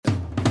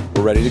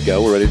We're ready to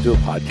go. We're ready to do a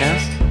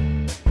podcast.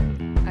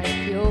 I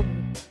feel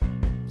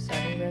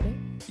semi-ready.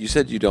 You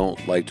said you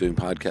don't like doing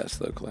podcasts,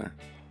 though, Claire.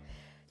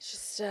 It's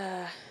just,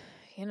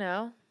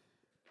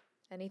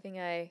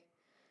 anything I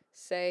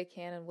say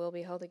can and will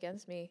be held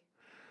against me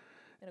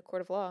in a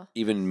court of law.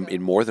 Even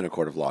in more than a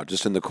court of law,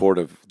 just in the court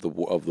of the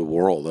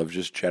world, of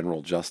just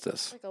general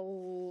justice.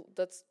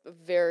 That's a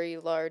very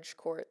large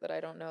court that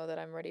I don't know that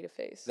I'm ready to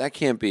face. That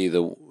can't be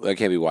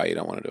why you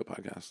don't want to do a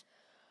podcast.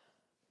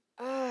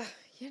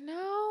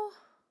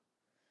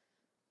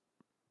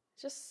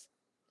 Just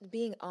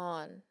being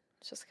on.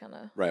 It's just kind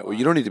of right. Well,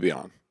 you don't need to be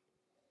on.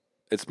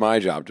 It's my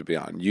job to be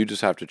on. You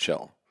just have to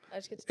chill. I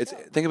just get to chill.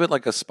 Think of it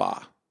like a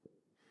spa.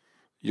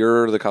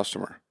 You're the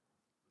customer.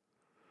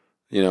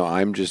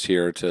 I'm just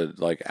here to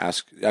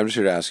ask. I'm just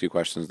here to ask you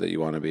questions that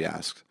you want to be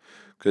asked,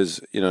 because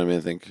you know what I mean.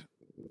 I think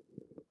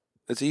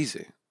it's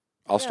easy.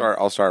 I'll start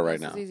right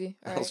now. Easy.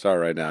 All I'll right.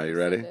 start right now. You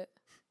ready?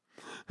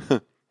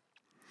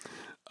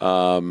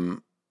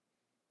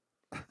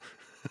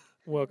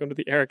 Welcome to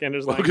the Eric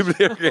Anders Lang. Welcome to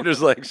the Eric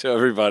Anders Lang Show,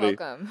 everybody.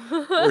 Welcome.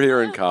 We're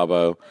here in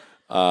Cabo.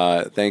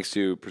 Thanks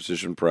to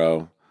Precision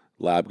Pro,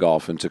 Lab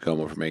Golf, and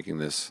Tacoma for making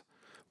this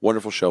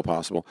wonderful show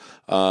possible.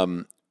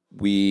 There's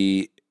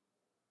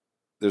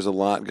a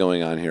lot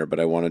going on here, but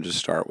I want to just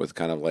start with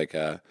kind of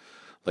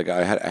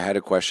I had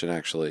a question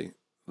actually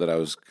that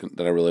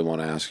I really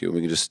want to ask you, and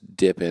we can just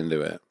dip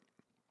into it.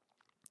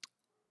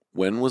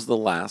 When was the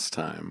last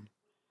time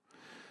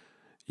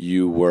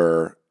you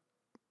were,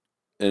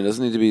 and it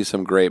doesn't need to be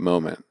some great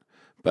moment,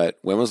 but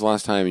when was the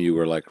last time you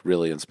were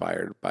really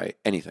inspired by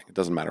anything? It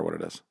doesn't matter what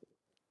it is.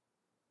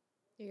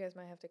 You guys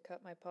might have to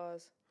cut my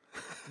pause.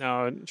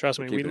 No,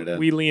 trust me, Keeping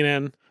we lean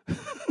in.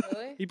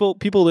 Really?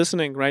 People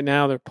listening right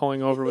now, they're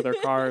pulling over with their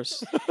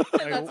cars.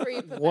 That's where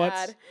you put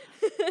the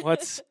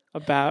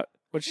ad.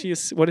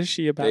 What is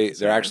she about?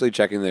 They're actually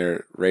checking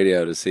their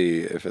radio to see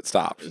if it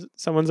stops.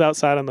 Someone's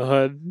outside on the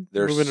hood,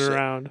 They're moving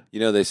around.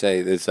 They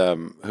say this.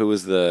 Who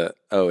was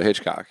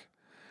Hitchcock?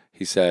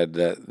 He said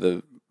that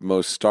the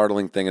most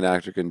startling thing an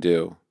actor can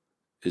do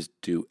is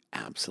do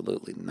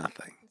absolutely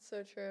nothing. It's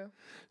so true.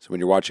 So when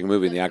you're watching a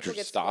movie and the Then actor people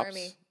get stops,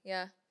 squirmy.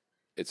 Yeah.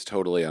 it's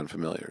totally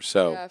unfamiliar.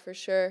 So Yeah, for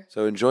sure.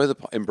 So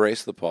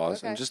embrace the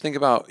pause, and Okay. just think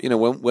about,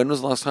 when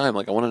was the last time?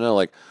 I want to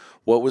know,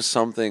 what was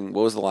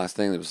the last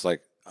thing that was oh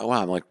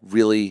wow, I'm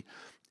really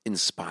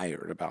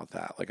inspired about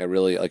that. I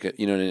really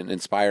and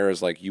inspire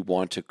is you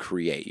want to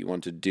create, you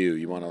want to do,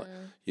 you want to,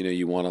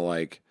 you want to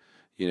Like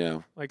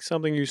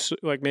something you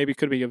maybe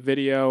could be a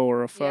video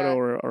or a photo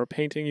or a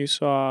painting you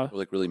saw,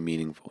 really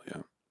meaningful,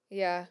 yeah.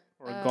 Yeah.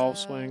 or a golf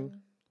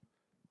swing.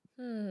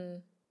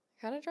 Kind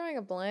of drawing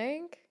a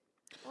blank,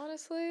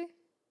 honestly.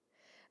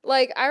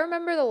 I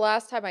remember the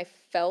last time I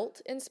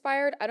felt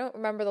inspired. I don't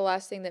remember the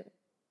last thing that,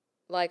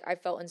 I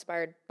felt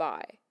inspired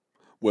by.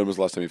 When was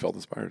the last time you felt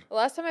inspired? The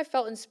last time I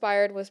felt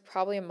inspired was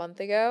probably a month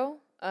ago.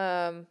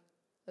 I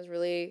was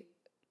really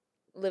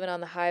living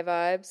on the high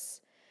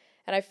vibes.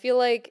 And I feel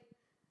like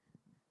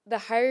the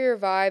higher your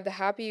vibe, the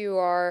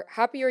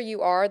happier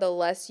you are, the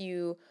less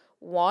you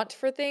want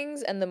for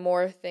things and the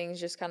more things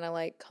just kind of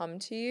come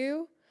to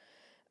you.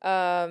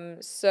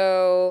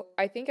 So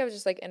I think I was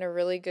just in a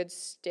really good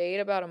state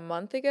about a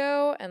month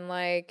ago, and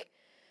I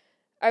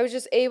was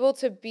just able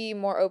to be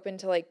more open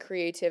to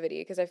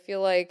creativity, because I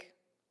feel like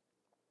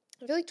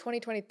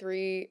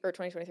 2023 or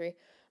 2023,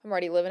 I'm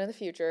already living in the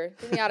future.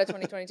 Get me out of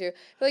 2022. I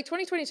feel like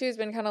 2022 has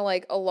been kind of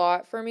a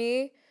lot for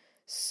me.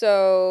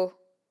 So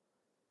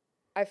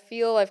I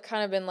feel I've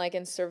kind of been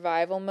in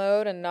survival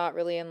mode and not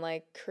really in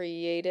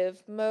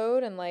creative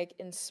mode and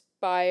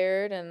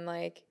inspired and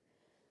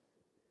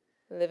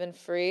living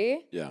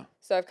free. Yeah.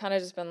 So I've kind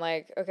of just been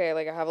okay,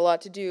 I have a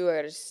lot to do. I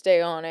got to just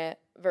stay on it,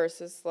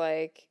 versus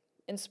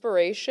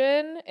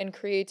inspiration and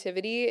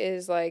creativity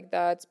is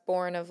that's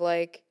born of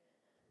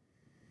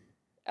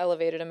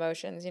elevated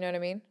emotions. You know what I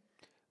mean?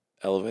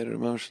 Elevated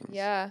emotions.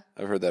 Yeah.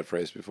 I've heard that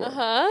phrase before.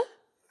 Uh-huh.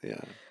 Yeah.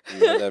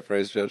 You heard that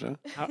phrase, JoJo?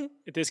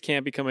 This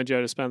can't become a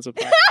Joe Dispenza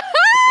podcast.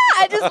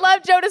 I just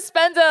love Joe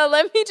Dispenza.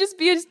 Let me just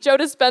be a Joe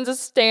Dispenza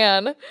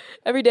stan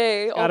every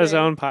day. Got his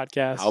own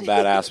podcast. How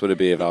badass would it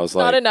be if I was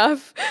Not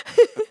enough.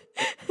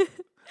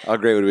 How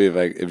great would it be if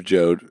I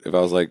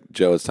was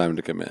Joe, it's time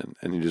to come in,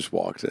 and he just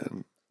walks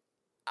in.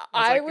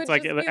 It's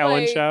like the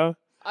Ellen show.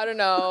 I don't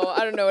know.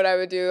 I don't know what I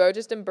would do. I would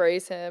just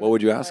embrace him. What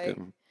would you ask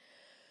him?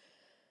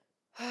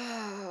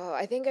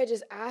 I think I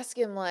just ask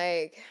him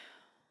how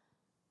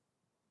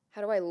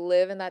do I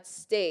live in that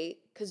state?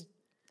 Because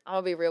I'm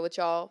going to be real with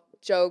y'all.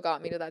 Joe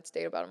got me to that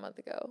state about a month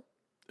ago.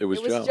 It was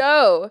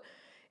Joe.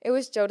 It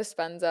was Joe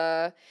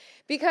Dispenza,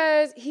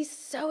 because he's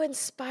so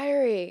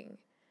inspiring.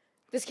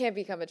 This can't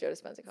become a Joe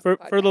Dispenza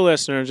podcast. For the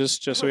listener,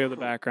 just so we have the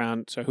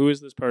background. So who is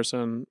this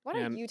person? Why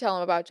don't you tell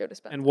him about Joe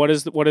Dispenza? And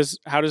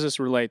how does this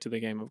relate to the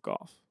game of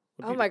golf?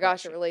 Oh my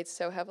gosh, it relates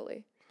so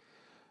heavily.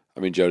 I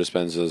mean, Joe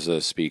Dispenza is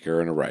a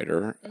speaker and a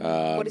writer.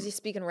 What does he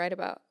speak and write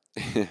about?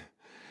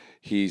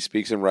 He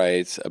speaks and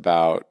writes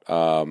about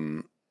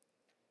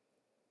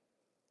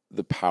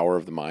the power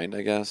of the mind,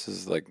 I guess,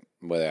 is the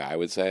way I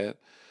would say it.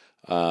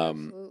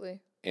 Absolutely.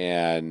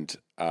 And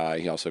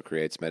he also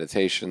creates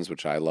meditations,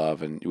 which I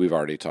love, and we've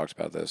already talked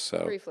about this.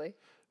 So Briefly.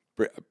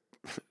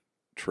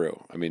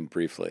 True. I mean,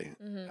 briefly,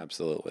 Mm-hmm.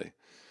 absolutely.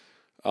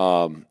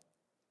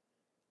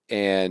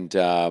 And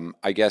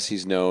I guess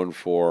he's known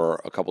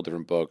for a couple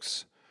different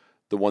books.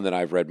 The one that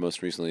I've read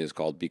most recently is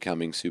called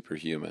Becoming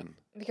Superhuman.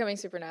 Becoming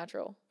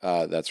Supernatural.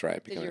 That's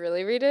right. Did you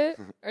really read it?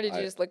 Or did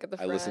you just look at the I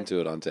front? listened to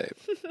it on tape.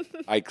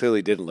 I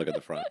clearly didn't look at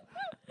the front.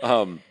 I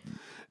listen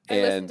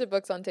And to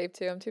books on tape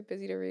too. I'm too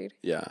busy to read.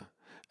 yeah.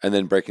 And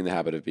then Breaking the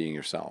Habit of Being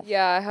Yourself.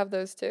 Yeah, I have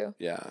those too.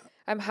 Yeah.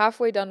 I'm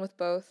halfway done with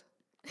both.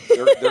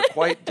 They're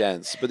quite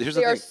dense, but here's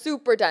the They are thing.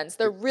 super dense.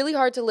 They're really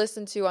hard to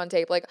listen to on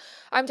tape. Like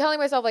I'm telling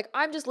myself, like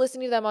I'm just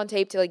listening to them on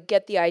tape to like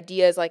get the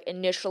ideas like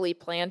initially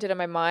planted in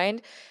my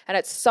mind. And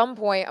at some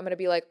point, I'm gonna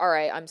be like, all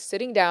right, I'm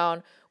sitting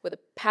down with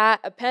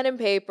a pen and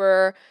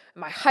paper,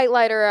 my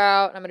highlighter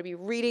out, and I'm gonna be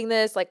reading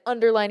this, like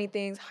underlining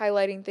things,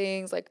 highlighting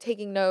things, like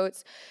taking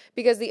notes,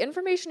 because the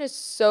information is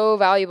so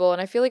valuable.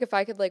 And I feel like if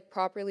I could like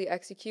properly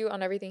execute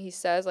on everything he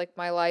says, like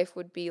my life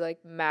would be like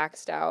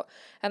maxed out.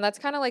 And that's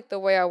kind of like the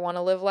way I want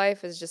to live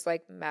life, is just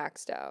like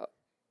maxed out.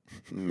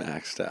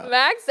 Maxed out.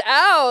 Maxed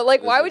out.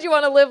 Like, why it? would you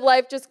want to live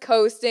life just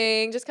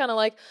coasting? Just kind of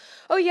like,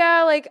 oh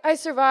yeah, like I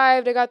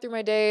survived, I got through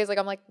my days. Like,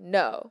 I'm like,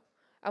 no.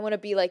 I want to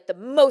be like the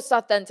most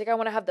authentic. I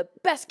want to have the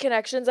best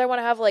connections. I want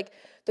to have like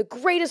the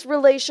greatest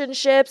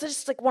relationships. I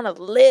just like want to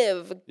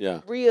live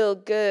real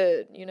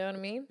good. You know what I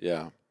mean?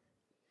 Yeah.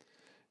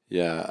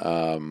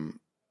 Yeah.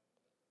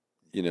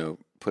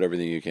 Put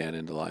everything you can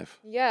into life.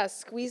 Yeah.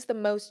 Squeeze the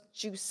most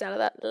juice out of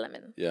that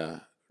lemon.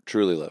 Yeah.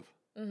 Truly live.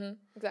 Mm-hmm.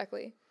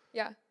 Exactly.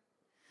 Yeah.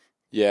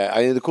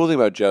 Yeah. The cool thing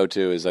about Joe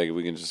too is like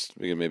we can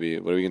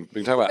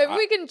talk about. Maybe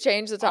we can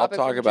change the topic.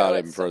 I'll talk from about Joe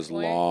him at for some as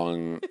point.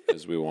 long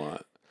as we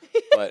want.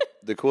 But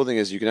the cool thing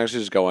is you can actually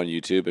just go on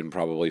YouTube and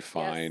probably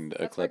find a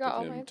that's where I clip got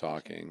all of my him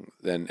information.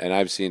 talking. And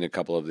I've seen a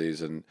couple of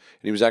these, and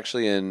he was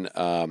actually in.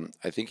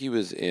 I think he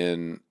was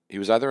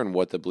either in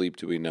What the Bleep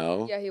Do We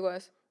Know? Yeah, he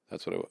was.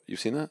 That's what it was.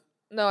 You've seen that?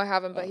 No, I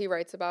haven't, but he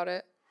writes about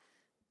it.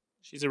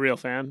 She's a real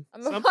fan.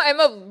 I'm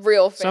a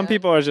real fan. Some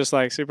people are just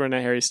like super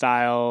into Harry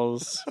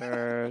Styles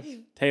or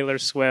Taylor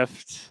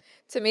Swift.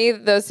 To me,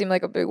 those seem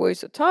like a big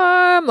waste of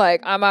time.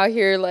 Like, I'm out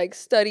here, like,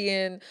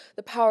 studying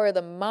the power of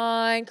the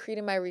mind,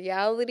 creating my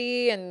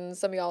reality, and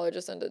some of y'all are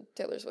just into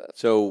Taylor Swift.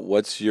 So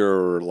what's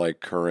your, like,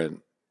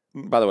 current...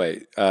 By the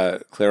way,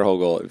 Claire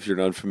Hogle, if you're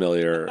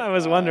unfamiliar... I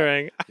was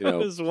wondering.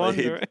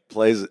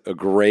 Plays a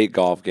great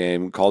golf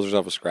game, calls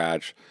herself a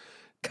scratch.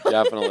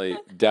 Definitely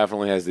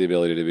has the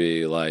ability to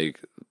be, like,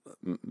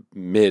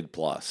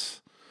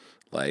 mid-plus.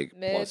 Like,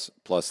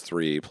 plus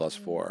 3, plus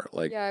 4.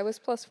 Like, yeah, I was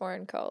 +4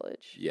 in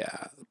college.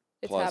 Yeah.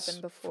 It's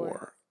happened before.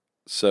 4.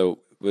 So,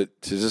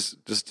 but to just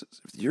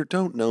if you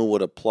don't know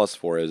what a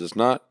 +4 is, it's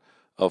not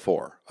a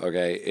 4,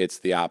 okay? It's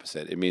the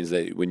opposite. It means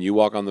that when you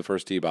walk on the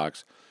first tee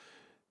box,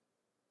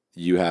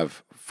 you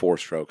have 4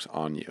 strokes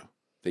on you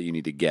that you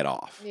need to get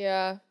off.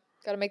 Yeah.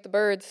 Got to make the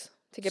birds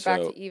to get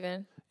back to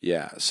even.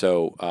 Yeah.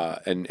 So,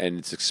 and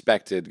it's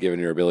expected, given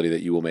your ability,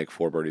 that you will make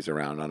 4 birdies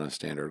around on a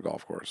standard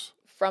golf course.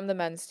 From the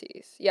men's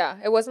tees. Yeah.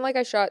 It wasn't like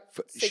I shot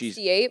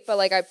 68, but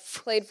like I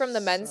played from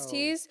the men's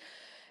tees.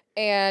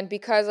 And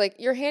because like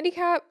your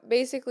handicap,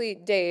 basically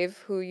Dave,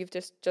 who you've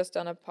just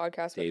done a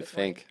podcast with,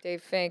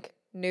 Dave Fink,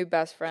 new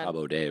best friend.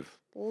 Cabo Dave.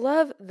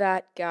 Love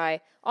that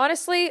guy.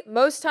 Honestly,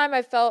 most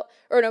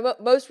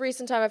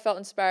recent time I felt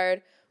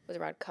inspired was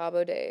around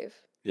Cabo Dave.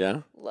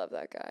 Yeah. Love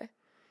that guy.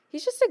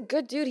 He's just a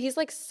good dude. He's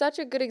like such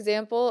a good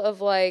example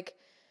of like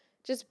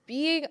just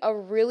being a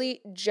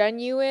really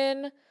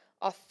genuine,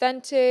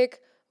 authentic,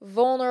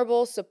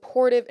 vulnerable,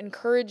 supportive,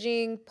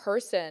 encouraging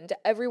person to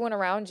everyone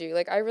around you.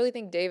 Like, I really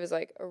think Dave is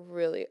like a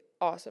really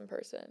awesome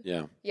person.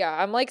 Yeah. Yeah,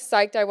 I'm like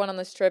psyched I went on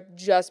this trip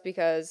just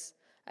because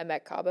I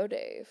met Cabo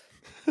Dave.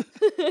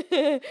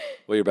 Well,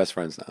 you're best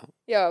friends now.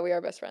 Yeah, we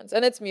are best friends.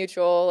 And it's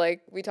mutual.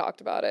 Like, we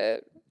talked about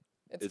it.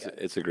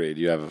 It's agreed.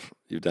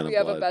 You've done we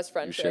have a best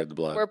friendship. You shared the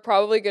blood. We're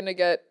probably going to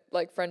get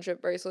like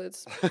friendship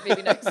bracelets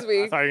maybe next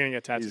week. I thought you were going to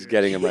get tattoos. He's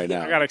getting them right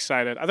now. I got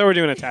excited. I thought we were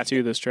doing a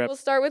tattoo this trip. We'll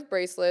start with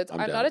bracelets. I'm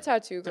down. not a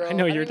tattoo girl. I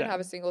know you're don't even down. have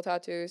a single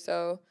tattoo,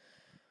 so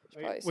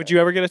Would you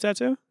ever get a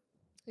tattoo?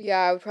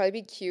 Yeah, it would probably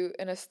be cute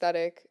and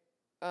aesthetic.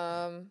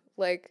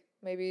 Like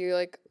maybe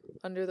like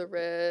under the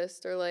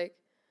wrist or like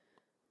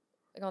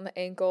on the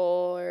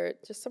ankle or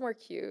just somewhere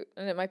cute.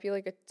 And it might be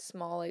like a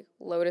small like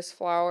lotus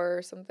flower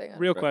or something.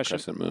 Real question.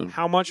 Crescent moon.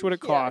 How much would it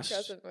cost?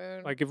 Crescent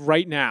moon. Like if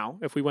right now,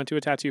 if we went to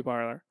a tattoo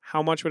parlor,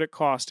 how much would it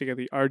cost to get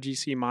the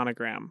RGC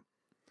monogram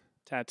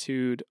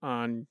tattooed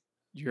on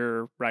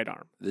your right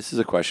arm? This is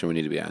a question we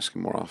need to be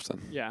asking more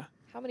often. Yeah.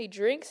 How many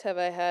drinks have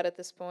I had at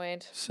this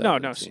point?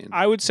 17. No.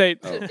 I would say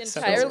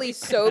Entirely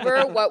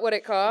sober, what would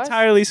it cost?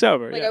 entirely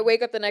sober. Like yeah. I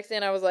wake up the next day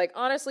and I was like,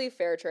 honestly,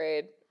 fair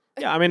trade.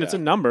 Yeah, I mean, it's a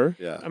number.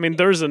 Yeah. I mean,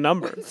 there's a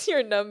number. What's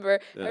your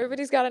number? Yeah.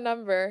 Everybody's got a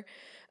number.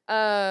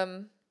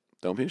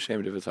 Don't be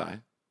ashamed if it's high.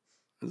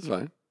 It's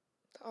fine.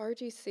 The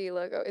RGC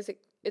logo.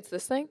 It's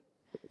this thing?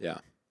 Yeah.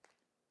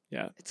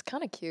 Yeah. It's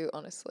kind of cute,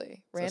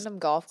 honestly. Random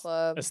golf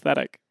club.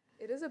 Aesthetic.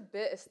 It is a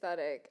bit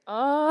aesthetic.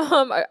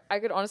 I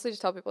could honestly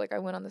just tell people like I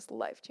went on this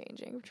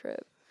life-changing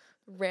trip,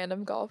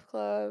 random golf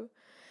club.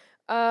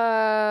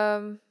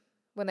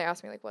 When they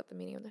asked me like what the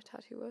meaning of the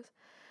tattoo was,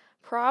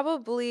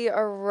 probably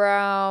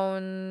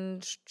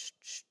around.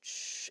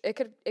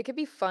 It could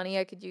be funny.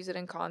 I could use it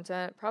in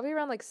content. Probably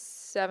around like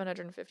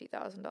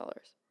 $750,000.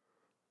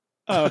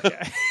 Oh,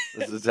 okay.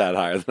 This is a tad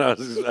higher than I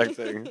was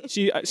expecting.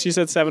 She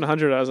said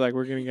 700. I was like,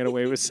 we're gonna get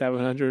away with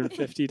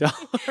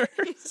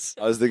 $750.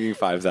 I was thinking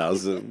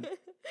 5,000.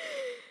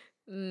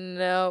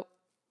 Nope.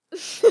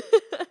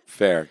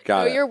 Fair.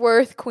 Got Know it. your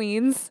worth,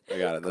 queens. I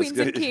got it. That's Queens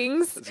good. and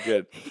kings. That's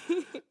good.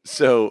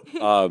 So,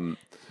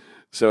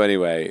 so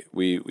anyway,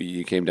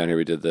 you came down here.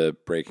 We did the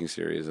breaking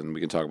series, and we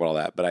can talk about all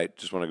that. But I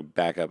just want to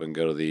back up and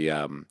go to the,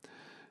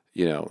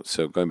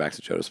 so going back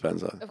to Joe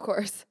Dispenza, Of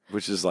course.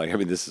 which is like, I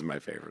mean, this is my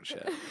favorite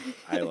shit.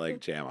 I like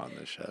jam on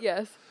this shit.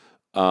 Yes.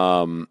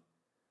 What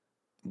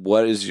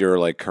is your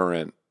like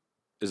current?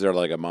 Is there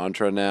like a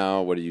mantra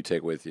now? What do you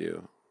take with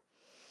you?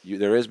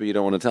 There is, but you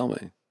don't want to tell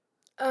me.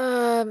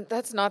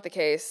 That's not the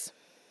case.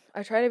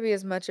 I try to be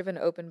as much of an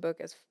open book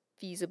as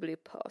feasibly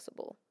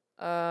possible.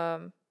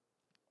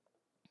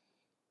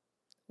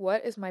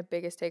 What is my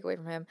biggest takeaway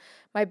from him?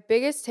 My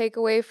biggest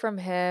takeaway from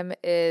him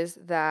is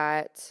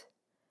that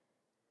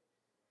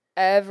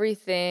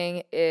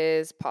everything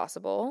is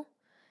possible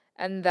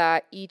and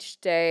that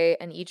each day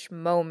and each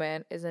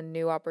moment is a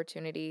new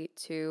opportunity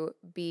to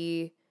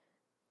be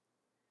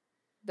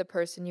the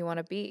person you want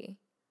to be.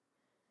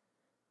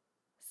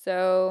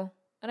 So,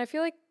 and I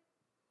feel like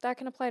that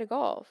can apply to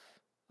golf.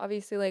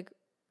 Obviously, like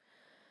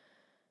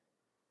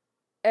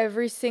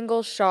every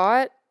single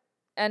shot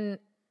and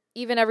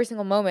even every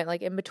single moment,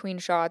 like in between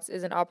shots,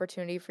 is an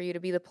opportunity for you to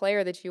be the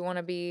player that you want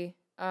to be.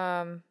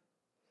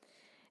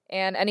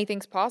 And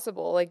anything's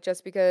possible. Like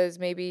just because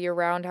maybe your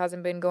round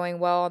hasn't been going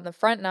well on the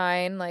front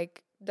nine,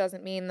 like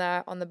doesn't mean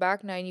that on the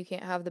back nine you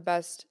can't have the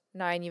best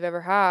nine you've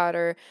ever had,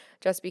 or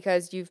just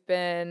because you've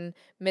been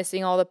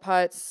missing all the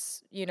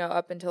putts,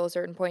 up until a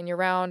certain point in your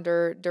round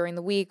or during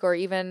the week or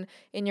even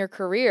in your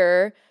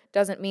career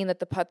doesn't mean that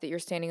the putt that you're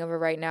standing over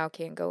right now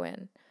can't go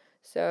in.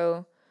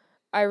 So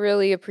I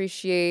really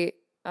appreciate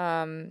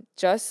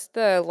just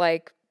the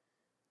like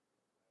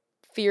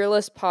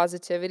fearless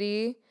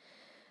positivity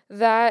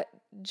that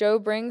Joe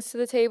brings to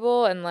the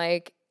table. And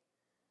like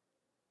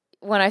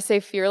when I say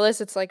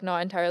fearless, it's like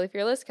not entirely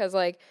fearless, because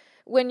like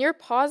when you're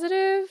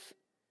positive,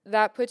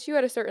 that puts you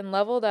at a certain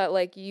level that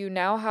like you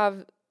now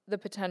have the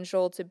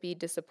potential to be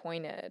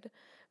disappointed,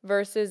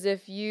 versus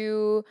if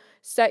you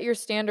set your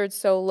standards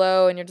so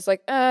low and you're just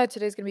like,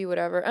 today's gonna be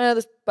whatever,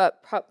 this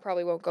but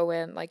probably won't go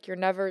in. Like you're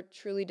never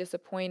truly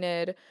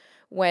disappointed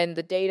when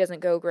the day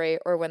doesn't go great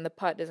or when the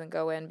putt doesn't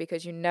go in,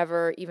 because you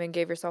never even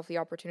gave yourself the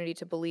opportunity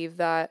to believe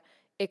that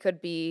it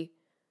could be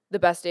the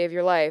best day of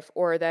your life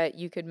or that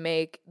you could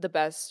make the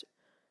best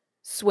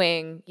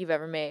swing you've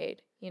ever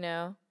made,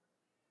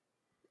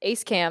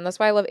 Ace Cam. That's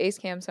why I love Ace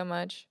Cam so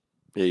much.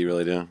 Yeah, you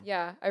really do.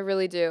 Yeah, I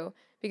really do.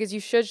 Because you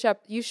should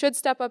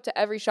step up to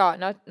every shot,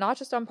 not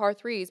just on par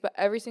threes, but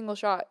every single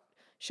shot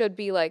should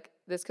be like,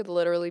 this could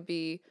literally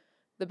be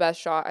the best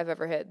shot I've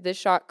ever hit. This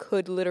shot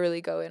could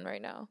literally go in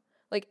right now.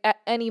 Like at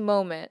any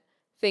moment,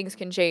 things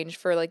can change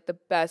for like the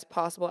best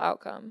possible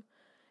outcome.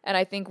 And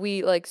I think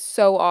we like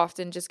so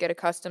often just get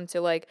accustomed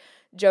to, like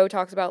Joe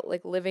talks about,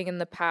 like living in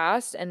the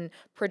past and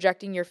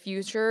projecting your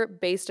future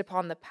based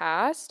upon the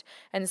past.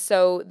 And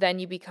so then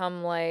you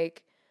become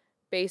like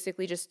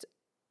basically just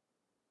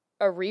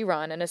a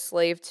rerun and a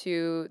slave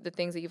to the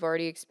things that you've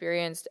already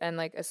experienced, and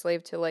like a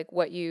slave to like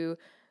what you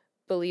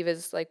believe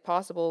is like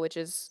possible, which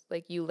is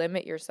like you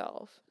limit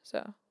yourself.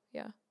 So,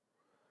 yeah.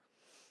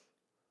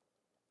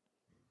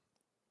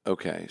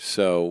 Okay.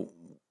 So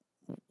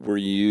were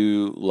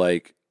you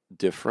like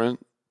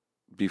different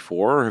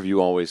before, or have you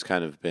always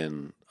kind of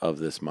been of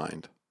this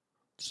mind?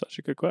 Such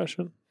a good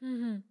question.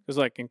 Mm-hmm. Because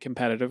like in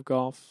competitive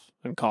golf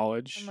in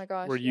college, Oh my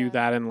gosh, were you yeah.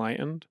 that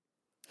enlightened?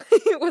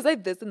 Was I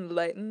this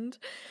enlightened?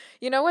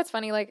 You know what's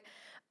funny? Like,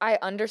 I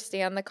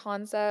understand the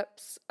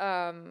concepts,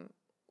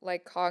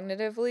 like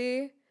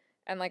cognitively,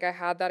 and like I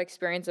had that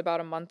experience about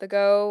a month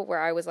ago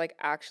where I was like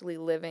actually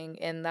living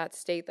in that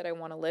state that I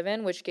want to live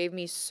in, which gave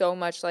me so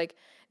much, like,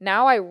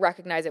 now I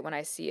recognize it when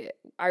I see it.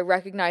 I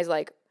recognize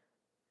like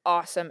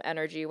awesome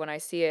energy when I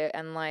see it,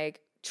 and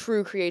like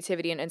true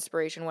creativity and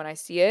inspiration when I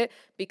see it,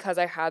 because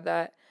I had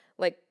that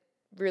like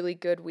really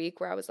good week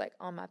where I was like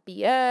on my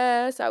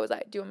BS. I was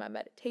like doing my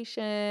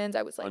meditations.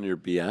 I was like On your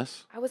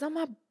BS? I was on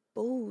my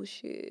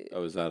bullshit.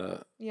 Oh, is that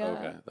a... Yeah.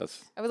 Okay,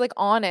 that's... I was like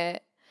on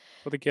it.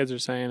 What the kids are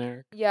saying,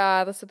 Eric.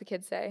 Yeah, that's what the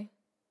kids say.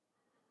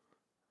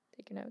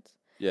 Take your notes.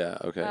 Yeah,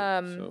 okay.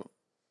 Um, So,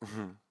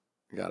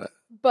 got it.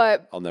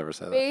 But I'll never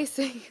say that.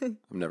 basically,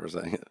 I'm never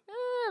saying it.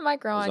 it might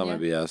grow I was on on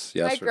my you. BS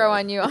It might yesterday. grow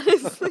on you,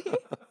 honestly.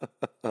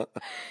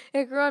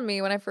 It grew on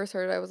me when I first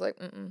heard it. I was like,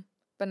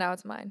 but now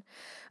it's mine.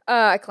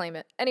 I claim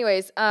it.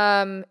 Anyways,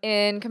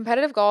 in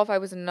competitive golf, I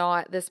was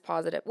not this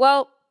positive.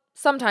 Well,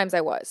 sometimes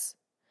I was.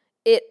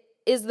 It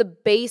is the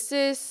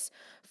basis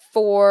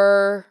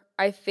for,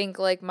 I think,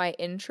 like my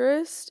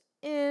interest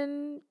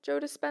in Joe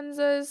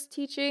Dispenza's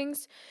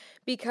teachings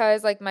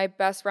because like my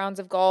best rounds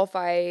of golf,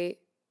 I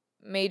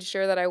made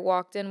sure that I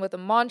walked in with a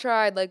mantra.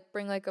 I'd like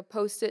bring like a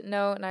post-it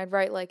note and I'd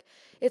write like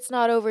it's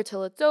not over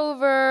till it's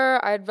over.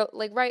 I'd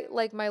like write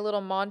like my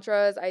little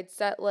mantras. I'd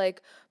set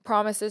like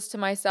promises to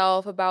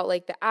myself about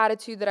like the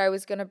attitude that I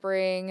was going to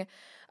bring,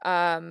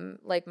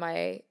 like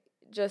my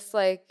just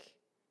like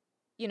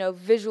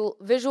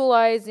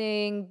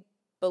visualizing,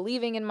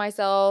 believing in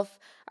myself.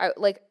 I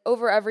like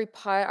over every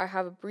putt I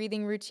have a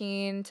breathing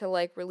routine to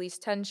like release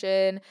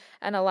tension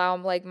and allow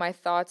like my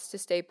thoughts to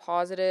stay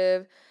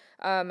positive.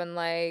 And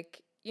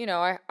like,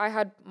 I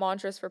had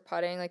mantras for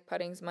putting, like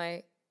putting's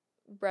my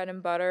bread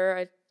and butter.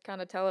 I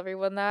kind of tell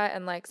everyone that.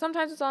 And like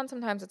sometimes it's on,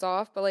 sometimes it's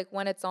off. But like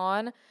when it's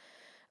on,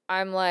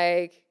 I'm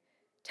like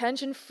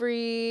tension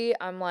free.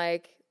 I'm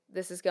like,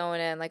 this is going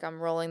in. Like I'm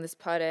rolling this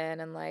putt in.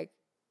 And like,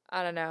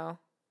 I don't know.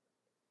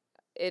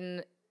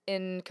 In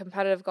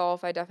competitive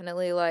golf, I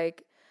definitely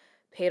like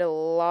paid a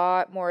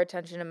lot more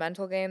attention to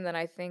mental game than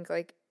I think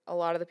like a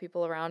lot of the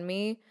people around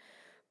me.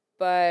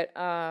 But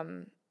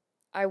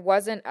I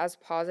wasn't as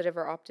positive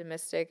or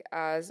optimistic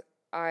as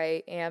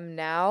I am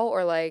now,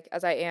 or like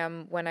as I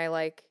am when I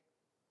like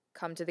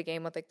come to the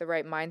game with like the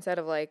right mindset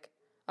of like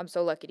I'm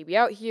so lucky to be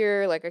out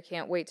here, like I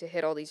can't wait to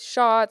hit all these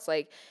shots,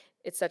 like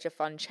it's such a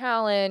fun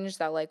challenge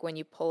that like when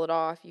you pull it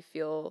off, you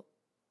feel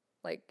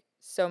like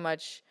so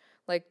much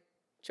like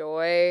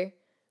joy,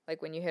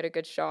 like when you hit a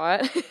good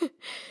shot. Is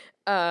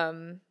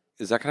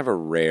that kind of a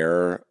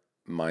rare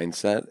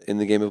mindset in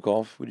the game of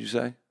golf, would you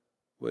say?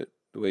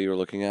 The way you were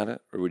looking at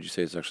it? Or would you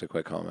say it's actually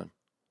quite common?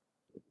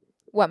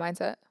 What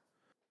mindset?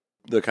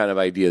 The kind of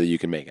idea that you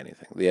can make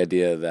anything. The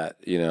idea that,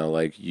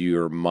 like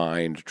your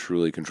mind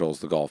truly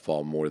controls the golf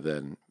ball more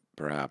than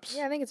perhaps.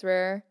 Yeah, I think it's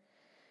rare.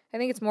 I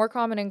think it's more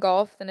common in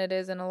golf than it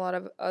is in a lot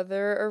of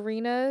other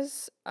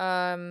arenas.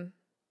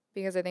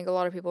 Because I think a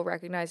lot of people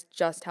recognize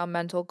just how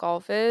mental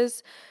golf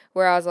is.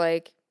 Whereas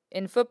like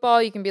in football,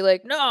 you can be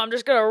like, no, I'm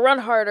just going to run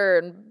harder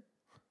and,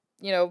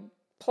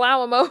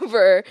 plow them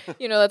over.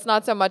 That's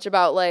not so much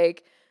about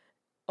like,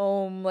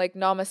 like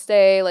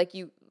namaste, like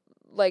you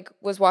like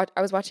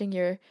I was watching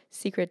your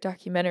secret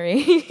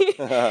documentary.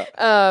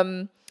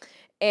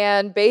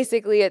 And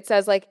basically it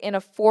says like in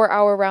a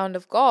 4-hour round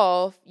of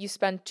golf, you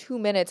spend 2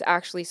 minutes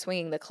actually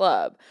swinging the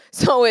club.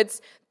 So it's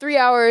 3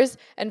 hours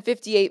and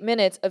 58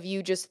 minutes of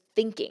you just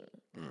thinking,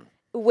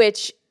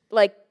 which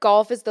like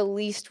golf is the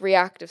least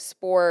reactive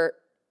sport,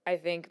 I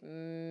think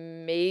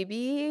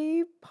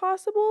maybe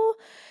possible.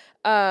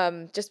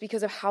 Just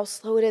because of how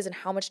slow it is and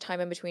how much time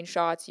in between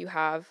shots you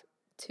have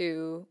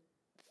to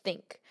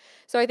think.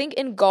 So I think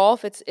in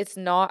golf it's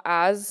not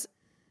as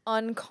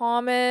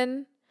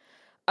uncommon,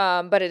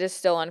 but it is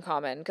still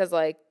uncommon because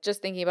like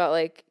just thinking about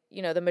like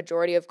the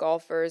majority of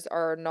golfers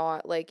are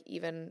not like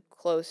even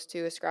close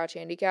to a scratch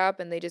handicap,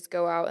 and they just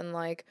go out and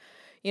like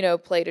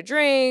play to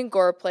drink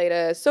or play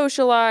to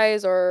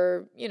socialize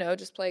or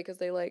just play because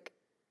they like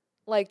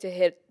to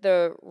hit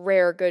the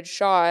rare good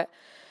shot.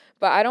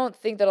 But I don't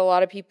think that a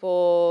lot of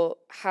people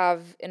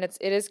have, and it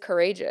is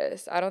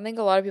courageous. I don't think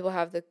a lot of people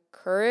have the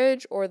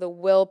courage or the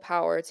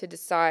willpower to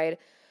decide,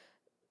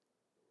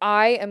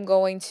 I am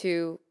going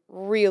to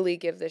really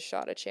give this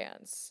shot a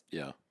chance.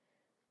 Yeah.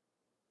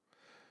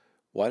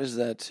 Why does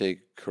that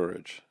take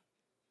courage?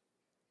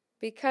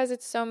 Because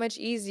it's so much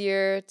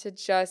easier to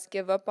just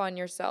give up on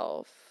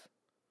yourself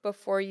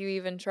before you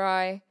even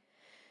try.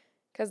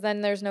 Because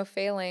then there's no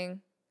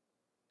failing.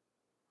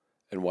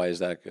 And why is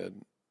that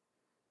good?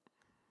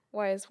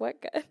 Why is what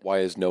good? Why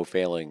is no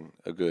failing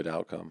a good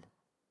outcome?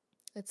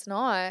 It's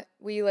not.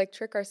 We like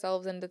trick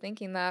ourselves into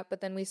thinking that, but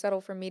then we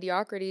settle for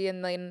mediocrity,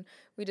 and then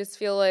we just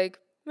feel like,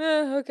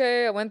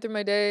 okay, I went through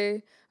my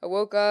day, I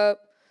woke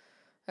up,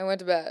 I went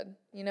to bed.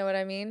 You know what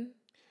I mean?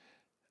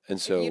 And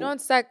so if you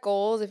don't set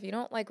goals, if you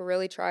don't like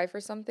really try for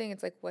something,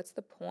 it's like, what's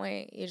the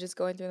point? You're just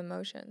going through the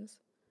motions.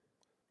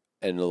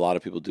 And a lot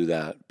of people do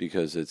that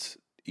because it's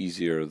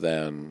easier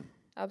than...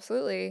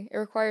 Absolutely. It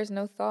requires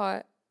no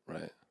thought.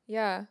 Right.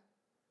 Yeah.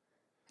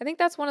 I think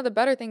that's one of the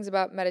better things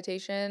about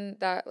meditation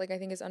that like I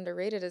think is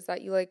underrated, is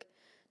that you like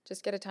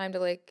just get a time to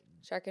like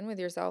check in with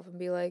yourself and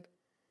be like,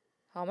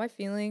 how am I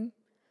feeling?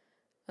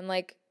 And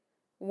like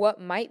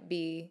what might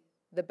be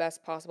the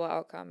best possible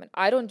outcome. And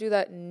I don't do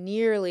that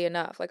nearly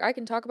enough. Like I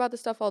can talk about this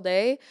stuff all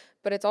day,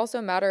 but it's also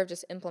a matter of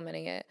just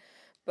implementing it.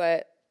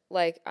 But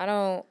like I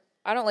don't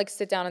like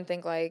sit down and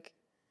think like,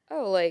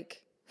 oh,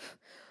 like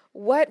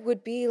what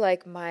would be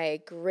like my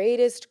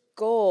greatest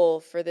goal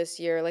for this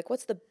year? Like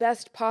what's the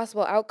best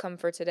possible outcome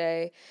for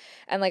today?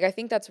 And like I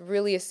think that's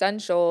really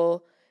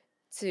essential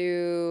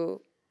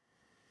to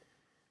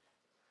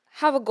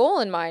have a goal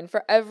in mind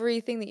for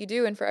everything that you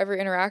do and for every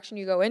interaction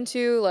you go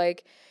into.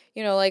 Like,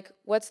 like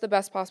what's the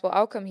best possible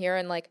outcome here,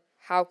 and like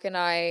how can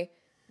I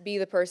be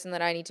the person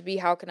that I need to be?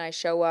 How can I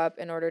show up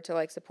in order to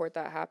like support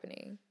that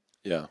happening?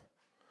 Yeah.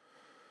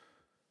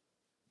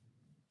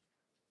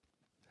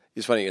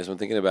 It's funny because I'm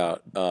thinking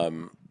about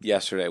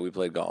yesterday we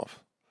played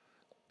golf,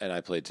 And I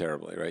played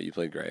terribly, right? You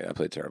played great. I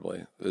played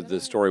terribly.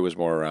 The story was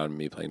more around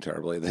me playing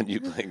terribly than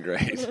you playing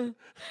great.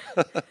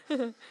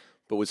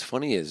 But what's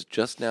funny is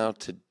just now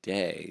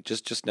today,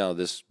 just now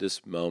this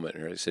moment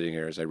here, sitting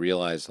here, as I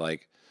realized,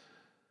 like,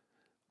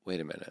 wait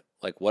a minute,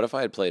 like, what if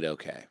I had played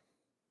okay?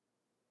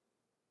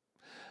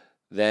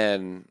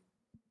 Then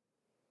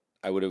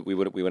we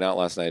went out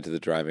last night to the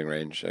driving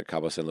range at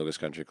Cabo San Lucas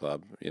Country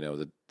Club. You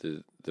know,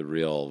 the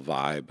real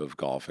vibe of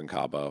golf in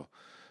Cabo.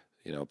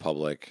 You know,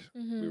 public.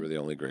 We were the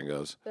only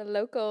gringos. The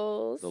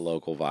locals. The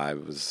local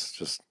vibe was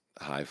just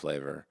high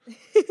flavor.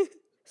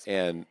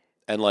 and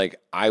like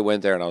I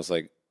went there and I was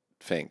like,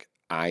 Fink,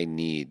 I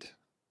need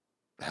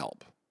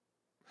help.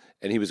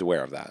 And he was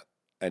aware of that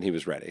and he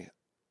was ready.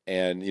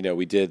 And, you know,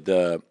 we did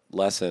the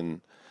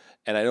lesson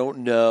and I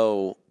don't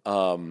know,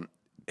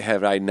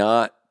 have I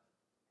not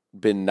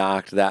been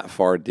knocked that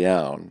far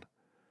down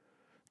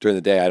during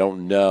the day? I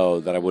don't know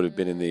that I would have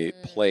been in the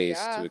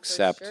place to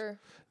accept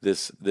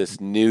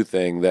this new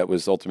thing that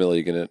was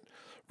ultimately going to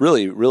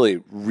really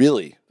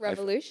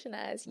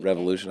revolutionize.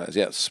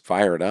 Yes,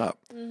 fire it up.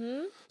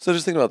 Mm-hmm. So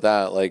just thinking about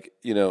that, like,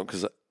 you know,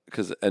 because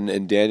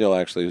and Daniel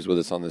actually, who's with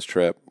us on this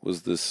trip,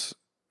 was this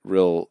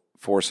real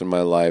force in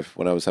my life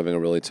when I was having a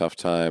really tough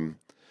time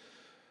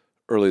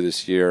early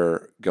this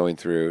year, going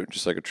through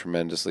just like a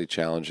tremendously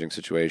challenging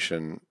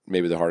situation,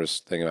 maybe the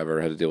hardest thing I've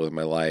ever had to deal with in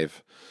my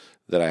life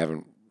that I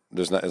haven't.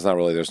 There's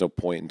no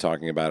point in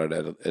talking about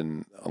it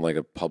on like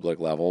a public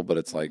level, but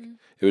it's like,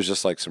 it was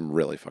just like some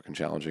really fucking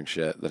challenging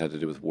shit that had to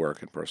do with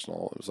work and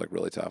personal. It was like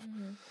really tough.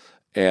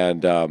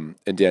 And Dan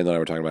and I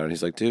were talking about it and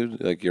he's like,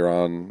 dude, like you're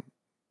on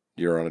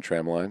a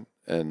tram line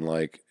and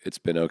like, it's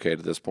been okay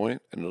to this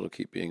point and it'll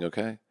keep being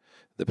okay.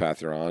 The path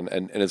you're on.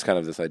 And it's kind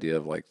of this idea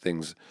of like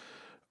things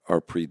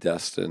are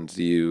predestined.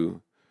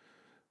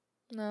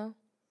 No.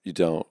 You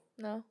don't?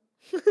 No.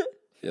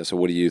 Yeah. So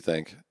what do you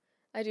think?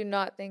 I do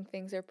not think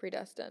things are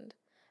predestined.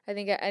 I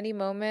think at any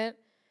moment,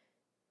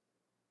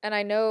 and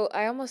I know,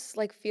 I almost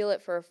like feel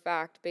it for a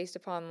fact based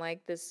upon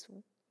like this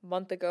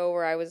month ago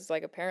where I was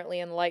like apparently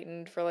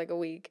enlightened for like a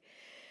week.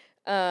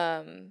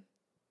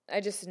 I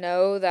just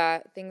know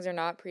that things are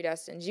not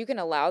predestined. You can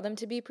allow them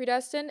to be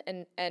predestined,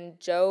 and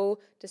Joe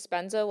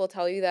Dispenza will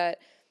tell you that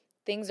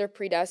things are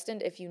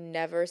predestined if you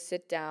never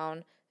sit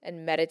down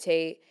and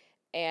meditate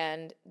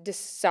and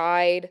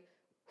decide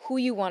who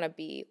you want to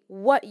be,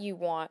 what you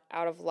want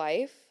out of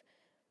life,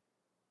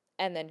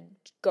 and then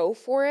go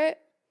for it.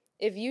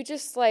 If you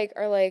just like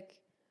are like,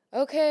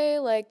 okay,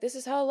 like this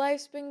is how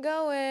life's been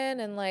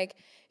going, and like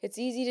it's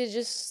easy to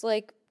just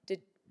like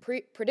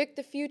predict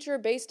the future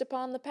based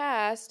upon the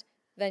past,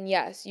 then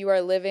yes, you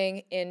are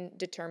living in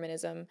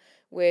determinism,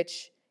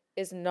 which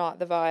is not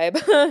the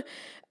vibe.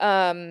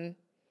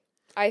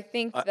 I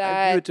think that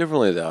I view it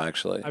differently though,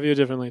 actually. I view it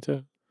differently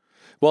too.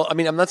 Well, I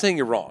mean, I'm not saying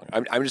you're wrong.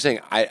 I'm just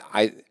saying I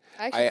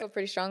actually feel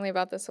pretty strongly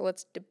about this, so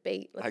let's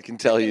debate. I can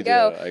tell you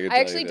go. do. I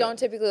actually don't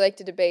typically like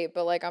to debate,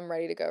 but like I'm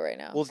ready to go right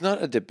now. Well, it's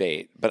not a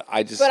debate, but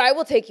I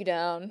will take you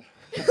down.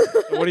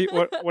 What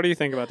do you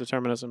think about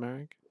determinism,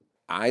 Eric?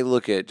 I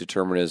look at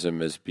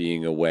determinism as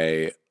being a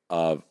way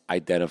of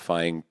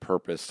identifying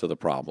purpose to the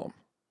problem.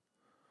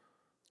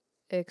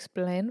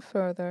 Explain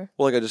further.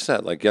 Well, like I just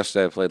said, like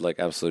yesterday I played like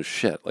absolute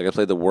shit. Like I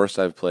played the worst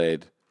I've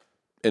played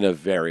in a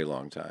very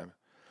long time.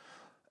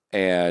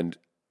 And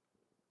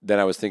then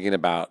I was thinking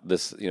about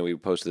this, you know, we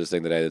posted this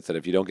thing today that said,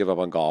 if you don't give up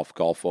on golf,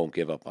 golf won't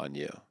give up on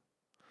you.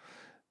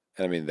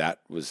 And I mean, that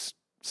was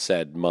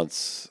said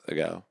months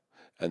ago.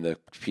 And the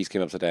piece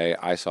came up today.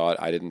 I saw it.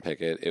 I didn't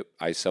pick it.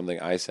 Something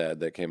I said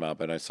that came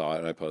up and I saw it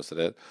and I posted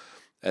it.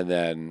 And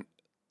then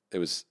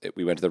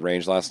we went to the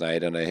range last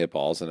night and I hit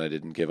balls and I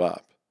didn't give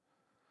up.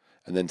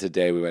 And then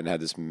today we went and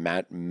had this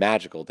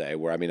magical day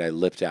where, I mean, I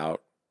lipped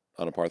out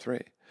on a par 3.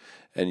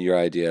 And your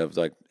idea of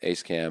like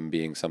ace cam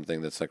being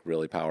something that's like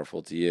really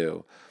powerful to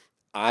you,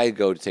 I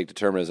go to take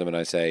determinism and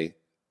I say,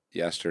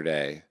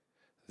 yesterday,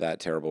 that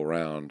terrible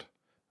round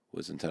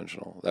was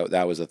intentional.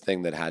 That was a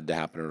thing that had to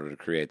happen in order to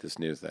create this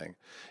new thing.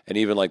 And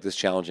even like this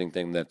challenging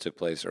thing that took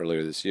place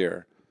earlier this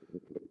year,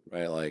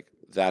 right? Like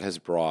that has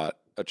brought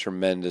a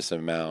tremendous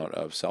amount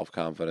of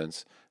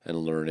self-confidence and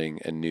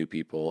learning and new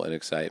people and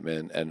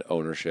excitement and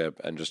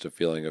ownership and just a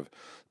feeling of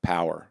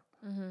power.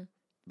 Mm-hmm.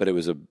 But it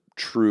was a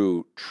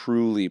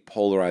truly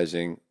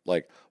polarizing,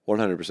 like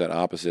 100%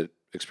 opposite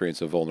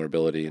experience of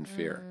vulnerability and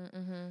fear.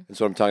 Mm-hmm. And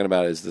so what I'm talking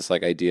about is this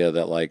like idea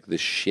that like the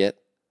shit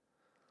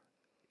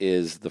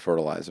is the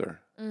fertilizer.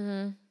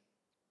 Mm-hmm.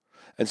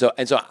 And so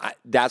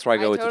that's where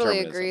I go with determinism.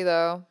 I totally agree,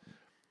 though.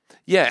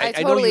 Yeah,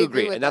 I know you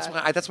agree, and that's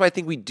why I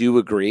think we do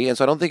agree. And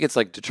so I don't think it's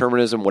like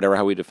determinism, whatever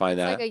how we define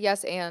that. It's like a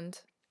yes and.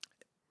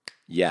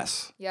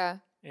 Yes. Yeah.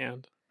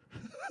 And.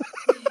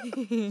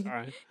 All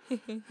right.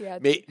 Yeah.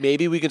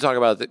 Maybe we can talk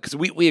about that because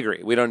we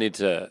agree. We don't need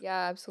to.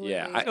 Yeah, absolutely.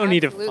 Yeah, I don't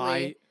need to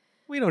fight.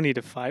 We don't need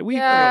to fight.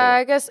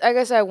 I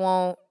guess I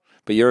won't.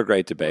 But you're a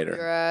great debater,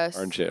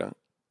 aren't you?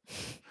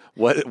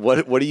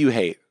 What do you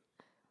hate?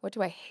 What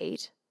do I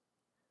hate?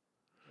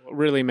 What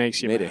really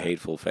makes you made mad? a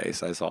hateful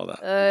face. I saw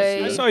that.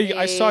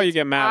 I saw you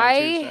get mad.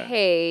 I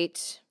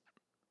hate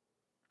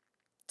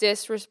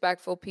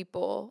disrespectful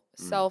people,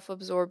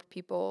 self-absorbed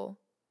people,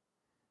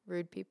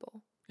 rude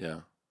people. Yeah.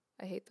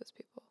 I hate those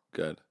people.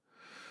 Good.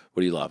 What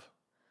do you love?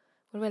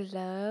 What do I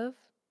love?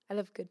 I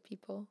love good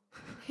people.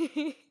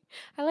 I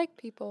like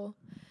people.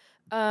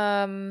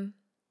 Yeah,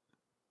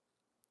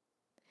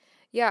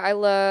 I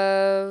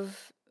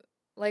love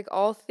like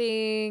all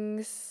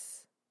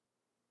things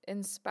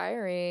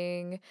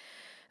inspiring.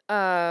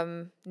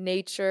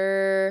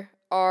 Nature,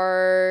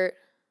 art,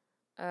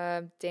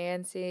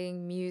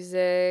 dancing,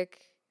 music,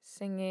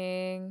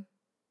 singing.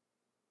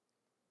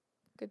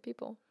 Good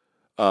people.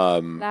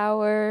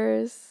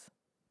 Flowers.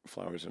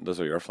 Flowers.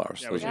 Those are your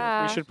flowers. Yeah, Those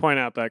we should point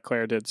out that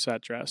Claire did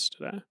set dress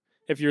today.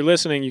 If you're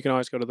listening, you can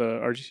always go to the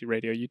RGC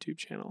Radio YouTube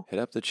channel Hit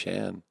up the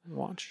Chan. and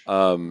watch.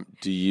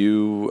 Do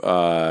you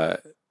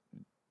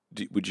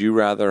would you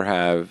rather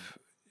have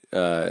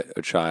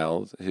a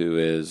child who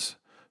is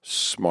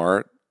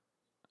smart?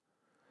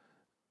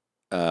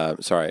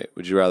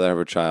 Would you rather have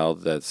a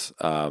child that's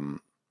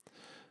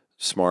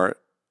smart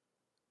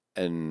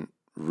and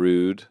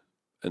rude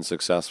and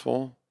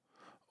successful,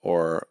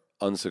 or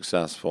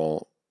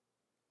unsuccessful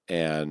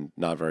and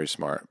not very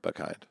smart but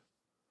kind?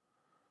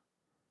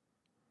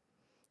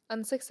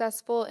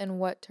 Unsuccessful in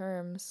what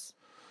terms?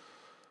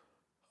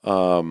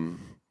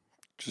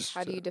 Just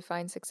How do you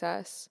define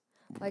success?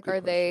 Like, good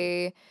are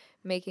they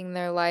making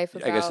their life I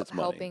guess about it's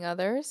money. helping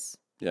others?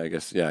 Yeah, I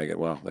guess. Yeah, I get.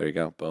 Well, there you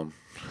go. Boom.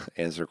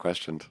 Answer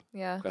questioned.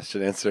 Yeah.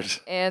 Question answered.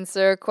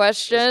 Answer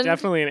question. There's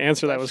definitely an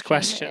answer that was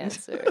questioned.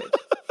 Answered.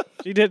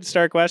 She did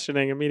start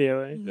questioning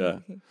immediately. Yeah.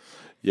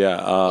 Yeah.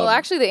 Well,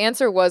 actually, the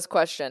answer was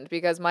questioned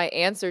because my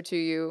answer to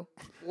you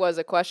was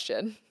a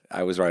question.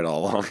 I was right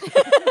all along.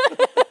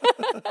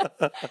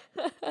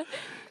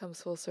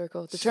 Comes full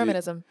circle.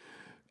 Determinism.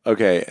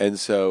 Okay, and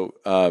so,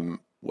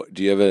 what,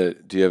 do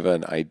you have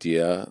an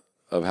idea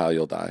of how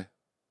you'll die?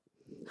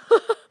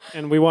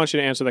 And we want you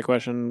to answer that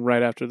question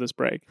right after this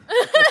break.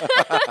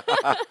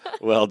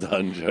 Well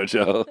done,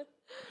 JoJo.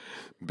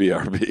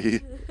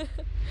 BRB.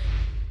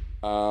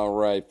 All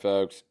right,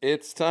 folks.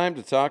 It's time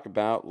to talk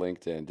about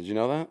LinkedIn. Did you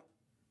know that?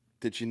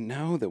 Did you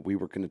know that we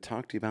were going to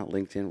talk to you about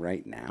LinkedIn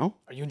right now?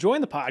 Are you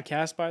enjoying the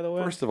podcast, by the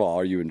way? First of all,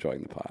 are you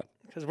enjoying the pod?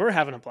 Because we're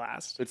having a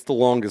blast. It's the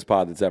longest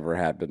pod that's ever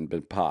been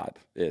pod.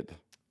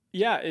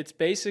 Yeah, it's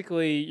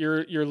basically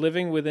you're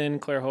living within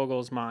Claire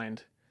Hogle's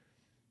mind.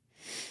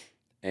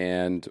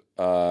 And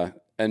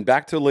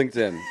back to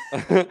LinkedIn.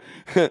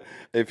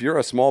 If you're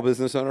a small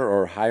business owner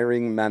or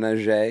hiring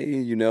manager,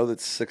 you know that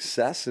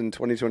success in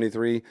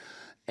 2023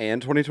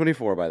 and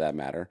 2024, by that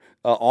matter,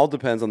 all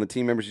depends on the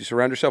team members you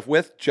surround yourself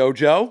with.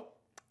 JoJo?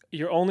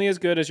 You're only as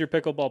good as your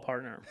pickleball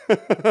partner.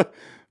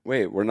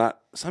 Wait, we're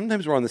not.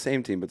 Sometimes we're on the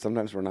same team, but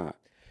sometimes we're not.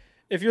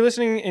 If you're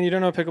listening and you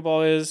don't know what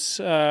pickleball is,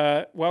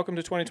 welcome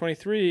to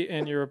 2023,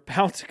 and you're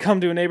about to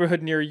come to a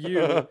neighborhood near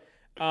you.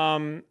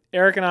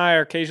 Eric and I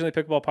are occasionally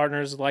pickleball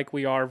partners, like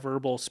we are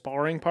verbal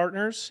sparring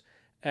partners,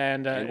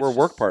 and we're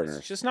work partners.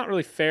 It's just not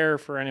really fair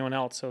for anyone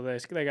else, so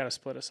they got to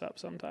split us up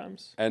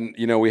sometimes. And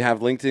we have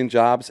LinkedIn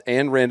Jobs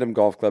and Random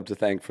Golf Club to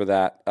thank for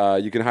that.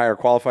 You can hire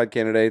qualified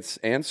candidates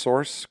and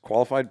source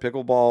qualified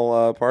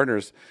pickleball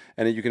partners,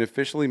 and you can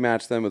officially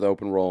match them with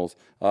open roles.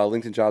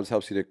 LinkedIn Jobs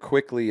helps you to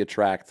quickly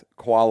attract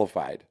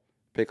qualified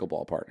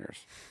pickleball partners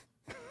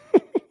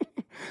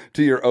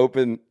to your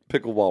open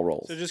pickleball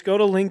roles. So just go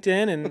to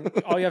LinkedIn, and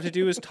all you have to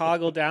do is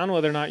toggle down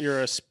whether or not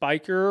you're a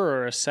spiker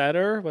or a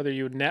setter, whether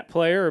you're a net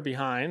player or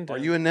behind. Are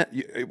you a net?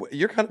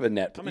 You're kind of a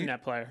net. I'm a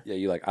net player.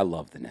 Yeah, I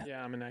love the net.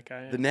 Yeah, I'm a net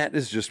guy. Yeah. The net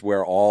is just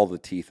where all the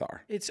teeth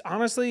are. It's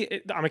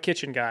honestly, I'm a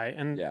kitchen guy,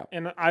 and Yeah.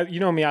 and you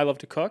know me, I love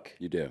to cook.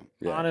 You do.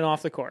 Yeah. On and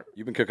off the court.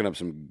 You've been cooking up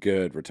some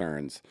good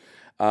returns.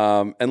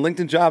 And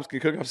LinkedIn Jobs can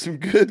cook up some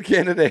good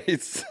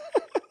candidates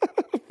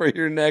for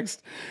your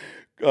next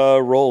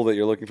role that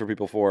you're looking for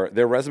people for.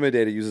 Their resume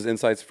data uses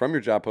insights from your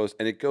job post,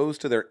 and it goes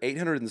to their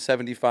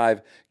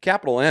 875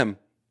 capital M.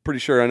 Pretty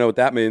sure I know what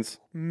that means.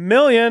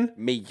 Million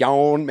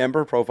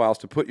Member profiles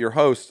to put your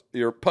post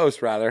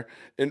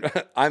in.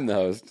 I'm the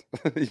host.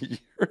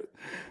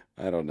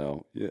 I don't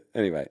know. Yeah.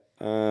 Anyway,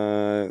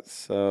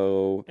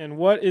 so. And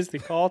what is the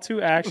call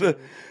to action?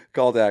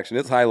 Call to action.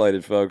 It's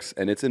highlighted, folks,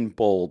 and it's in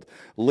bold.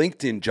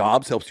 LinkedIn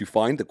Jobs helps you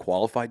find the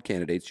qualified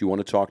candidates you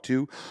want to talk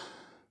to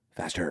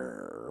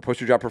faster.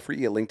 Post your job for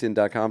free at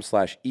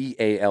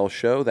linkedin.com/EAL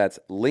show. That's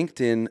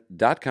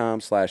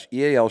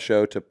linkedin.com/EAL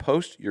show to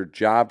post your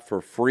job for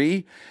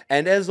free.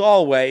 And as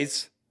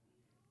always,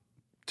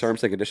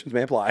 terms and conditions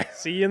may apply.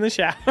 See you in the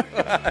shower.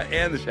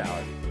 And the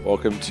shower.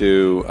 Welcome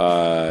to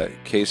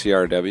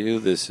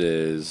KCRW. This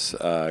is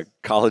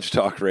College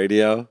Talk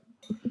Radio.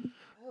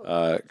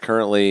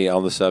 Currently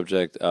on the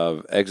subject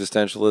of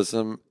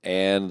existentialism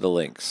and the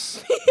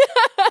links.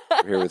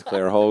 We're here with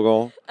Claire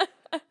Hogle.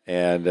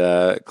 And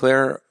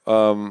Claire,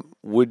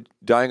 would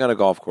dying on a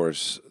golf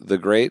course a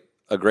great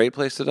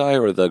place to die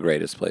or the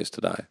greatest place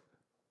to die?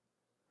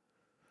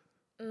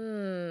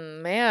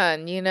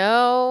 Man,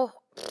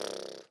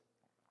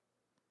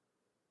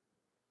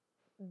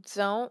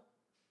 don't.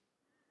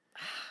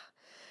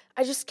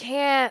 I just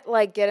can't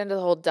like get into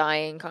the whole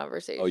dying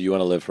conversation. Oh, you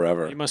want to live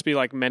forever? You must be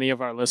like many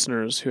of our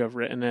listeners who have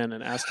written in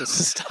and asked us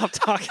to stop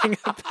talking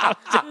about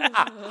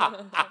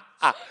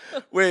death.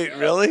 Wait,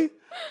 really?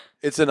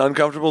 It's an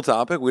uncomfortable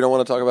topic. We don't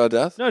want to talk about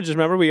death. No, just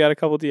remember we got a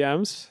couple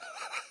DMs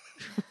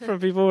from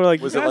people who were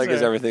like, Was "You it guys like,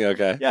 is are-" everything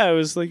okay? Yeah, it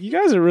was like, you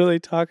guys are really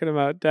talking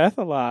about death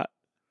a lot.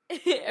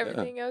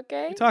 Everything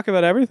okay? We talk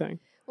about everything.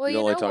 Well, You you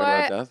don't know like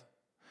talking what? about death?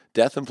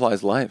 Death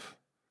implies life.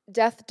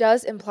 Death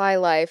does imply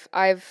life.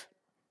 I'm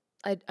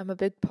a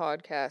big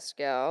podcast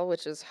gal,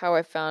 which is how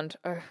I found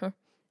our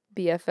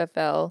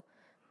BFFL.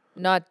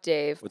 Not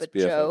Dave, What's but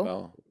Joe.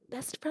 BFFL?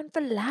 Best friend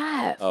for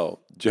life. Oh,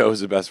 Joe's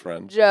the best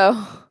friend.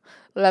 Joe.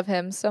 Love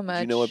him so much.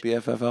 Do you know what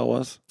BFFL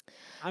was?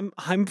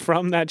 I'm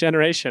from that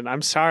generation.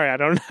 I'm sorry. I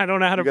don't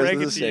know how to You guys break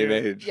are it the to same you.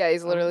 age. Yeah,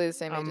 he's literally the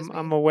same age as me.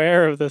 I'm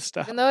aware of this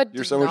stuff. Even though it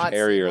You're does so much not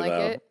hairier, seem like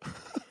though.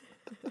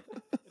 it.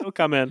 It'll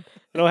come in.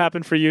 It'll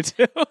happen for you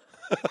too.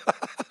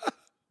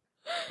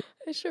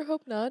 I sure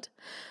hope not.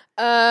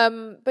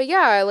 But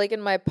yeah, like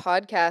in my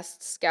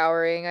podcast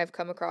scouring, I've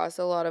come across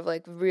a lot of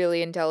like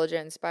really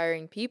intelligent,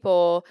 inspiring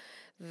people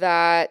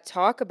that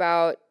talk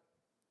about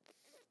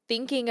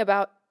thinking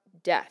about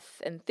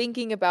death and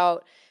thinking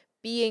about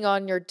being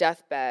on your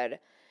deathbed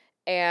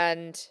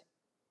and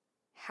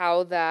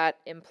how that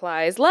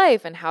implies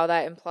life and how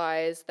that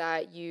implies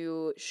that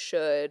you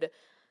should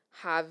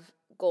have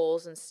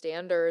goals and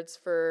standards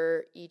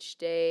for each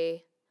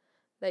day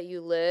that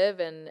you live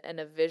and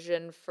a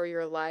vision for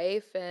your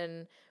life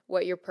and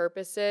what your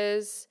purpose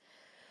is.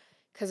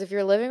 Because if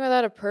you're living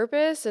without a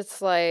purpose,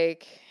 it's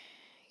like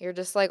you're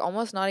just like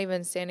almost not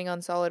even standing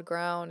on solid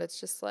ground. It's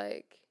just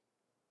like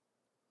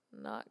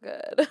not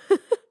good.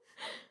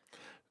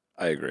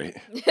 I agree.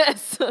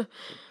 Yes.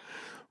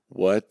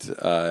 What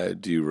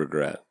do you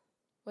regret?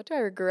 What do I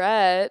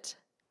regret?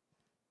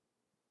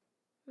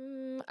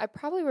 I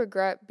probably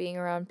regret being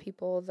around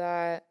people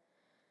that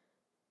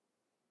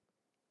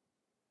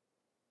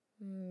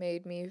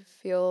made me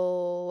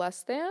feel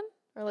less than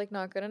or like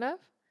not good enough.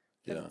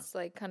 Yeah. It's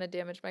like kind of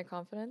damaged my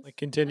confidence. Like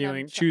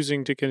continuing, try-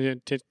 choosing to continue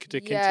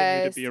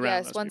to be around.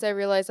 Yes, those once people. I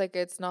realized like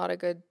it's not a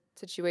good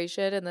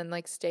situation and then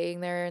like staying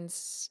there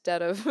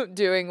instead of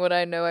doing what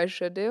I know I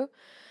should do.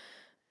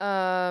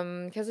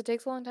 Because it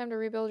takes a long time to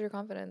rebuild your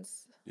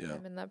confidence. Yeah.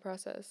 I'm in that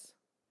process.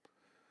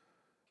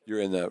 You're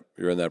in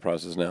that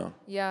process now.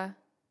 Yeah.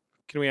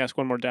 Can we ask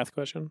one more death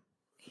question?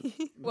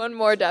 One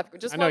more death.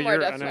 Just I know one more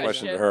you're- death I know you're-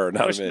 Question question. to her,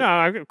 not Question, me. no,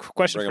 I got a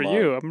question Bring for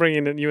 'em you. on. I'm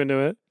bringing you into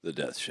it. The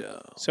Death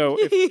Show. So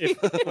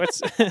if what's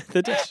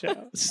the death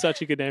show?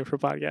 Such a good name for a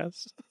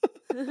podcast.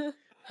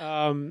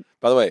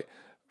 By the way,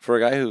 for a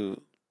guy who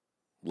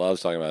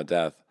loves talking about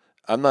death,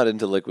 I'm not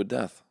into liquid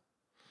death.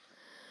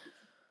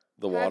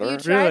 The water? Have you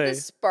tried Really? the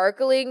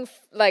sparkling,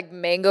 like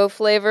mango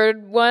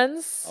flavored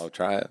ones? I'll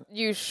try it.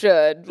 You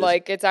should. Is-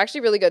 Like, it's actually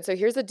really good. So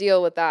here's the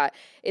deal with that.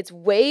 It's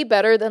way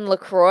better than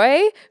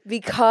LaCroix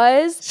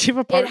because Does she have a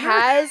it partner?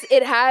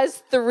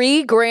 has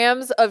 3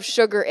 grams of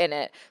sugar in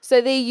it.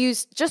 So they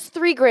use just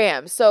 3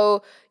 grams.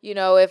 So, you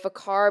know, if a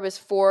carb is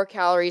 4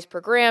 calories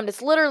per gram,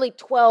 it's literally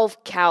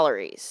 12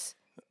 calories.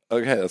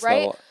 Okay, that's Right?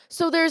 not a lot.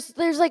 So there's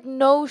like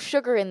no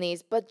sugar in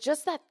these, but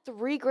just that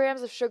 3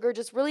 grams of sugar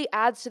just really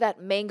adds to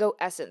that mango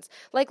essence.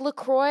 Like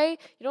LaCroix,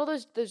 you know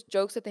those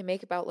jokes that they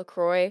make about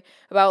LaCroix,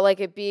 about like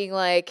it being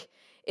like,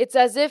 it's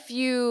as if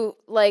you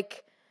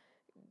like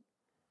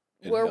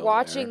were Inhaled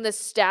watching air. the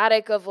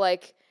static of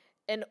like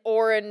an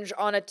orange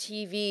on a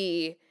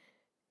TV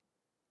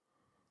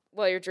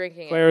while you're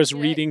drinking Claire it. is You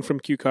know? reading from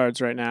cue cards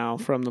right now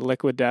from the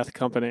Liquid Death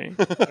Company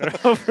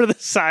over the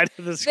side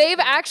of the screen. They've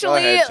actually,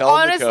 ahead, tell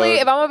 'em the honestly,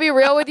 code. if I'm gonna be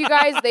real with you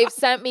guys, they've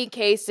sent me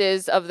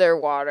cases of their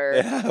water.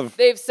 They have.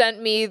 They've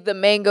sent me the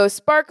mango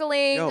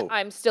sparkling. Yo.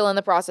 I'm still in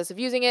the process of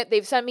using it.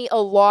 They've sent me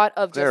a lot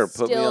of Claire, just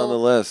put me still on the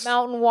list.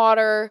 mountain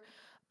water.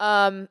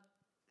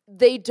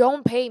 They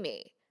don't pay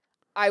me.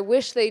 I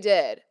wish they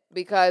did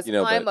because You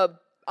know,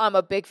 I'm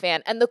a big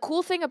fan. And the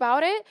cool thing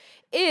about it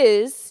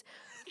is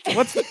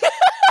What's the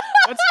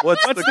What's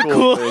What's the the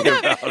cool cool- thing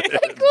about the it?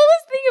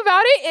 coolest thing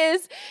about it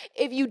is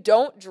if you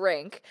don't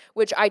drink,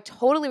 which I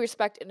totally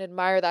respect and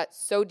admire that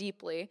so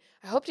deeply.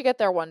 I hope to get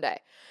there one day.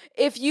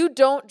 If you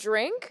don't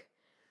drink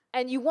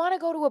and you want to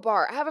go to a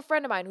bar, I have a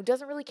friend of mine who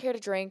doesn't really care to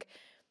drink.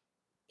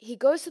 He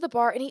goes to the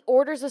bar and he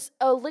orders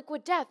a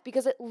liquid death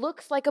because it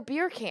looks like a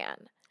beer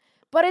can,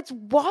 but it's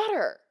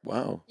water.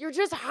 Wow. You're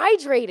just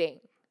hydrating.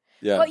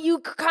 Yeah. But you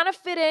kind of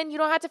fit in. You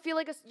don't have to feel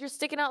like you're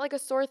sticking out like a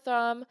sore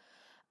thumb.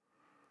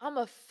 I'm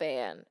a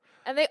fan.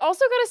 And they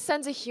also got a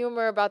sense of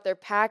humor about their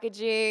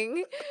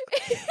packaging.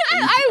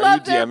 I are love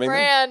you their DMing them?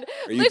 brand.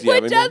 Are you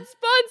Liquid DMing Death them?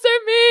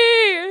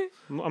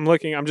 sponsor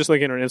me. I'm just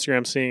looking at her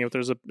Instagram, seeing if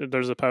there's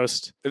a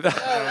post.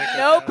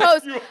 No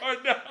post. You are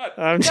not.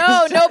 I'm No,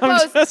 just- no I'm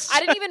post. just- I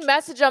didn't even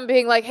message them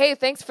being like, "Hey,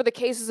 thanks for the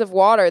cases of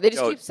water." They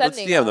just Yo, keep let's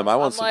sending DM them. I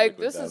want I'm some like,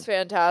 Liquid this Death. is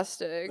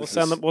fantastic.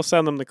 We'll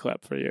send them the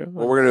clip for you.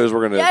 What we're gonna do is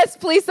we're gonna. Yes,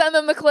 please send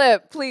them the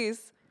clip,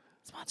 please.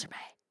 Sponsor me.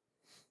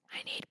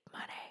 I need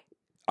money.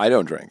 I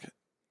don't drink,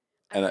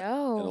 I and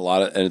know.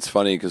 and it's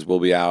funny because we'll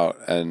be out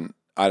and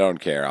I don't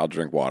care. I'll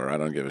drink water. I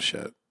don't give a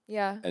shit.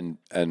 Yeah. And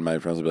my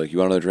friends will be like, "You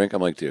want another drink?"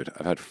 I'm like, "Dude,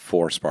 I've had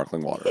 4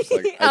 sparkling waters.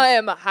 Like, I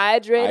am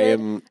hydrated I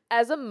am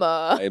as a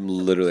mug. I am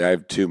literally. I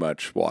have too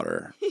much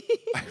water.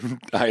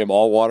 I am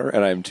all water,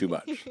 and I am too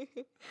much."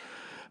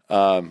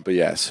 But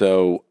yeah,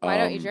 so Why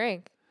don't you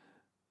drink?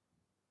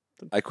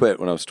 I quit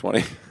when I was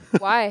 20.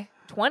 Why?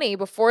 20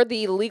 before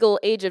the legal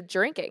age of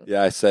drinking.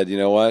 Yeah, I said, you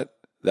know what?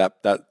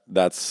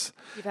 That's.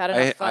 You've had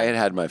enough fun. I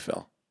had my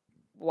fill.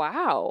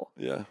 Wow.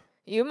 Yeah.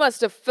 You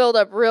must have filled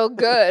up real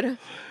good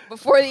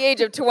before the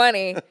age of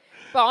 20.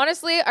 But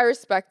honestly, I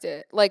respect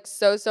it like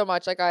so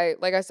much. Like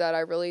I said, I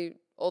really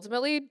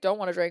ultimately don't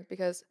want to drink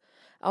because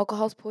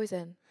alcohol's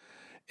poison.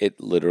 It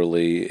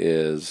literally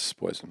is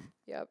poison.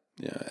 Yep.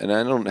 Yeah, and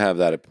I don't have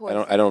that.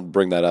 I don't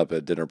bring that up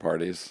at dinner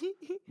parties.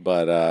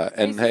 But I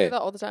and used to hey, say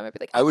that all the time. I'd be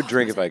like, I would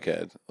drink if I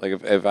could.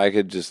 Like if I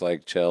could just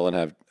like chill and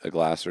have a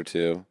glass or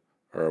two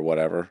or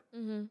whatever,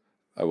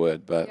 I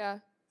would. But yeah.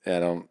 I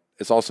don't.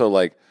 It's also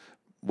like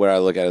what I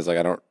look at is like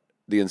I don't.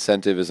 The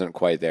incentive isn't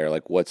quite there.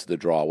 Like what's the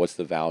draw? What's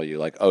the value?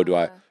 Like do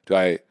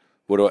I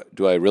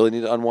really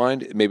need to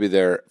unwind? Maybe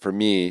there for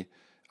me.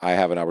 I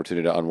have an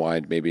opportunity to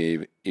unwind,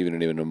 maybe even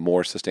in a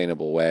more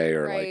sustainable way,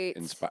 or Right.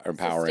 like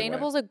empowering.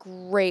 Sustainable is a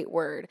great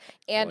word,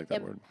 and like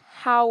that word.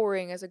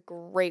 empowering is a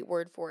great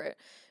word for it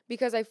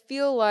because I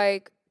feel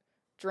like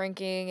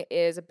drinking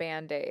is a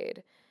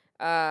Band-Aid.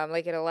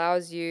 Like it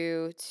allows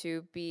you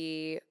to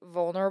be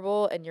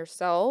vulnerable in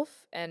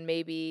yourself and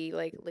maybe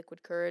like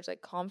liquid courage,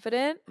 like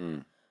confident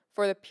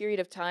for the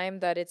period of time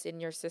that it's in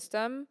your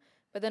system.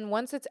 But then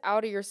once it's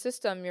out of your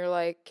system, you're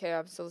like, okay,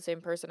 I'm still the same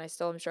person. I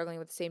still am struggling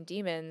with the same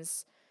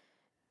demons.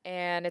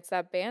 And it's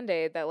that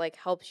Band-Aid that like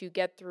helps you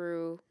get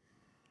through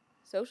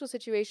social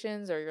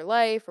situations or your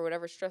life or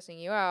whatever's stressing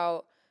you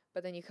out.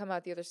 But then you come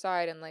out the other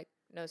side and like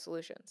no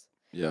solutions.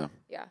 Yeah.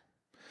 Yeah.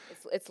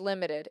 It's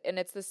limited. And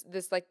it's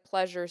this like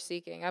pleasure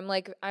seeking.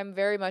 I'm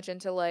very much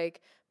into like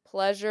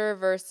pleasure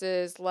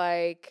versus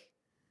like,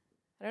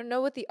 I don't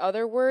know what the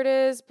other word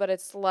is, but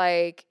it's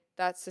like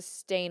that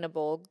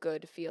sustainable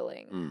good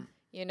feeling,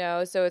 you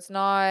know? So it's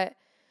not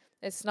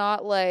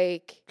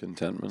like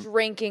Contentment.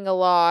 drinking a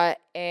lot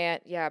and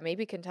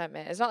maybe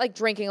contentment. It's not like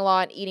drinking a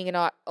lot and eating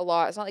a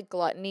lot. It's not like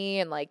gluttony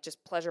and like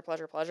just pleasure,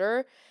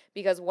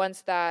 because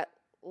once that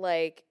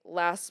like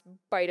last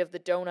bite of the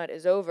donut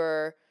is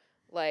over,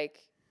 like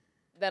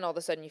then all of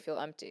a sudden you feel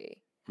empty.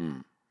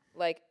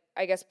 Like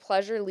I guess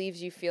pleasure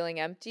leaves you feeling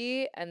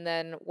empty, and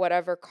then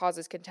whatever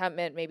causes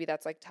contentment, maybe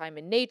that's like time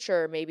in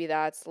nature, maybe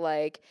that's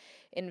like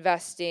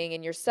investing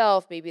in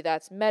yourself, maybe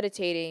that's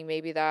meditating,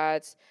 maybe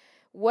that's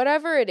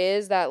whatever it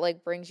is that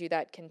like brings you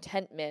that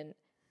contentment.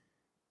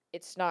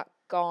 It's not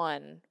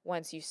gone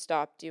once you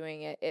stop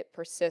doing it. It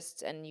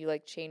persists and you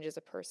like change as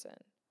a person.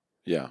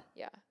 Yeah.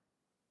 Yeah.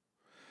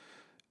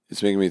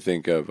 It's making me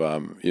think of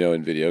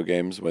in video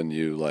games when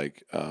you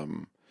like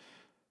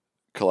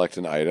collect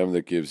an item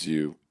that gives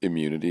you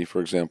immunity,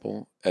 for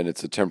example, and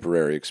it's a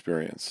temporary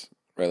experience,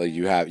 right? Like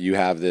you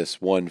have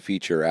this one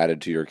feature added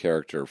to your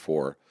character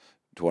for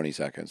 20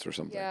 seconds or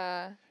something.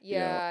 Yeah.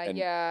 And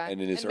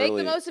in its make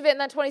early, the most of it in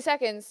that 20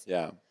 seconds.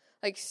 Yeah.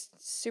 Like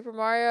Super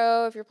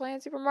Mario, if you're playing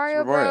Super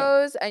Mario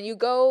Bros. And you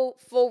go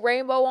full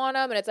rainbow on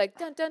them, and it's like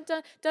dun dun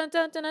dun dun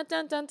dun dun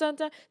dun dun dun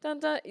dun dun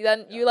dun.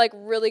 Then you like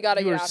really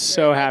gotta You get were after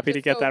so it. happy Like,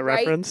 to get that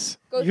right, reference.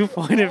 go You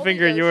through pointed all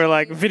finger. the You were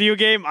like, Yoshis. video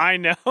game? I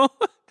know. I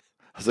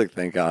was like,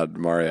 thank God,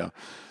 Mario.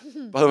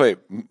 By the way,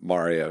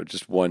 Mario,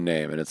 just one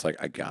name, and it's like,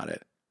 I got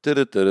it. There's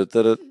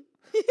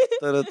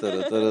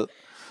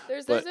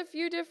a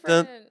few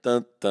different.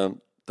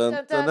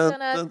 God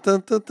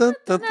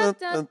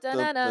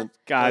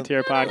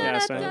tier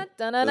podcast, man.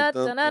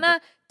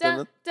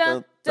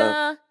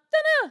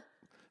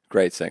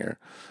 Great singer.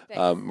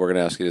 We're going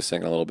to ask you to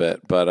sing a little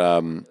bit, but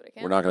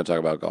we're not going to talk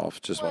about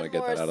golf. Just want to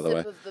get that out of the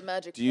way.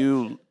 Do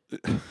you...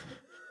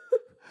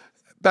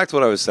 Back to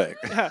what I was saying.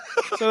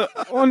 So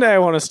one day I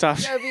want to stop.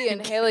 I'll be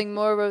inhaling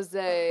more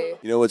rosé.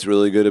 You know what's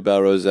really good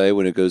about rosé?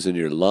 When it goes in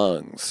your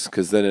lungs,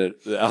 because then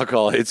the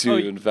alcohol hits you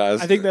even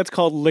faster. I think that's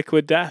called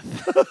liquid death.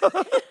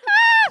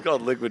 It's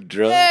called liquid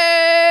drug.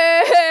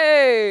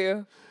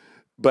 Hey!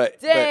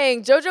 But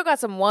JoJo got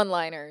some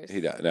one-liners.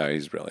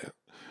 He's brilliant.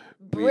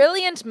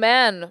 Brilliant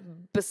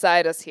man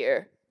beside us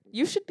here.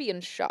 You should be in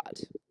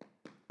shot.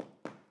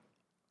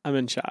 I'm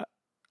in shot.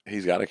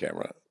 He's got a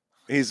camera.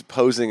 He's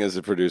posing as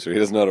a producer. He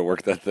doesn't know how to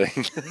work that thing.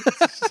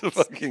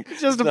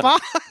 It's just a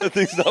box. That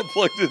thing's not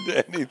plugged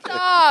into anything.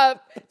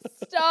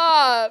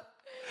 Stop.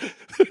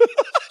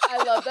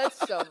 I love that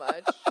so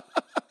much.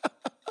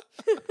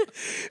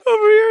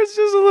 Over here, it's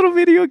just a little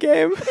video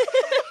game.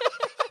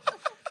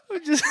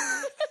 just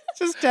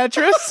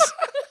Tetris.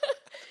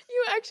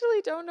 You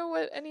actually don't know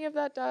what any of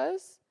that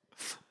does?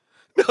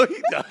 No,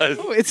 he does.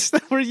 Oh, it's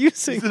we're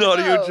using. He's an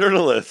audio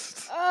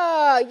journalist.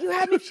 You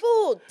had me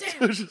fooled.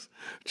 Damn.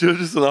 Joe's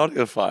just an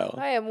audiophile.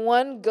 I am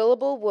one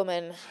gullible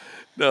woman.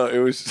 No, it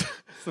was...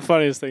 It's the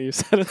funniest thing you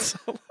said in so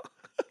long.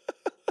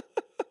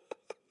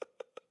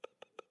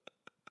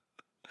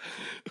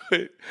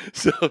 Wait,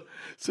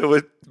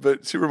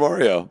 but Super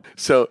Mario.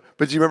 But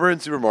do you remember in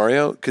Super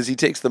Mario? Because he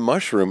takes the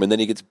mushroom and then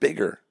he gets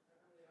bigger.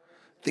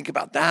 think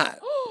about that.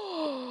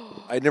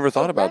 I never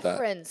thought about that.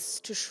 Reference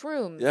to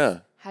shrooms. Yeah.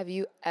 Have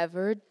you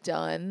ever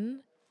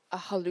done a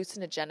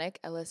hallucinogenic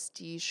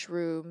LSD,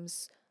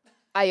 shrooms,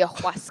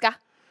 ayahuasca?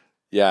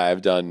 Yeah,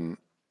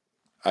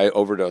 I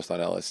overdosed on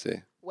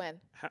LSD. When?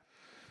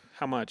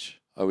 How much?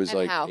 I was And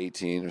like how?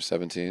 18 or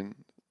 17.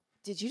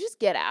 Did you just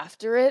get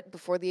after it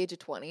before the age of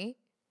 20?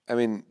 I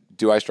mean,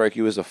 do I strike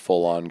you as a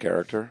full-on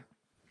character?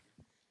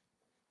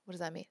 What does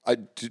that mean?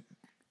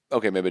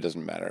 Okay, maybe it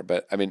doesn't matter,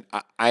 but I mean,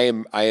 I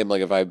am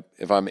like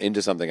if I'm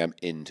into something, I'm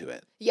into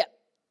it. Yeah.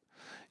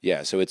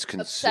 Yeah, so it's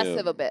consumed.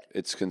 Obsessive a bit.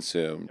 It's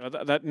consumed.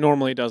 That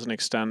normally doesn't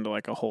extend to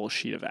like a whole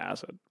sheet of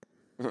acid.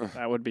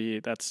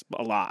 That's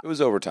a lot. It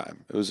was over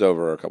time. It was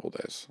over a couple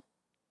days.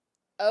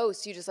 Oh,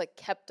 so you just like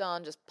kept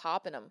on just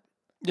popping them.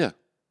 Yeah.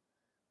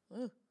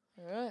 All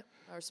right.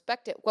 I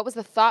respect it. What was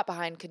the thought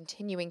behind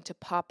continuing to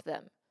pop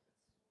them?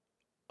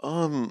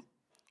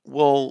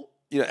 Well,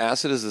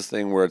 acid is this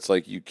thing where it's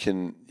like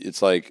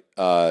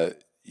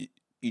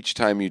each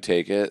time you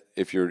take it,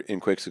 if you're in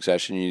quick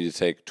succession, you need to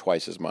take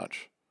twice as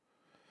much.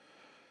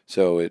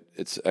 So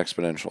it's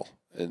exponential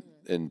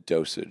in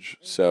dosage.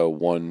 So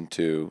 1,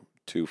 2,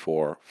 2,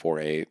 4, 4,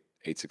 8,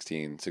 8,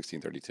 16,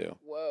 16, 32.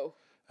 Whoa.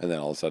 And then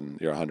all of a sudden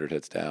your 100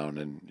 hits down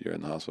and you're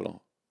in the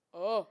hospital.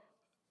 Oh,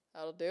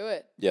 that'll do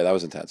it. Yeah, that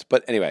was intense.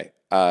 But anyway,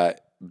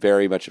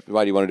 very much.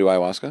 Why do you want to do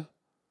ayahuasca?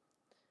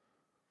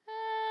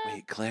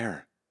 Wait,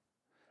 Claire,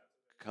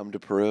 come to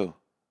Peru.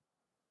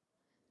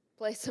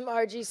 Play some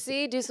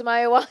RGC, do some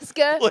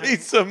ayahuasca. Play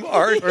some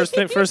art.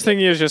 First thing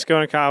you is just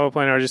going to Cabo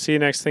playing RGC.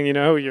 Next thing you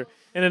know, you're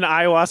in an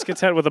ayahuasca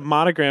tent with a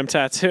monogram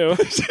tattoo.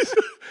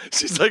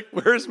 She's like,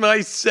 "Where's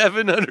my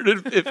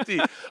 750?"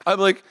 I'm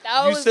like,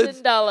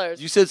 $1,000.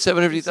 You said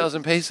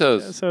 750,000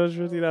 pesos.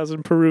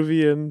 750,000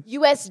 Peruvian.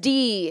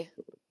 USD.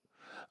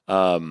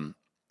 How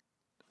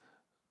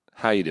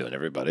you doing,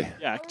 everybody?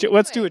 Yeah,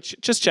 let's do it.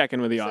 Just check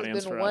in with the This audience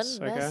has been for one us.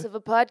 mess Okay. of a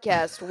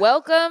podcast.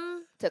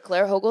 Welcome to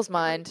Claire Hogle's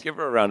Mind. Give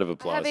her a round of I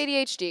applause. have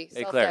ADHD,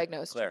 Hey,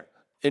 self-diagnosed. Claire,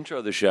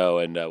 intro the show,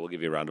 and we'll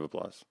give you a round of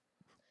applause.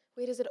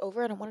 Wait, is it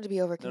over? I don't want it to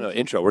be over. Can No, we-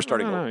 intro. We're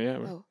starting No, over. yeah.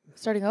 Oh,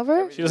 starting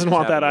over? She doesn't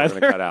want that We're either.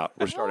 gonna cut out.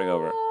 We're starting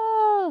over.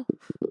 Oh.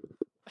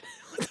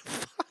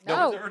 No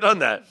No. one's ever done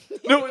that.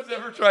 No one's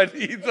ever tried to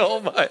eat the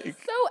whole mic.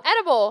 So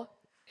edible.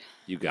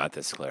 You got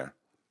this, Claire.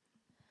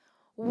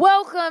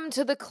 Welcome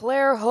to the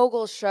Claire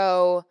Hogle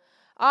Show.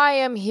 I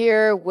am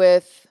here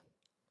with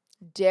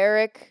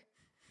Derek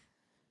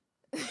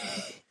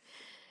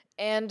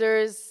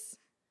Anders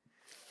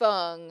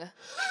Fung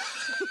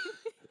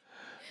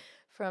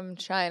from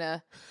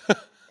China.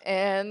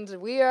 And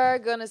we are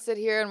going to sit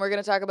here and we're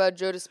going to talk about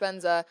Joe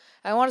Dispenza.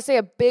 I want to say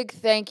a big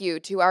thank you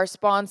to our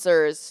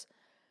sponsors,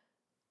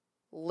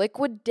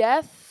 Liquid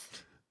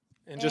Death,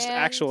 And just And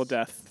actual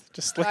death.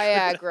 Just like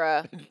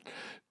Viagra.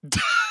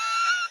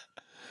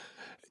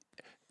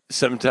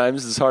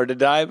 Sometimes it's hard to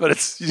die, but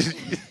it's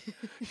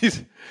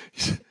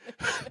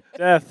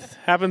death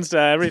happens to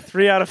every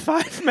 3 out of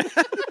 5 men.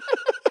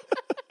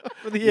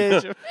 For the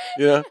age of.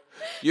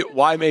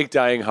 why make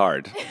dying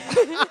hard?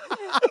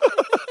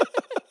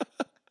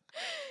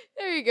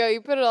 There you go.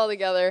 You put it all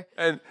together.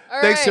 And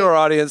All thanks to right. our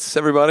audience,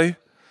 everybody.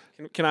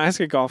 Can I ask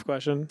a golf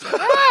question?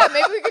 Yeah,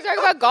 maybe we could talk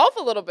about golf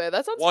a little bit.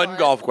 That sounds One fun.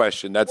 golf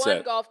question. That's One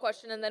it. golf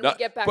question, and then No, we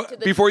get back but to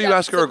the before you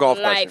depths ask her a of golf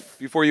life question.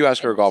 Before you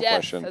ask her a and golf death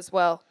question, as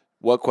well.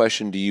 what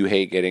question do you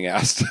hate getting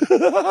asked?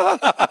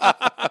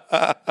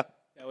 Yeah,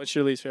 what's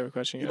your least favorite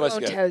question? You guys? must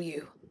Won't get- tell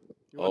you.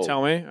 You want to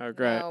tell me? Oh,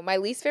 great. No, my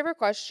least favorite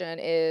question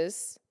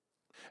is.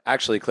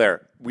 Actually,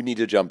 Claire, we need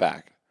to jump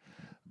back.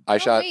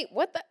 What's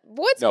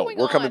No, going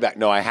on? we're coming back.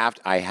 No,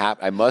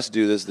 I must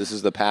do this. This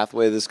is the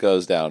pathway this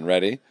goes down.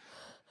 Ready?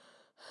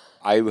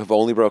 I have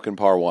only broken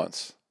par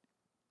once.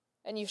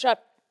 And you shot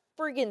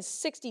friggin'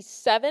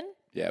 67?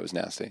 Yeah, it was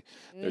nasty.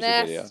 There's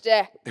a video. Nasty.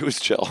 It was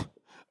chill.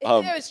 It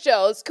was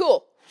chill. It's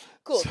cool.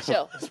 Cool,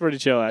 chill. It's pretty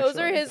chill, actually.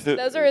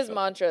 Those are his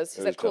mantras.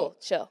 He It said, was chill. cool,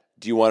 chill.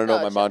 Do you want to know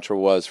what my chill. mantra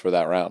was for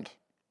that round?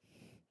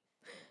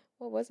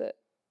 What was it?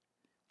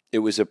 It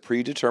was a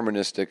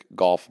predeterministic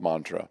golf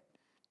mantra.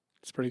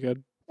 It's pretty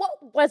good.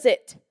 What was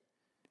it?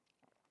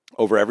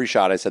 Over every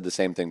shot, I said the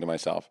same thing to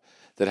myself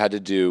that had to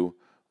do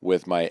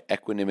with my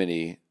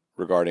equanimity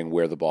regarding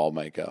where the ball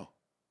might go.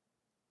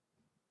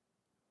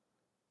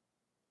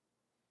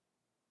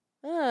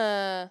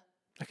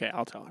 Okay,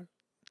 I'll tell her.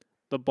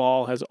 The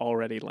ball has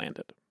already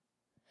landed.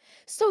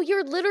 So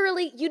you're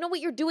literally, you know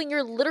what you're doing?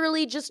 You're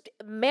literally just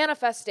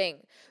manifesting.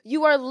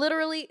 You are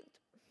literally.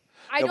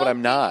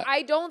 I'm not.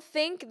 I don't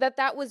think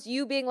that was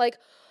you being like,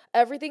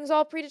 everything's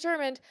all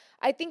predetermined.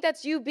 I think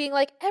that's you being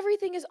like,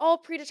 everything is all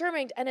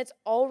predetermined and it's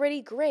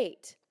already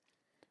great.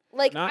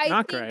 Like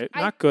Not great.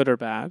 Not good or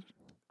bad.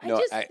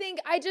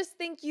 I just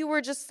think you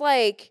were just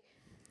like,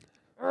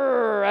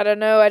 I don't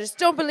know. I just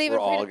don't believe in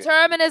We're all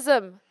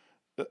predeterminism.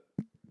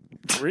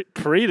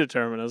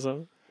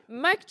 Predeterminism.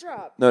 Mic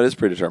drop. No, it is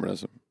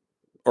predeterminism.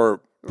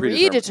 Or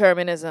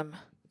Predeterminism.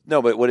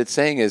 No, but what it's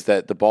saying is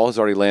that the ball has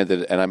already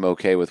landed and I'm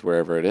okay with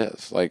wherever it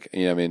is. Like,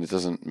 I mean, it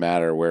doesn't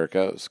matter where it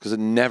goes because it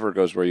never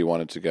goes where you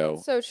want it to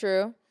go. So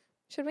true.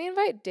 Should we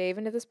invite Dave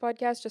into this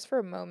podcast just for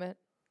a moment?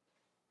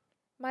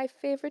 My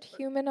favorite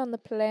human on the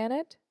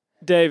planet?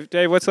 Dave,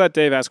 let's let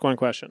Dave ask one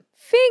question.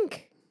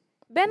 Fink!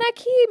 Ben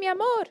aquí, mi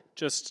amor.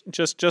 Just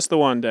the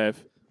one,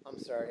 Dave. I'm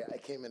sorry, I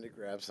came in to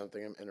grab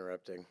something. I'm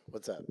interrupting.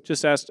 What's up?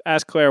 Just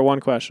ask Claire one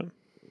question.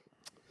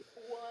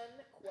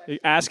 You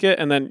ask it,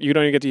 and then you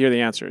don't even get to hear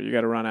the answer. You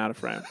got to run out of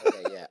frame.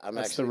 Okay, yeah, I'm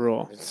That's actually the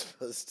rule.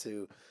 supposed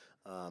to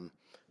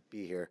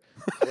be here.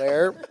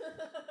 Claire,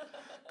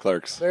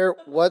 Clerks. Claire,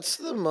 what's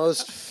the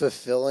most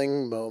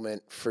fulfilling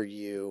moment for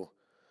you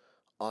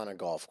on a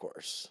golf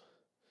course?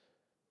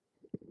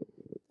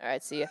 All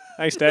right, see ya.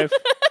 Thanks, Dave.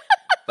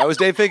 That was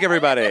Dave Fink,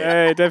 everybody.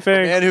 Hey, Dave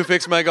Fink. Man who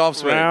fixed my golf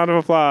swing. Round of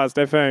applause,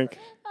 Dave Fink.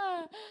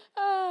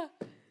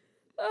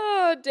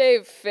 Oh,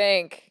 Dave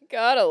Fink.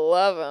 Gotta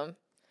love him.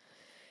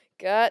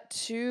 Got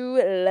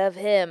to love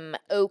him.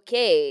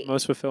 Okay.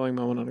 Most fulfilling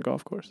moment on a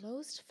golf course.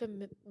 Most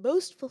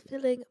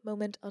fulfilling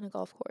moment on a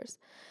golf course.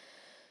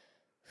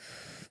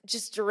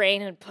 Just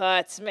draining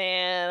putts,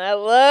 man. I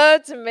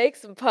love to make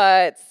some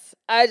putts.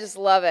 I just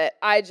love it.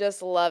 Love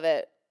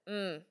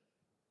to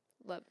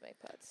make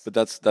putts. But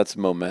that's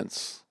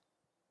moments.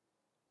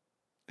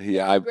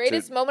 Yeah,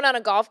 Greatest moment on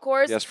a golf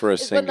course yes, for a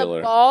is when singular.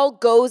 the ball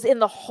goes in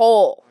the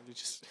hole.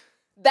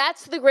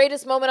 That's the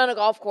greatest moment on a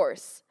golf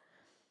course.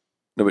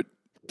 No, but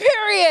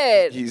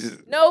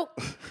Period. Nope.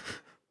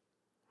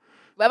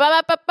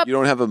 you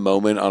don't have a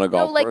moment on a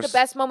golf No, like course? the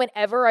best moment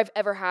I've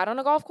ever had on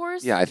a golf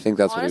course. Yeah, I think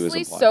that's Honestly, what he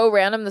was implying. so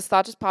random. This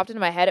thought just popped into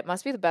my head. It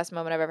must be the best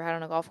moment I've ever had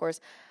on a golf course.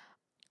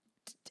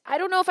 I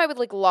don't know if I would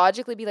like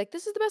logically be like,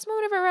 this is the best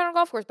moment I've ever had on a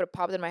golf course, but it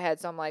popped in my head,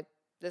 so I'm like,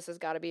 this has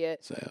got to be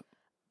it. Say it.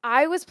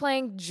 I was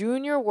playing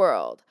Junior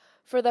World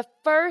for the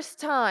first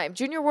time.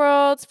 Junior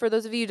Worlds, for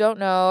those of you who don't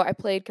know, I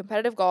played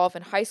competitive golf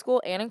in high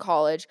school and in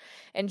college.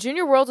 And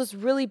Junior Worlds was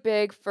really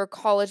big for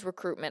college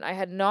recruitment. I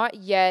had not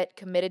yet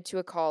committed to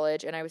a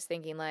college, and I was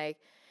thinking like,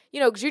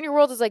 Junior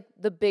Worlds is like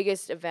the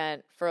biggest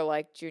event for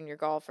like junior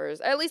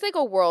golfers, at least like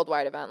a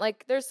worldwide event.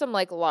 Like there's some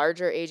like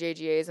larger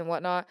AJGAs and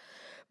whatnot.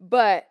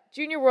 But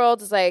Junior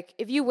Worlds is like,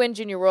 if you win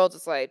Junior Worlds,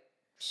 it's like,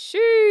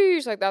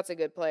 sheesh, like that's a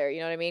good player, you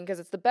know what I mean? Because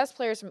it's the best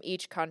players from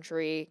each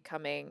country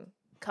coming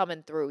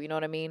through, you know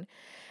what I mean?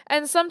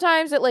 And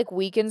sometimes it like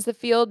weakens the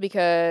field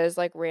because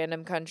like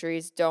random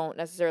countries don't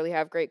necessarily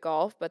have great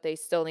golf, but they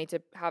still need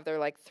to have their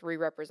like 3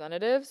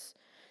 representatives.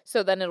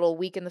 So then it'll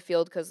weaken the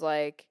field because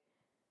like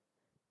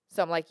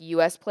some like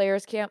US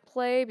players can't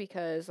play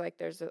because like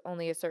there's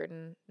only a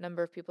certain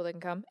number of people that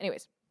can come.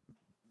 Anyways,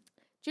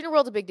 Junior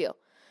World's a big deal.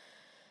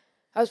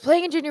 I was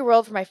playing in Junior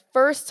World for my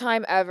first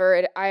time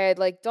ever. I had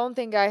don't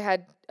think I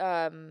had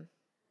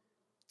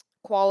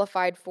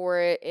qualified for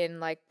it in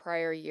like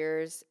prior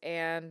years.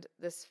 And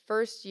this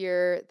first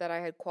year that I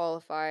had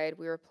qualified,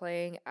 we were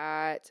playing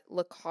at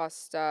La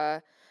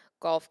Costa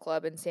Golf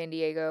Club in San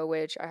Diego,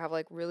 which I have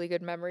like really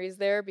good memories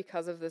there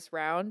because of this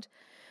round.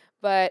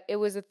 But it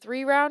was a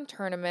 3-round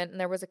tournament, and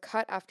there was a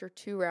cut after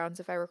 2 rounds,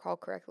 if I recall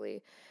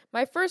correctly.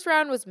 My first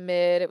round was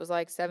mid. It was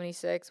like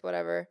 76,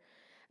 whatever.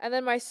 And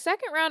then my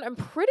second round, I'm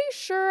pretty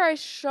sure I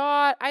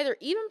shot either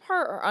even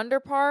par or under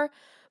par,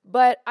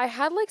 but I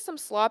had like some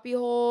sloppy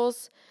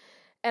holes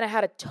and I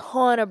had a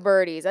ton of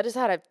birdies. I just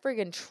had a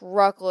friggin'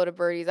 truckload of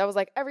birdies. I was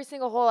like, every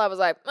single hole, I was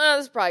like,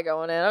 this is probably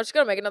going in. I'm just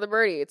going to make another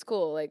birdie. It's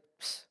cool. Like,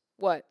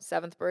 what?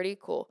 7th birdie?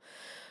 Cool.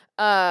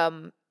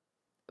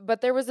 But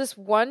there was this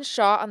one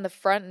shot on the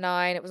front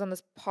 9. It was on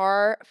this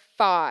par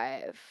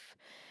 5.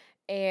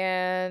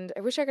 And I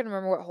wish I could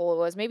remember what hole it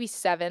was. Maybe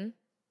 7.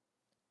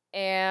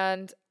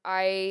 And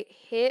I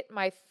hit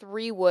my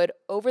 3-wood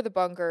over the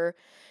bunker.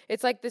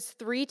 It's like this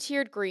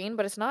 3-tiered green,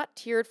 but it's not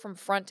tiered from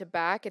front to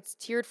back. It's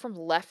tiered from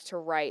left to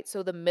right.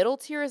 So the middle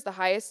tier is the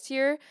highest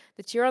tier.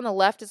 The tier on the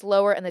left is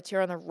lower, and the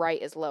tier on the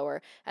right is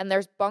lower. And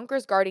there's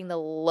bunkers guarding the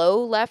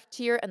low left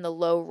tier and the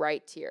low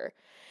right tier.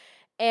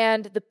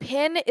 And the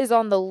pin is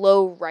on the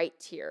low right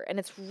tier, and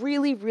it's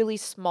really, really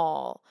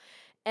small.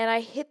 And I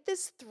hit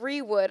this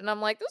 3-wood, and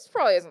I'm like, this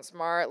probably isn't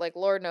smart. Like,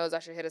 Lord knows I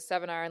should hit a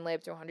 7-iron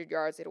layup to 100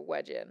 yards, hit a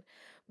wedge in.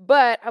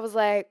 But I was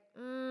like,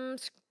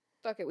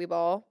 fuck it, we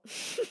ball.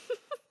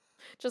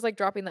 Just like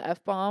dropping the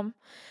F-bomb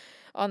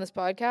on this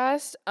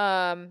podcast.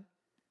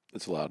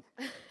 It's allowed.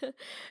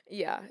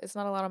 Yeah, it's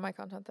not allowed on my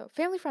content, though.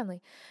 Family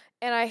friendly.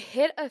 And I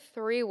hit a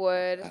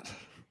 3-wood.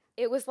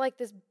 It was like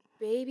this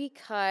baby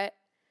cut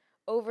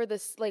over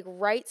this, like,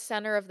 right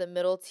center of the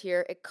middle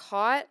tier. It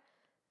caught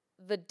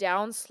the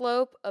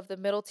downslope of the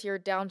middle tier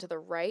down to the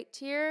right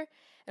tier.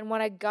 And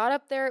when I got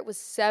up there, it was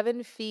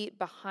 7 feet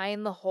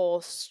behind the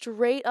hole,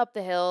 straight up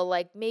the hill,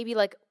 like maybe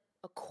like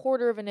a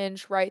 1/4 of an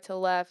inch right to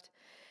left.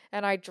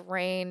 And I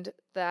drained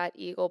that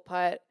eagle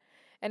putt.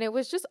 And it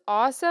was just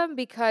awesome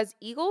because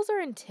eagles are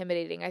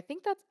intimidating. I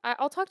think that's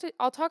I'll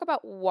talk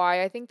about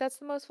why I think that's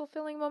the most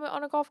fulfilling moment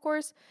on a golf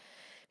course.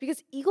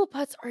 Because eagle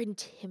putts are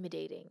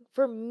intimidating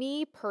for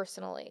me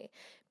personally,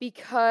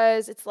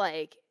 because it's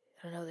like,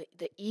 I don't know,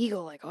 the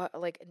eagle,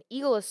 like an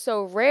eagle is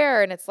so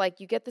rare, and it's like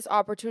you get this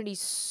opportunity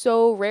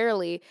so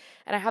rarely,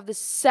 and I have this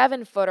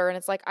 7-footer, and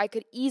it's like I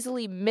could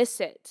easily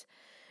miss it,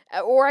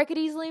 or I could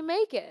easily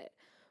make it.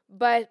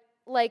 But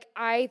like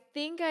I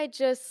think I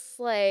just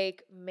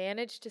like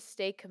managed to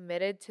stay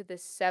committed to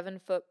this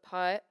 7-foot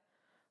putt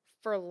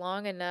for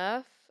long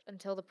enough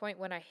until the point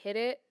when I hit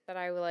it that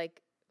I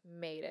like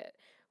made it.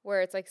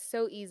 Where it's like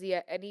so easy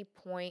at any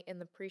point in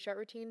the pre-shot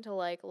routine to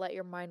like let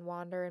your mind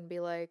wander and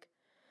be like,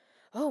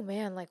 oh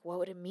man, like what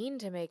would it mean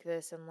to make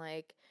this? And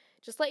like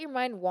just let your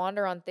mind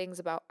wander on things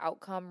about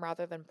outcome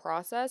rather than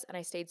process. And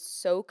I stayed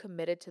so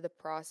committed to the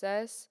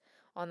process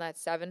on that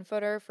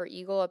 7-footer for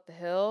Eagle up the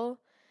hill.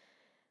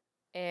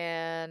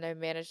 And I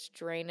managed to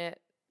drain it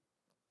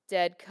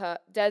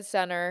dead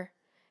center.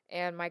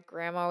 And my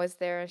grandma was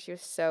there and she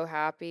was so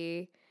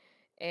happy.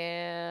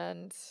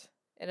 And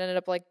it ended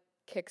up like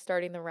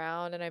kickstarting the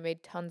round, and I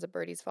made tons of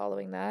birdies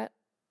following that.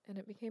 And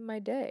it became my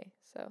day.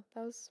 So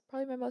that was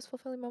probably my most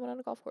fulfilling moment on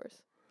a golf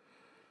course.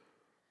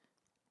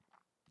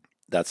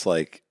 That's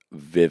like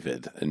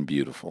vivid and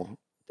beautiful.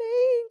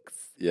 Thanks.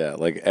 Yeah,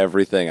 like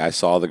everything. I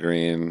saw the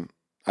green.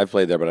 I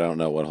played there, but I don't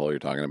know what hole you're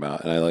talking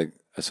about. And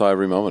I saw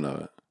every moment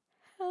of it.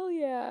 Hell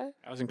yeah.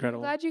 That was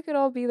incredible. Glad you could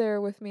all be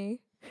there with me.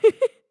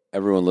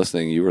 Everyone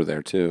listening, you were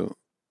there too.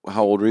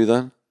 How old were you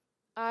then?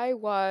 I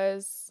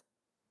was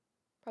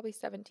probably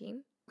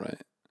 17.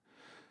 Right.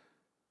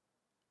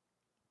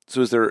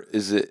 So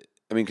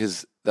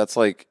because that's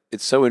like,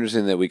 it's so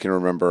interesting that we can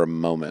remember a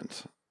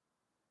moment.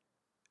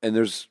 And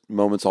there's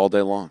moments all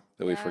day long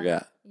that we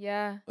forget.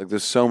 Yeah. Like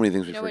there's so many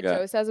things we You know forget. what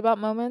Joe says about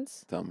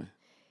moments? Tell me.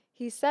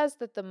 He says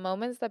that the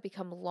moments that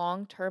become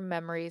long-term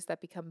memories that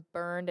become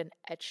burned and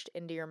etched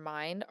into your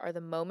mind are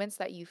the moments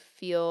that you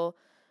feel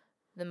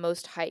the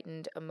most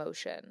heightened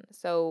emotion.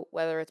 So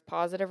whether it's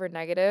positive or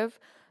negative,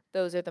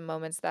 those are the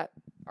moments that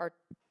are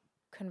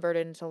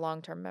converted into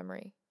long-term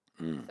memory.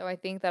 So I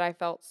think that I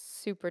felt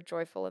super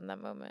joyful in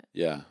that moment.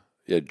 Yeah.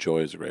 Yeah, joy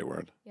is a great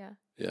word. Yeah.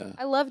 Yeah.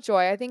 I love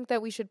joy. I think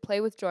that we should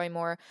play with joy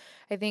more.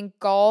 I think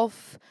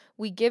golf,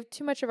 we give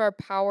too much of our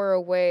power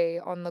away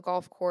on the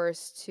golf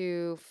course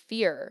to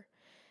fear.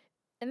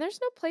 And there's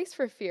no place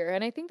for fear.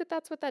 And I think that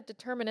that's what that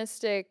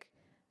deterministic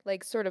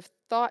like sort of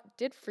thought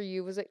did for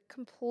you, was it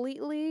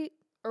completely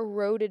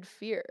eroded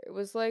fear. It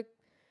was like,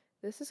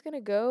 this is going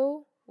to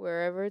go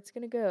wherever it's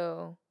going to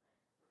go.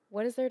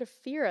 What is there to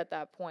fear at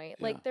that point?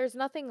 Yeah. Like there's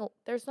nothing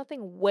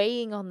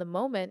weighing on the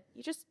moment.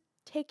 You just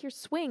take your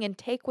swing and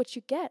take what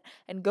you get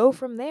and go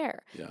from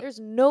there. Yeah. There's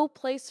no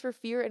place for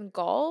fear in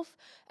golf,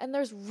 and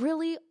there's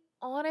really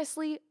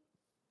honestly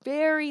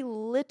very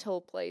little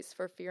place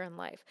for fear in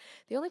life.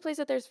 The only place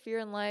that there's fear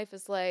in life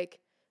is like,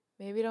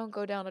 maybe don't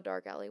go down a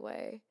dark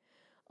alleyway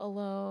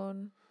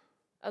alone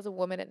as a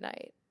woman at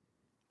night.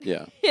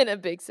 Yeah. In a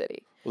big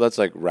city. Well, that's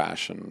like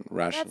ration.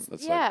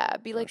 That's yeah,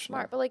 be like rational.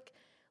 smart. But like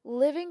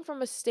living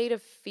from a state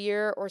of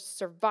fear or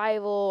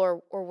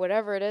survival or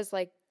whatever it is,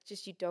 like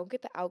just you don't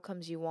get the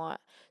outcomes you want.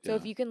 So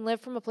if you can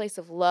live from a place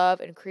of love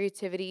and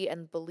creativity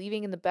and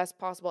believing in the best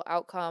possible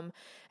outcome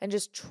and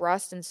just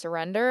trust and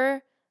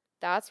surrender,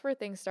 that's where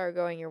things start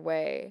going your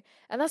way.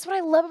 And that's what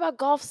I love about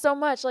golf so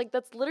much. Like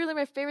that's literally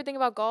my favorite thing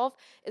about golf,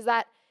 is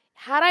that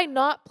had I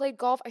not played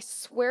golf, I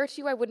swear to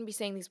you, I wouldn't be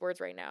saying these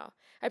words right now.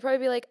 I'd probably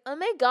be like, oh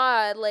my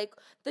God, like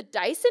the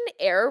Dyson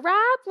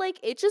Airwrap, like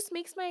it just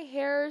makes my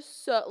hair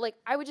so, like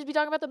I would just be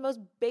talking about the most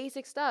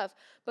basic stuff.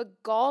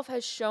 But golf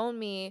has shown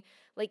me,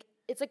 like,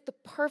 it's like the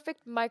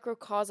perfect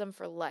microcosm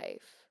for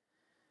life.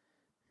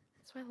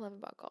 That's what I love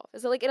about golf.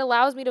 Is that like it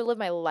allows me to live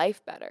my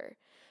life better,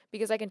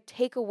 because I can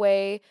take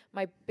away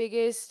my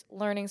biggest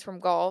learnings from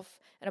golf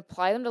and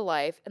apply them to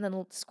life and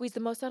then squeeze the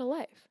most out of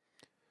life.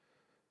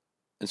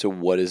 And so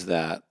what is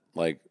that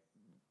like?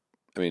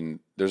 I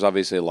mean, there's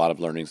obviously a lot of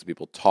learnings that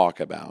people talk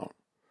about,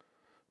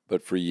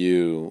 but for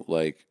you,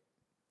 like,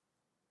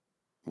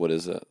 what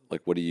is it?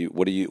 Like, what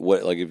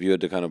like if you had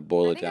to kind of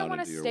boil it down into your words? I think I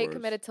want to stay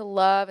committed to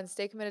love and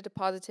stay committed to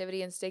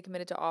positivity and stay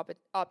committed to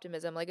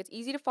optimism. Like, it's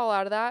easy to fall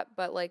out of that,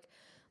 but like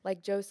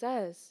Joe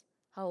says,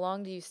 how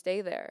long do you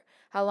stay there?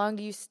 How long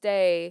do you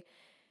stay?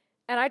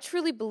 And I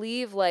truly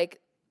believe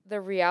like the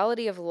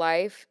reality of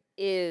life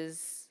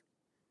is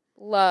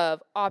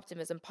love,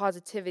 optimism,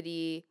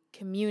 positivity,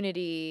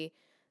 community,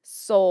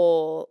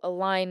 soul,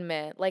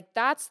 alignment. Like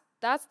that's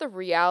the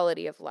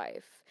reality of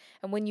life.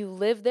 And when you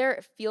live there,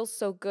 it feels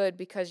so good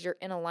because you're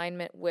in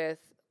alignment with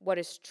what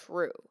is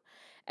true.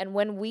 And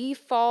when we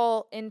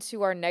fall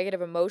into our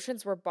negative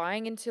emotions, we're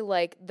buying into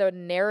like the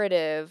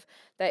narrative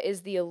that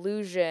is the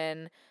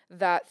illusion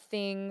that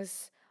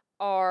things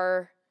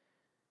are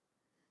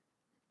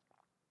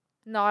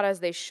not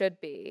as they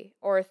should be,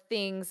 or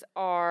things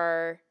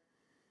are,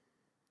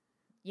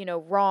 you know,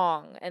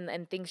 wrong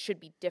and things should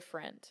be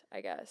different,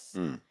 I guess.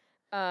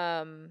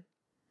 I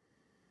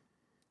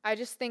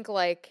just think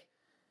like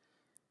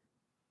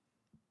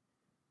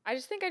I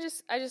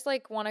just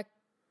like want to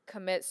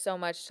commit so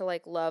much to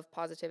like love,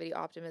 positivity,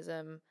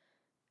 optimism,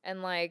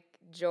 and like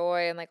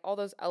joy and like all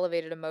those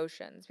elevated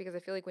emotions, because I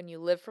feel like when you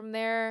live from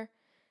there,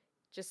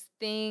 just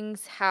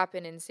things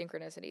happen in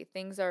synchronicity.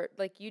 Things are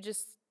like you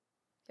just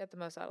get the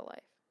most out of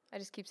life. I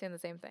just keep saying the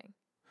same thing,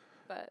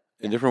 but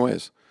yeah. In different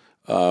ways.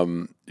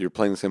 You're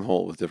playing the same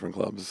hole with different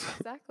clubs.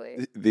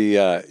 Exactly.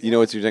 You know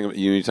what you're talking about?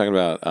 You're talking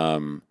about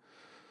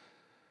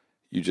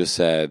you just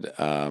said,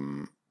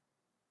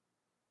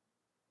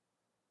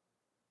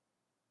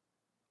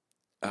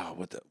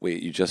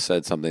 you just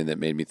said something that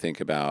made me think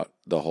about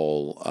the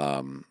whole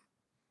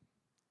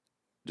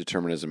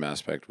determinism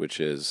aspect, which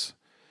is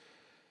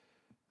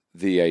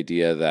the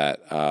idea that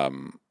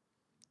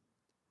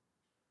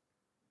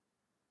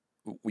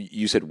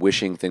you said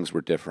wishing things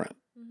were different,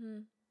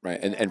 right?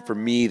 And for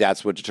me,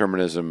 that's what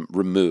determinism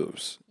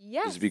removes.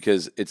 Yes. Is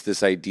because it's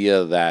this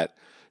idea that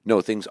no,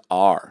 things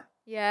are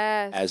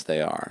Yes. as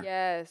they are.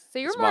 Yes. So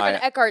you're It's more of my-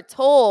 an Eckhart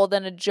Tolle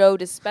than a Joe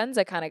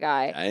Dispenza kind of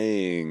guy,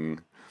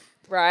 Dang.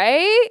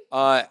 right?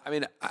 I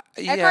mean,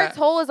 yeah. Eckhart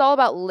Tolle is all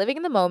about living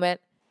in the moment,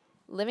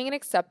 living in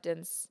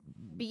acceptance,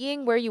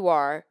 being where you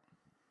are.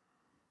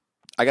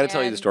 I got to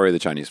tell you the and- story of the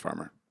Chinese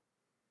farmer.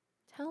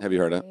 Tell Have you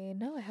heard it? me.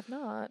 No, I have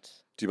not.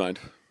 Do you mind?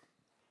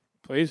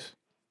 Please.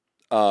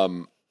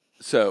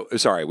 So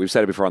sorry, we've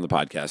said it before on the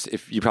podcast.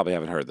 If you probably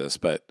haven't heard this,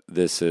 but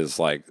this is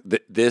like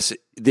this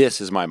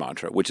is my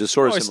mantra, which is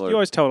sort of similar. You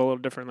always tell it a little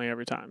differently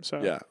every time.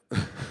 So Yeah.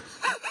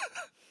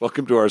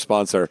 Welcome to our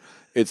sponsor.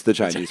 It's the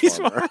Chinese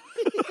farmer.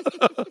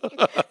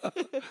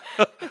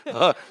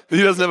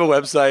 He doesn't have a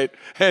website,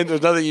 and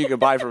there's nothing you can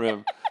buy from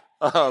him.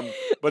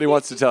 But he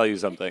wants to tell you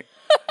something.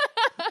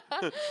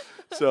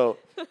 So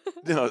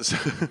there's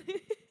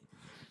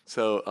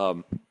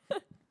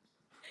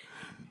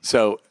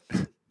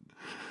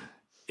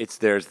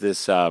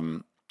this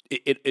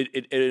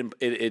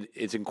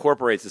it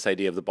incorporates this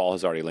idea of the ball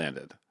has already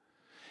landed.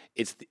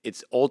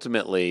 It's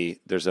ultimately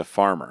there's a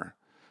farmer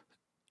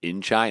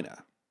in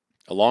China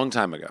a long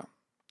time ago,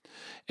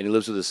 and he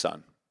lives with his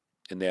son,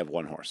 and they have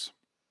one horse,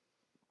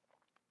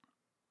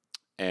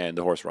 and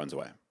the horse runs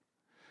away,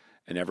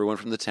 and everyone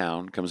from the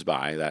town comes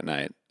by that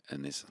night,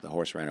 and the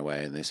horse ran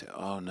away, and they say,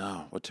 "Oh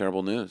no, what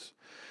terrible news!"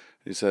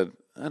 He said,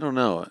 "I don't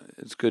know.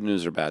 It's good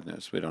news or bad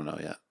news. We don't know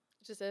yet."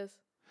 It just is.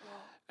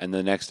 And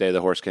the next day,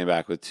 the horse came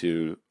back with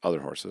 2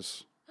 other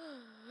horses.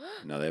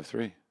 Now they have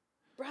 3.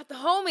 Brought the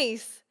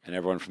homies. And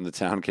everyone from the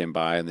town came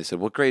by, and they said,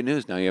 "What great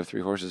news! Now you have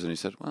 3 horses." And he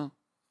said, "Well,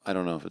 I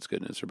don't know if it's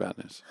good news or bad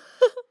news."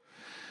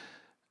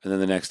 And then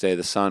the next day,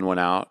 the son went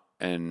out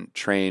and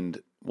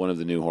trained one of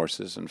the new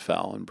horses and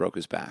fell and broke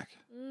his back.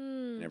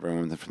 And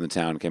everyone from the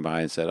town came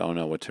by and said, "Oh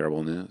no, what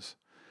terrible news!"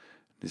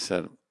 And he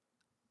said,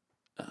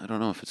 "I don't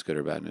know if it's good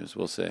or bad news.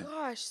 We'll see."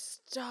 Gosh,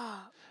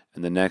 stop.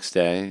 And the next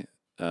day,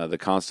 the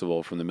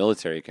constable from the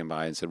military came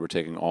by and said, "We're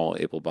taking all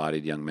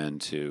able-bodied young men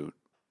to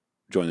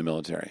join the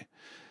military."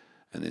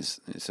 And he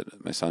said,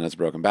 "My son has a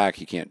broken back.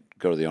 He can't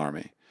go to the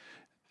army."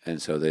 And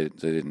so they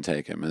didn't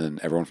take him. And then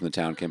everyone from the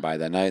town came by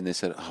that night and they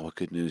said, "Oh, what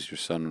good news. Your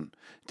son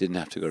didn't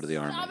have to go to the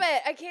army." Stop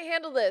it. I can't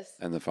handle this.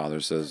 And the father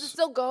Does it says,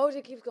 still go? Does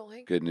it keep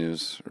going? "Good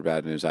news or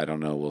bad news, I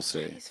don't know. We'll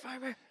see." Chinese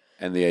farmer.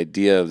 And the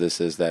idea of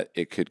this is that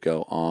it could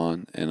go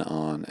on and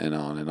on and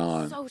on and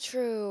on. So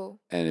true.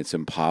 And it's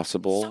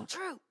impossible So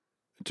true.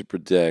 to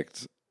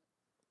predict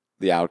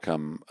the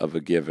outcome of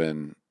a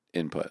given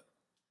input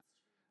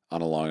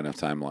on a long enough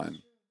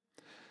timeline.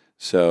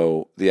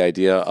 So the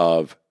idea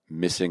of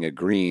missing a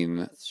green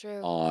That's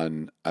true.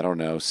 on,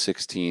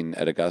 16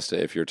 at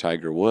Augusta, if you're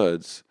Tiger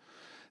Woods,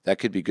 that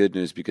could be good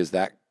news because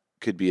that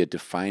could be a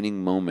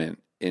defining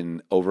moment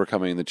in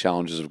overcoming the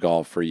challenges of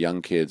golf for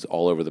young kids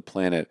all over the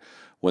planet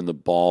when the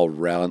ball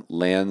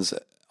lands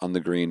on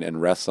the green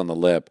and rests on the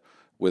lip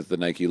with the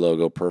Nike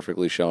logo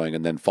perfectly showing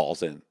and then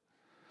falls in.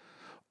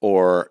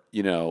 Or,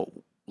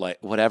 like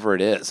whatever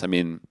it is. I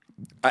mean,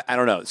 I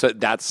don't know. So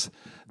that's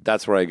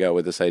where I go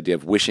with this idea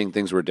of wishing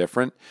things were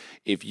different.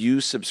 If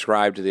you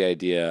subscribe to the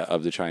idea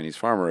of the Chinese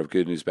farmer of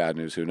good news, bad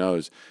news, who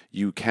knows,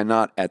 you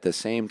cannot at the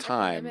same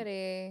time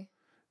Equanimity.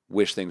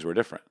 wish things were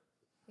different.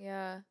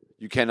 Yeah.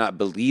 You cannot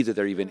believe that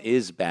there even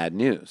is bad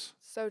news.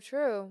 So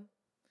true.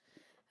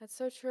 That's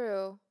so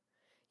true.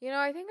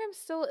 I think I'm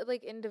still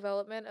like in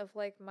development of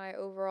like my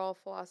overall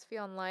philosophy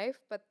on life,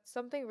 but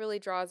something really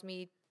draws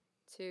me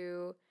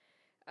to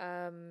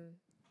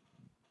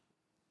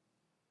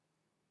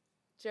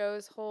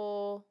Joe's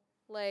whole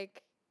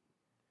like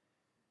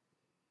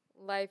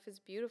life is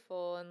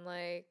beautiful and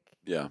like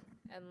Yeah.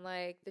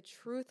 the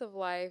truth of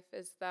life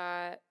is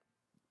that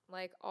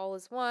like all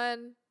is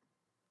one,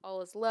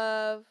 all is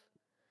love.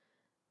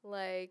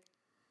 Like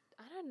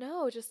I don't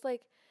know, just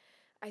like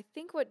I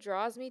think what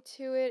draws me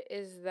to it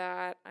is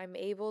that I'm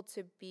able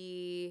to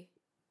be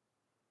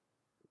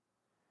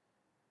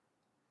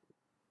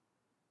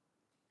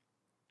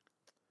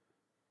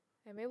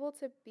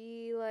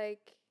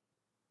like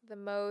the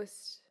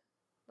most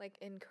like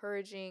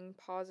encouraging,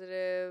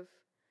 positive,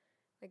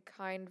 like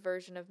kind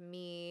version of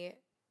me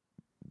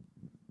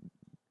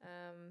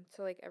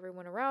to like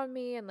everyone around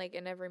me and like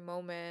in every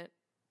moment,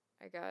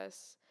 I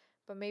guess.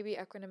 But maybe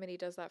equanimity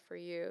does that for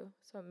you.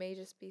 So it may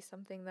just be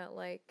something that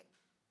like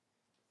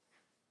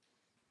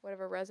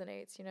whatever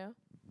resonates,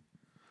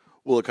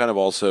 Well, it kind of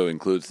also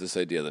includes this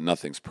idea that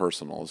nothing's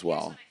personal as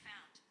well.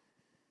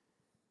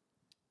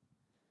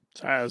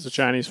 So I was a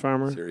Chinese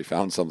farmer. Siri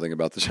found something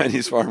about the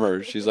Chinese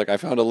farmer. She's like, "I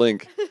found a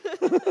link.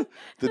 The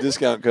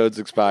discount code's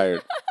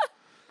expired."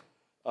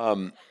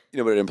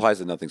 but it implies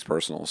that nothing's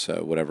personal.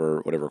 So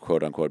whatever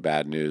quote unquote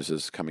bad news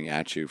is coming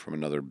at you from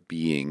another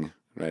being,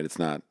 right? It's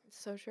not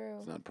So true.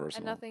 It's not And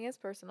personal. nothing is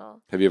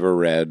personal. Have you ever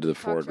read the Deepak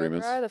Four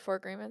Agreements? Chopra, the Four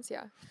Agreements,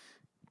 yeah.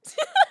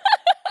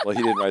 Well,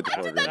 he didn't write the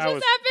Four Did that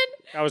Agreements. just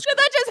happen? That was Did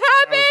that just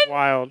that happen? was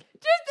wild.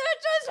 Did that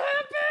just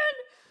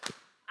happen?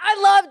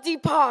 I love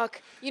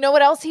Deepak. You know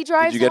what else he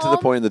drives Did you get to the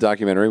home? point in the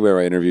documentary where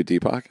I interviewed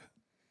Deepak?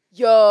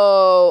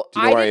 Yo, Do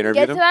you know where I didn't interviewed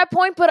get him? to that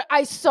point, but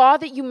I saw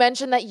that you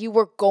mentioned that you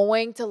were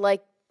going to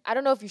I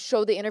don't know if you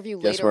showed the interview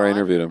later. Guess where I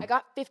interviewed him? I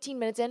got 15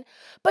 minutes in,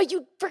 but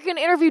you freaking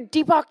interviewed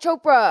Deepak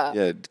Chopra.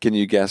 Yeah. Can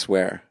you guess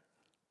where?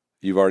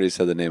 You've already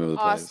said the name of the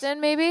place. Austin,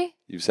 maybe?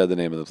 You've said the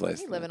name of the place.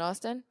 Does he live in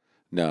Austin?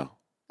 No.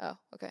 Oh,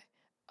 okay.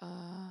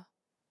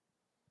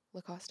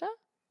 La Costa?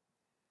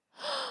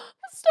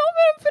 Stop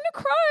it, I'm finna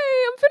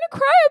cry. I'm finna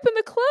cry up in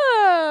the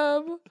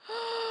club.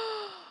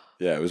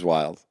 Yeah, it was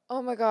wild.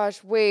 Oh my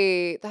gosh,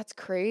 wait, that's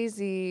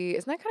crazy.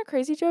 Isn't that kind of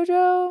crazy,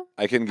 JoJo?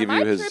 I can give Am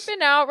you I his.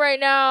 tripping out right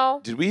now?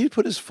 Did we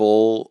put his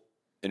full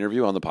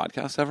interview on the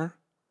podcast ever?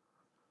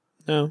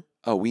 No.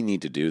 Oh, we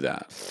need to do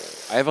that.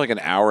 I have like an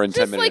hour and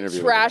 10 Just minute like interview.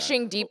 with the guy.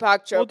 trashing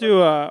Deepak Chopra. We'll do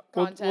we'll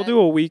content. do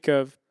a week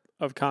of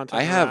content.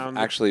 I have around-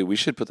 actually. We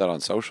should put that on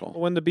social.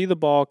 When the Be the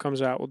Ball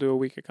comes out, we'll do a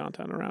week of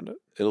content around it.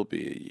 It'll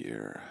be a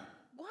year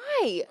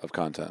Why? of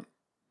content.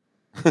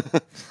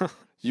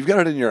 You've got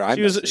it in your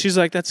iMessage. She's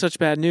like, that's such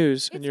bad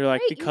news, and It's you're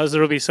like, great. because there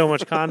will be so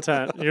much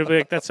content. And you'll be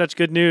like, that's such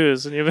good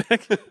news, and you'll be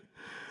like, sorry,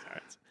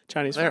 it's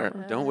Chinese. There.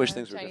 farmer. Don't wish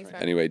things were Chinese different.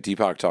 farmer. Anyway,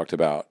 Deepak talked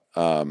about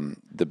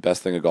the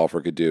best thing a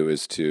golfer could do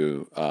is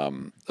to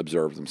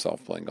observe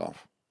themselves playing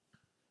golf.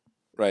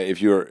 Right?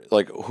 If you're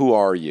like, who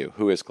are you?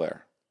 Who is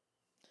Claire?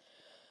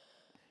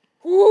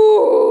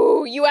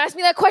 Ooh, you asked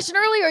me that question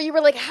earlier. You were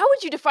like, how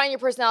would you define your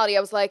personality? I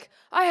was like,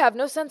 I have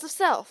no sense of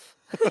self.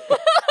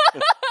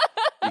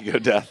 Ego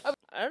death.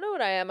 I don't know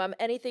what I am. I'm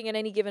anything in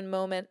any given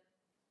moment,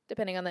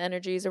 depending on the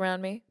energies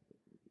around me.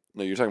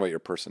 No, you're talking about your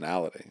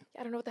personality.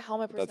 I don't know what the hell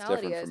my That's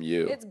personality different is. from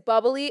you. It's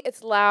bubbly,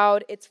 it's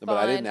loud, it's fun. But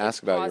I didn't it's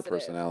ask about your positive.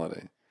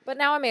 personality. But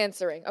now I'm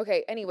answering.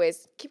 Okay,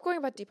 anyways, keep going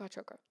about Deepak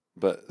Chopra.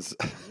 But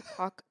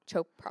Deepak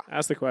Chopra.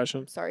 Ask the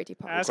question. Sorry,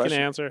 Deepak. Ask question-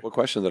 and answer. what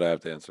question did I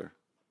have to answer?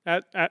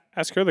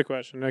 Ask her the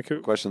question. Like,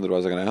 What question that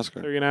was I going to ask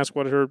her? they're gonna ask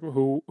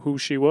who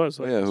she was.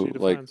 Oh, Like, yeah, she who,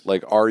 defines.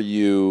 like, are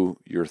you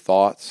your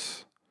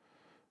thoughts?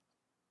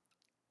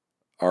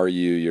 Are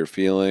you your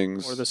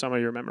feelings? or the sum of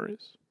your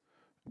memories.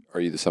 Are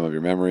you the sum of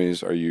your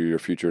memories? Are you your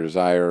future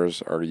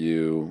desires? Are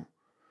you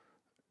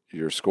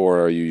your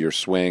score? Are you your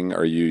swing?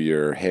 Are you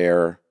your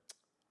hair?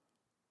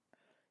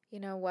 You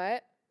know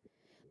what?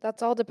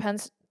 That all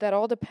depends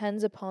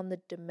upon the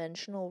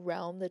dimensional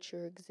realm that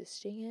you're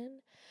existing in.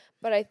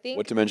 But I think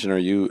What dimension are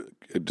you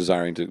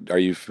desiring to? Are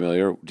you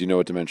familiar? Do you know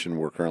what dimension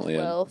we're currently in?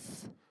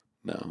 12th.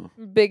 No.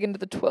 Big into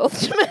the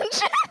 12th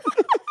dimension.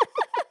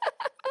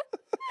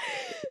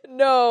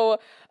 No.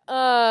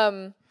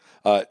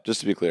 Just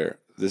to be clear,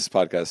 this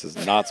podcast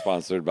is not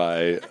sponsored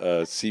by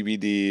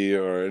CBD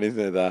or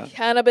anything like that.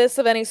 Cannabis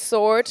of any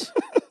sort.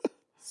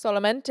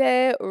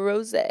 Solamente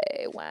rosé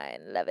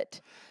wine. Love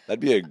it. That'd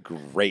be a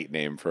great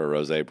name for a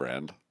rosé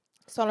brand.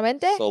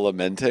 Solamente?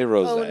 Solamente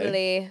rosé.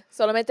 Only.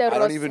 Solamente rosé. I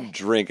don't even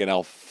drink, and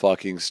I'll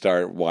fucking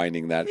start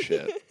whining that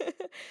shit.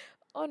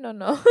 Oh, no.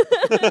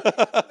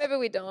 Maybe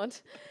we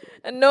don't.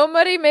 And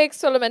nobody makes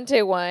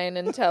solamente wine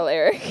until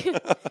Eric.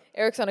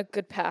 Eric's on a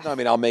good path. No, I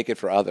mean, I'll make it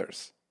for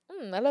others.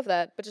 I love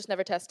that, but just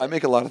never test it. I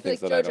make a lot of Be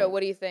things like, that I JoJo, don't.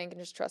 what do you think?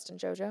 And just trust in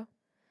JoJo.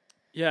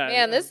 Yeah,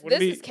 Man, this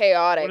wouldn't is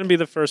chaotic. Wouldn't be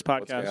the first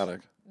What's podcast.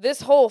 chaotic?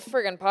 This whole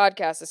friggin'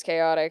 podcast is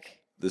chaotic.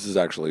 This is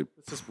actually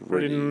This is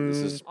pretty. pretty- This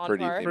is On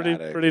pretty par.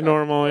 thematic. Pretty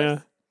normal, yeah.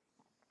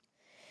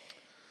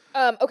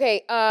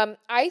 Okay.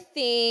 I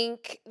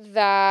think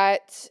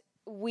that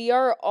we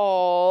are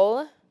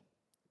all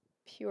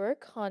pure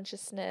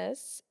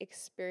consciousness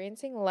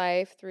experiencing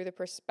life through the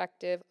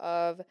perspective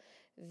of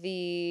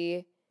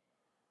the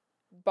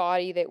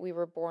body that we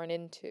were born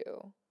into.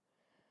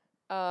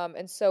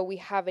 And so we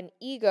have an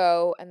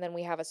ego and then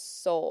we have a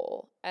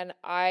soul. And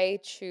I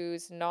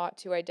choose not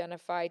to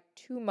identify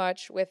too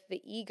much with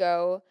the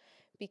ego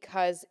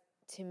because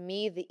to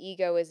me, the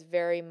ego is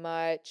very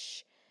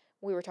much,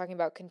 we were talking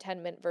about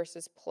contentment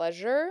versus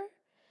pleasure.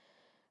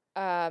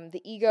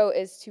 The ego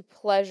is to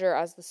pleasure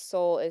as the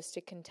soul is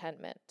to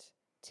contentment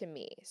to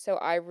me. So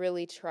I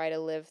really try to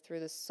live through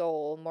the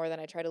soul more than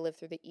I try to live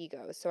through the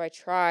ego. So I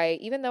try,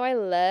 even though I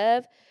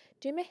love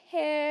doing my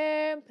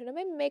hair, putting on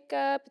my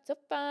makeup, it's so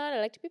fun, I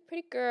like to be a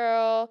pretty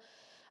girl,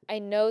 I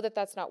know that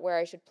that's not where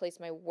I should place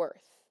my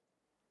worth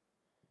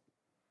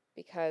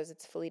because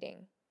it's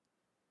fleeting.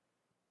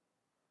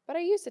 But I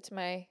use it to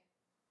my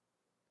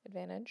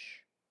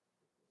advantage.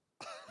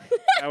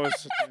 That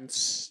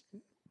was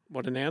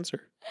what an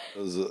answer.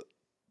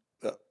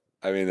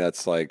 I mean,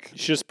 that's like You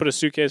should just put a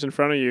suitcase in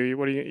front of you.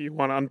 What do you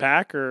want to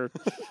unpack or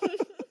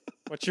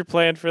what's your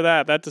plan for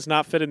that? That does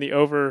not fit in the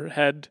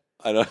overhead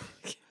I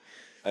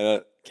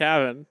don't.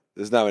 cabin.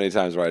 There's not many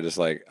times where I just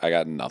like I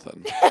got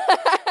nothing.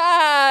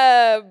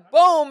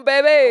 Boom,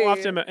 baby. How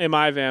often am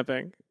I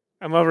vamping?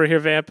 I'm over here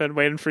vamping,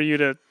 waiting for you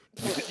to.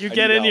 You I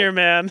get need in here, help.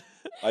 man.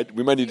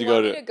 We might need to You go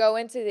want me to. to go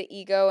into the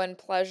ego and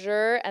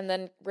pleasure and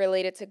then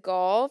relate it to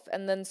golf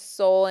and then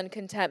soul and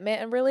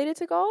contentment and relate it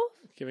to golf?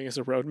 Giving us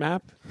a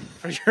roadmap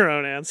for your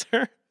own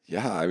answer.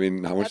 Yeah, I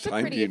mean, how much That's a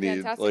time do pretty you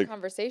need? fantastic Like,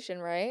 conversation,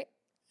 right?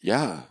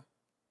 yeah,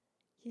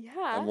 Yeah.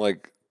 I'm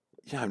like,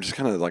 yeah, I'm just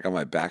kind of like on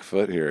my back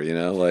foot here, you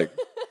know, like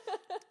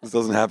this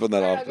doesn't happen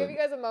that All right, I'll give often. you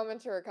guys a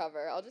moment to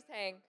recover. I'll just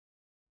hang.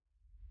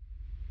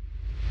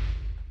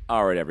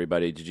 All right,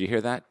 everybody. Did you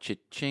hear that?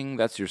 Cha-ching.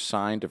 That's your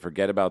sign to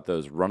forget about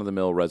those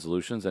run-of-the-mill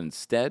resolutions and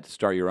instead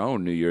start your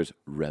own New Year's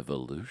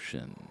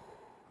revolution.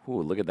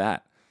 Ooh, look at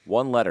that.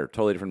 One letter,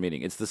 totally different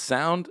meaning. It's the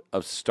sound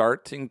of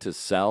starting to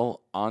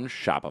sell on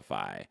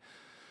Shopify.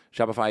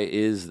 Shopify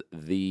is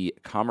the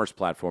commerce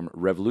platform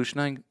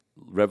revolutionizing,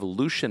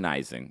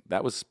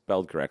 that was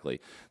spelled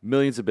correctly,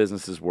 millions of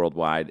businesses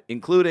worldwide,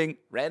 including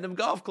Random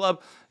Golf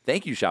Club.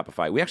 Thank you,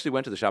 Shopify. We actually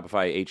went to the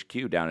Shopify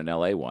HQ down in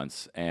LA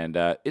once, and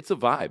it's a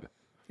vibe.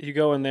 You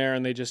go in there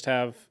and they just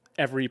have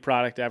every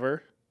product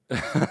ever.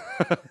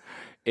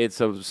 It's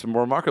some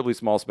remarkably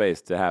small space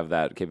to have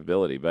that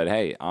capability. But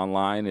hey,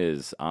 online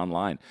is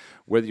online.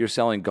 Whether you're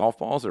selling golf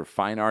balls or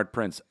fine art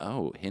prints,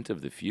 hint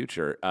of the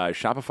future.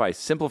 Shopify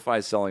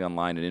simplifies selling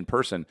online and in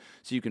person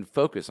so you can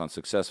focus on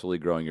successfully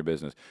growing your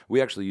business.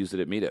 We actually used it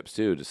at meetups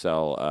too to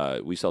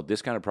sell. We sell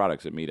discounted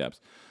products at meetups.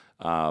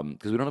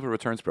 Because we don't have a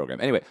returns program.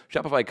 Anyway,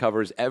 Shopify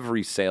covers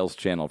every sales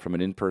channel from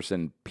an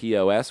in-person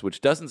POS,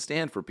 which doesn't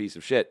stand for piece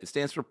of shit. It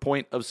stands for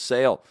point of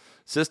sale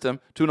system,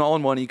 to an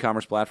all-in-one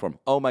e-commerce platform.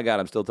 Oh my God,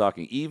 I'm still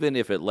talking. Even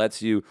if it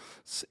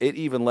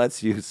even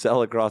lets you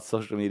sell across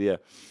social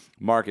media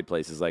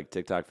marketplaces like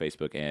TikTok,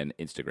 Facebook, and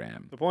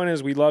Instagram. The point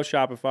is, we love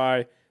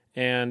Shopify,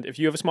 and if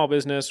you have a small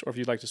business or if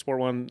you'd like to support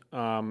one,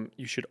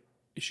 you should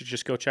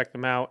just go check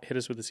them out. Hit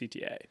us with a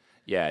CTA.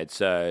 Yeah, it's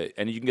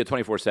and you can get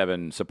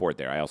 24/7 support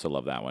there. I also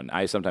love that one.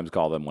 I sometimes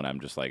call them when I'm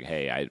just like,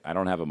 hey, I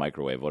don't have a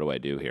microwave. What do I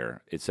do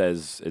here? It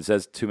says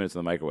 2 minutes in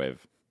the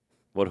microwave.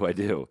 What do I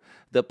do?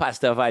 The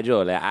pasta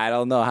fagioli. I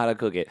don't know how to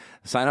cook it.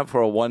 Sign up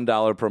for a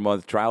 $1 per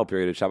month trial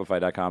period at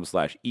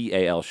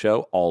shopify.com/EAL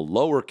show, all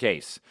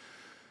lowercase.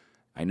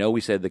 I know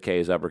we said the K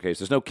is uppercase.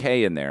 There's no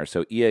K in there.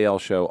 So EAL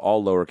show,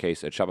 all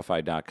lowercase at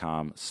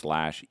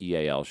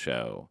shopify.com/EAL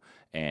show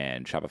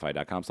and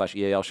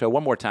shopify.com/EAL show.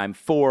 One more time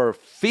for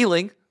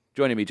feeling.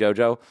 Joining me,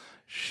 JoJo.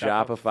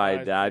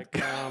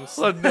 Shopify.com.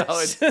 Oh, no,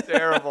 it's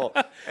terrible.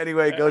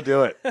 Anyway, go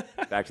do it.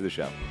 Back to the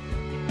show.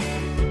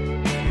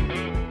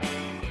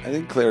 I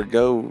think, Claire,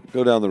 go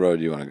down the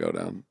road you want to go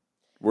down.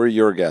 We're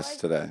your guests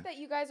I today. think that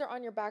you guys are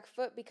on your back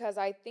foot because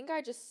I think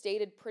I just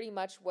stated pretty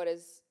much what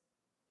is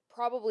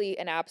probably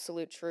an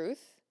absolute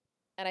truth.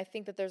 And I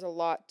think that there's a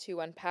lot to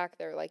unpack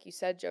there, like you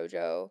said,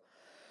 JoJo.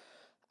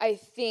 I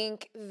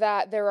think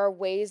that there are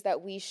ways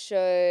that we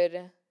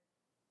should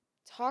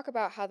talk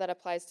about how that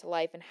applies to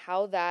life and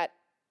how that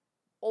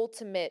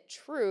ultimate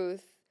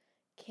truth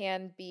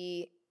can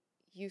be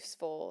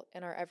useful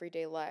in our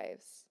everyday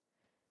lives.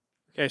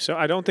 Okay, so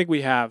I don't think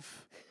we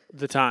have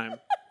the time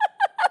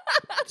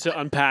to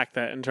unpack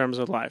that in terms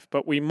of life,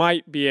 but we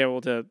might be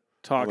able to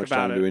talk How much about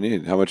time it. do we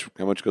need? How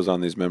much goes on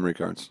these memory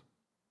cards?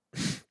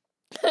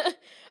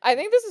 I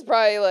think this is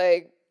probably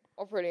like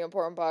a pretty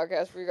important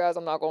podcast for you guys.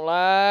 I'm not gonna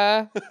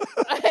lie.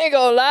 I ain't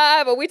gonna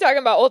lie, but we talking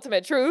about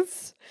ultimate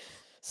truths.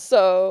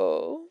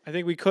 So I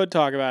think we could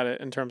talk about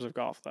it in terms of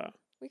golf, though,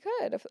 we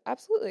could,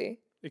 absolutely.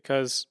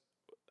 because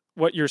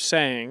what you're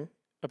saying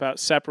about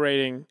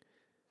separating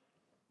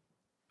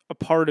a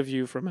part of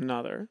you from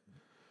another,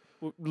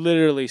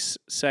 literally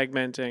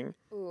segmenting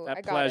Ooh, I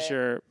that got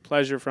it.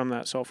 pleasure from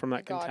that soul, from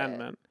that Got it.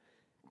 contentment.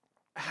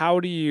 How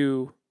do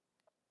you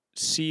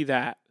see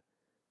that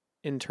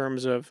in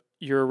terms of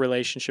your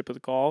relationship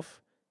with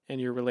golf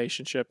and your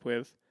relationship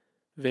with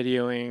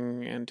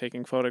videoing and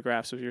taking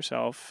photographs of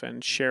yourself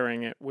and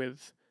sharing it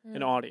with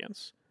an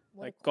audience?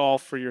 What Like a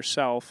golf for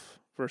yourself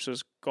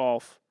versus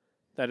golf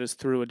that is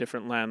through a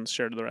different lens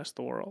shared to the rest of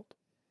the world.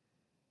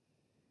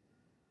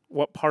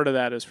 What part of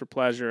that is for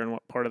pleasure and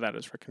what part of that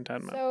is for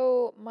contentment?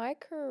 So my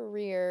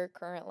career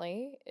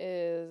currently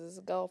is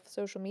golf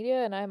social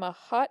media, and I'm a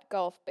hot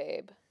golf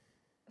babe.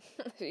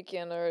 If you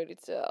can't already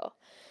tell.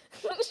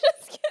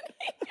 Just kidding.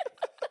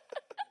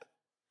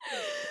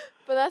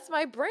 But that's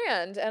my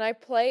brand, and I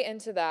play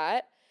into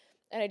that,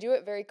 and I do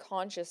it very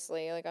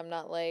consciously. Like I'm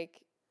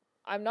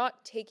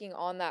not taking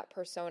on that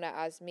persona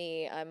as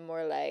me. I'm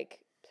more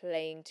like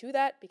playing to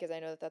that because I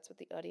know that that's what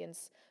the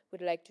audience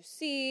would like to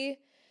see.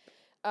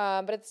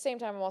 But at the same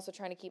time, I'm also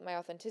trying to keep my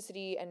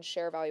authenticity and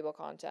share valuable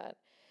content.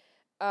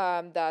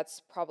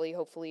 That's probably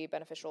hopefully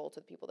beneficial to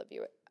the people that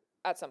view it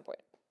at some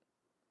point.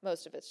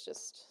 Most of it's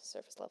just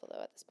surface level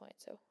though at this point,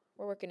 so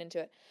we're working into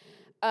it.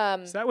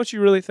 Is that what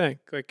you really think?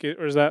 Like,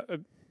 or is that?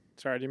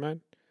 Sorry, do you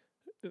mind?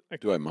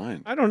 Do I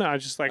mind? I don't know. I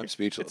just like I'm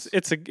speechless.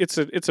 It's a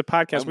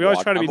podcast. I'm We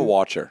always try to I'm be a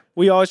watcher.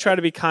 We always try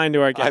to be kind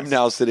to our guests. I'm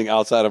now sitting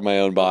outside of my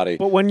own body.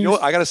 But when you you know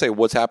what, I got to say,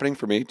 what's happening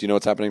for me? Do you know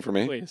what's happening for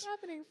me? please, What's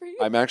happening for you?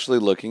 I'm actually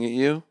looking at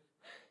you,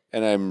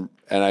 and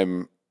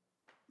I'm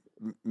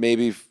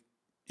maybe,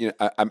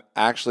 I'm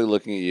actually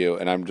looking at you,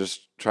 and I'm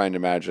just trying to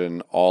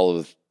imagine all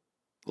of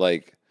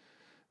like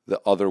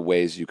the other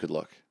ways you could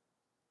look?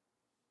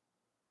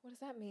 What does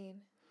that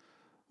mean?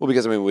 Well,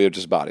 because I mean, we have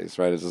just bodies,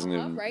 right? It doesn't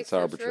even, Right, it's so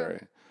arbitrary.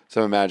 true.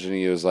 So I'm imagining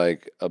you as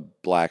like a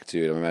black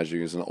dude. I'm imagining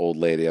you as an old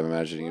lady. I'm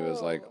imagining you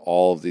as like Whoa.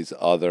 all of these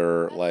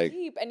other That's like,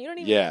 deep, and you don't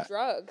even yeah. do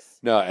drugs.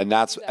 no, and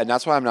that's do and that.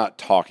 that's why I'm not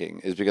talking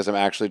is because I'm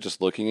actually just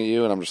looking at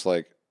you and I'm just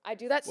like, I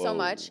do that so whoa.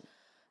 much.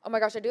 Oh my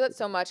gosh, I do that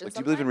so much. And Like, do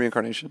you believe in sometimes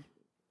reincarnation?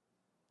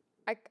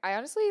 I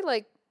honestly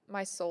like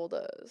my soul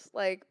does.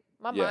 Like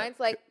my Yeah. mind's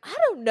like, I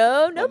don't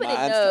know, nobody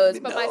mind's knows, telling me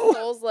but my no.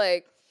 soul's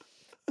like,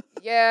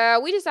 yeah,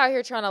 we just out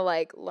here trying to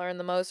like learn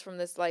the most from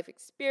this life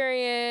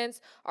experience.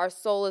 Our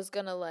soul is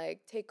gonna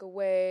like take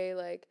away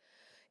like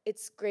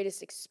its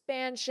greatest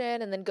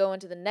expansion and then go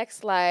into the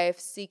next life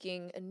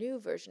seeking a new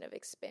version of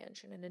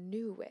expansion in a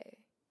new way.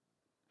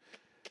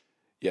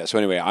 Yeah. So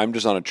anyway, I'm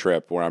just on a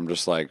trip where I'm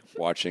just like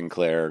watching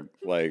Claire,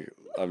 like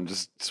I'm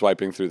just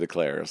swiping through the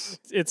Claires.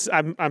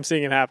 I'm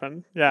seeing it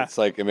happen. Yeah. It's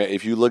like, I mean,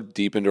 if you look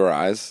deep into her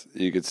eyes,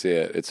 you could see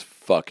it. It's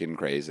fucking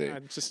crazy.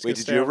 I'm just Wait, gonna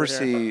did stay you over ever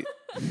here. see?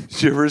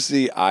 Did you ever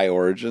see Eye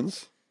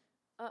Origins?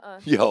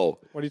 Yo,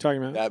 What are you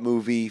talking about? that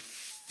movie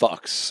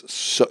fucks.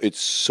 So it's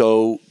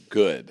so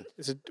good.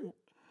 Is it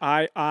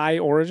I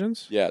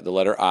Origins? Yeah, the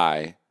letter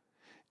I.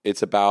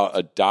 It's about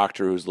a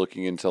doctor who's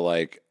looking into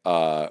like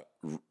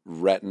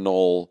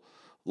retinal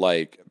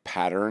like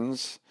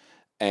patterns,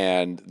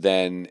 and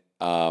then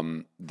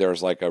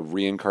there's like a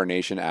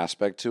reincarnation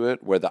aspect to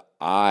it where the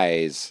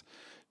eyes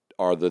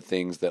are the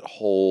things that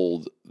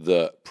hold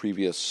the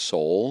previous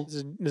soul.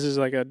 This is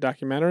like a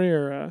documentary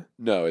or a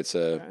No, it's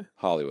a Okay.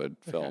 Hollywood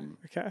film,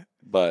 okay.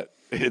 but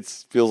it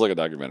feels like a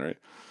documentary,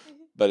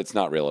 but it's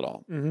not real at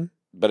all. Mm-hmm.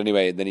 But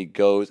anyway, then he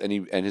goes and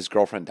his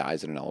girlfriend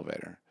dies in an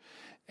elevator,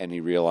 and he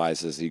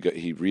realizes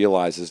he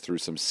realizes through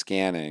some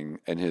scanning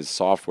and his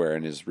software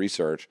and his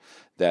research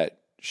that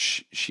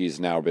she's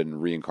now been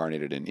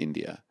reincarnated in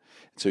India.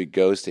 So he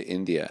goes to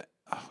India.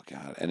 Oh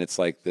God! And it's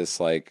like this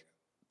like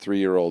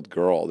 3-year-old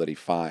girl that he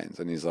finds,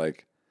 and he's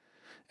like,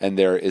 and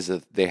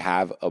they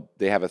have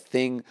a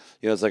thing,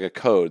 you know, it's like a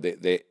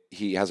code.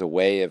 He has a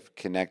way of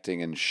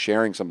connecting and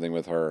sharing something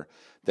with her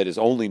that is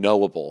only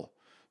knowable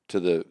to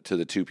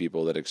the two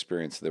people that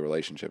experience the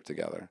relationship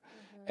together,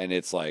 and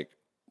it's like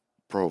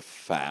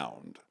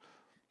profound.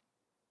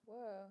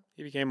 Whoa.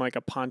 He became like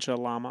a Pancha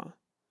Lama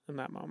in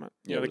that moment.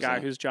 Yeah, The what is guy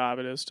that? whose job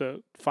it is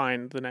to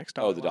find the next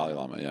Dalai Oh, the Dalai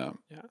Lama.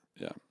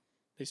 Yeah.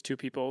 These two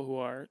people who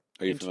are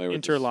you familiar with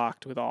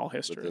interlocked with all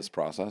history. With this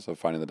process of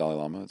finding the Dalai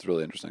Lama? It's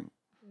really interesting.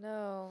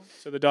 No.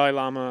 So the Dalai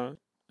Lama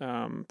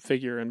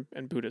figure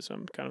in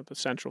Buddhism, kind of the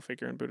central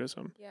figure in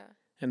Buddhism, Yeah.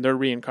 and they're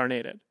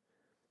reincarnated.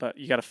 But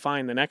you got to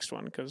find the next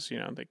one because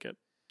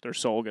their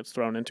soul gets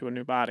thrown into a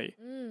new body.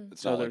 Mm.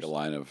 It's So not like a there's-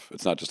 line of.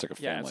 It's not just like a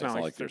family. Yeah, it's not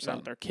like your there's not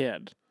son. their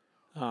kid,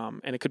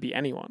 and it could be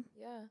anyone.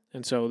 Yeah.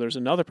 And so there's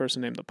another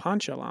person named the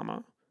Pancha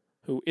Lama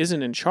who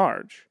isn't in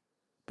charge,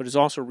 but is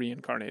also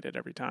reincarnated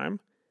every time.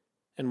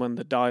 And when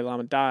the Dalai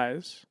Lama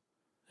dies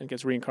and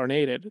gets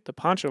reincarnated, the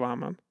Pancha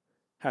Lama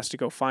has to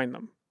go find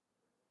them.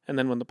 And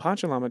then when the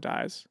Pancha Lama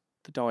dies,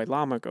 the Dalai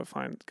Lama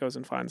goes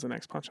and finds the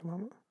next Pancha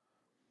Lama.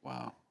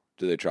 Wow.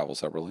 Do they travel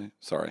separately?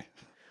 Sorry.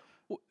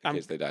 In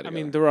case they die I together.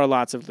 mean, there are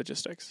lots of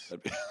logistics.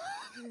 That'd be-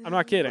 I'm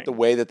not kidding. But the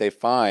way that they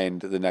find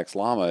the next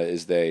Lama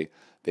is they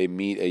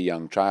meet a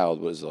young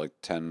child, was like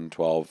 10,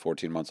 12,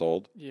 14 months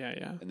old,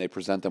 Yeah. and they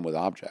present them with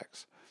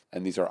objects.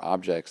 And these are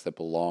objects that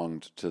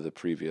belonged to the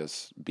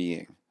previous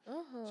being.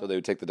 Uh-huh. So they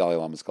would take the Dalai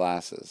Lama's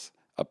glasses,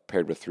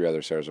 paired with 3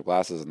 other pairs of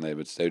glasses, and they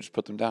would just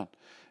put them down.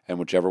 And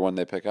whichever one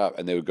they pick up,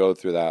 and they would go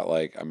through that,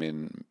 like, I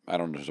mean, I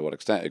don't know to what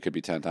extent. It could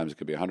be 10 times, it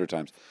could be 100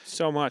 times.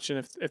 So much. And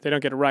if they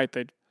don't get it right,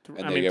 they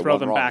Get throw one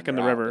them wrong, back in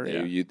the they're out.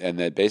 river. Yeah. And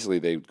then basically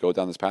they go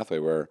down this pathway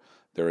where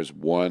there is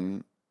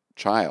one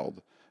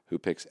child who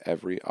picks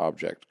every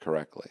object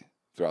correctly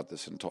throughout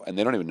this entire, and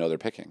they don't even know they're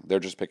picking. They're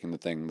just picking the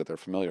thing that they're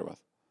familiar with.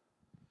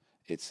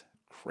 It's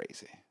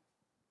crazy.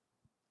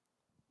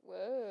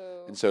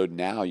 Whoa. And so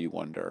now you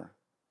wonder,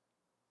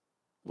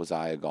 was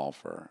I a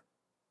golfer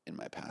in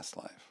my past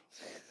life?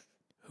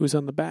 Who's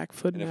on the back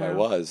foot And now? if I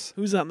was,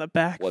 Who's on the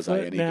back was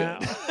foot I any now?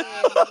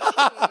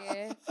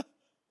 good?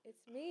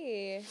 It's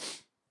me.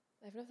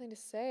 I have nothing to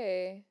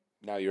say.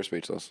 Now you're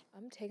speechless.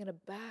 I'm taken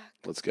aback.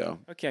 Let's go.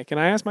 Okay, can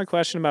I ask my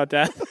question about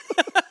death?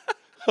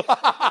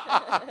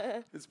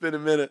 It's been a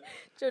minute.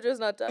 JoJo's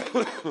not done.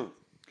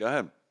 Go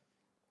ahead.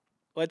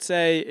 Let's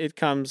say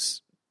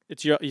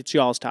it's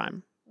y'all's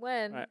time,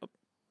 When? right?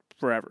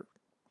 Forever,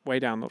 way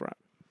down the road.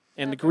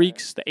 And Never.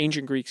 the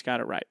ancient Greeks got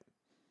it right.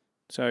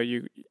 So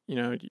you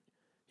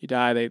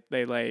die.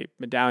 They lay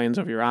medallions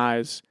over your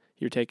eyes.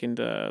 You're taken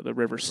to the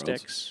river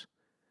Styx,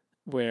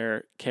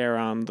 where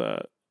Charon,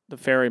 the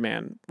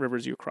ferryman,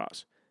 ferries you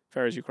across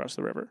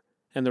the river.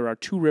 And there are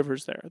 2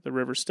 rivers there: the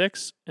river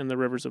Styx and the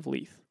rivers of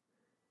Lethe.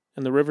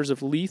 And the rivers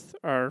of Lethe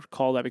are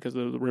called that because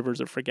they're the rivers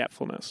of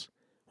forgetfulness.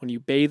 When you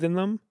bathe in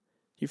them,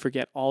 you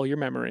forget all your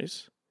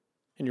memories,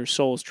 and your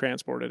soul is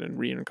transported and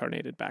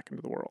reincarnated back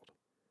into the world.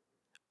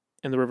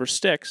 And the river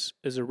Styx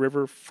is a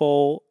river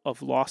full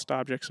of lost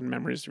objects and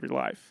memories of your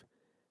life.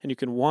 and you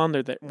can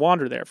wander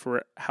there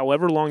for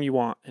however long you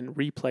want and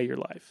replay your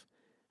life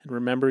and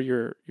remember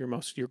your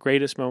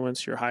greatest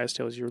moments, your highest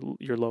hills,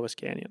 your lowest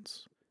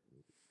canyons.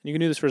 And you can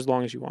do this for as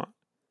long as you want.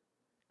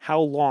 How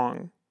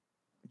long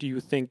do you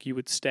think you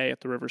would stay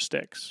at the River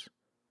Styx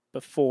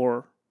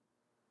before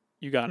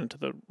you got into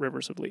the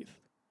rivers of Leith?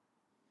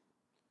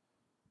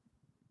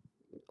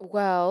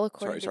 Well,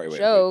 according Sorry, to wait,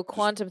 Joe, wait, just-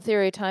 quantum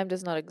theory, time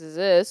does not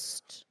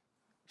exist.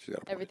 She's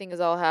got a point. Everything is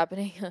all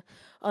happening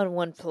on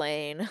one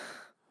plane.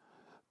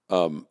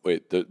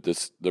 Wait,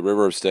 the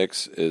River of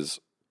Styx is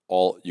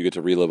all you get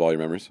to relive all your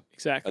memories,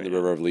 Exactly. and the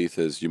River of Leith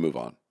is you move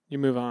on. You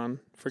move on,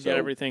 forget So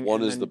everything.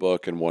 One and is then- the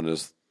book, and one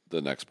is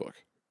the next book.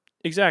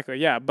 Exactly,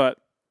 yeah, but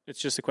it's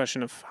just a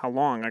question of how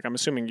long. Like, I'm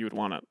assuming you would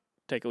want to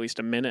take at least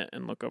a minute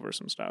and look over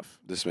some stuff.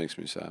 This makes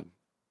me sad.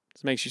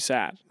 This makes you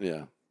sad.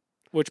 Yeah.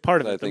 Which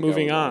part of But it? The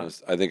moving on.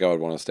 I think I would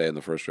want to stay in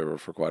the first river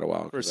for quite a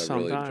while because I've some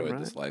really time, enjoyed right?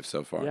 this life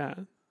so far. Yeah.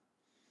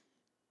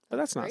 But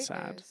that's not Great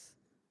sad. news.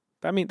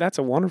 I mean, that's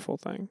a wonderful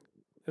thing.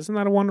 Isn't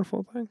that a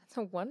wonderful thing? That's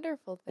a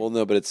wonderful thing. Well,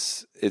 no, but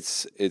it's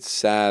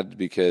sad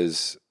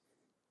because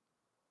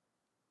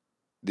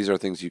these are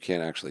things you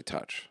can't actually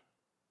touch.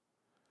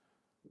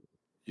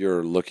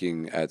 You're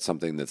looking at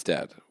something that's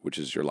dead, which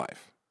is your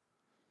life.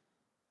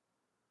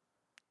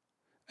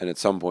 And at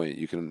some point,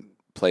 you can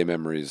play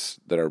memories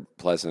that are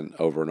pleasant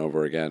over and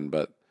over again,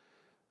 but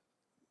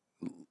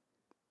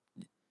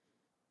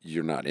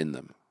you're not in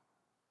them.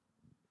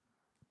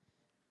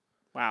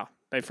 Wow,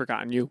 they've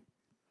forgotten you.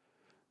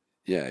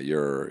 Yeah,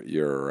 you're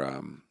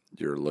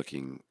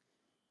looking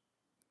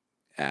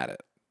at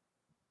it.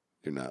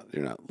 You're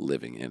not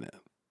living in it.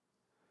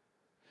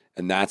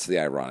 And that's the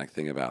ironic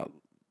thing about,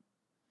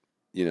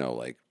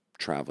 like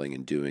traveling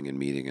and doing and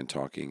meeting and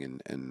talking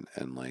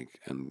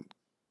and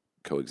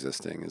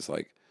coexisting is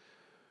like,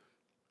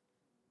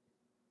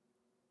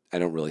 I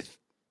don't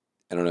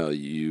know,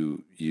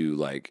 you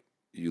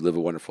live a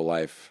wonderful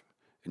life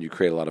and you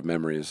create a lot of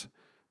memories,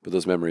 but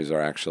those memories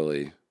are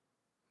actually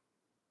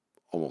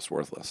almost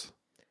worthless.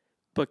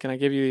 But can I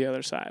give you the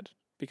other side?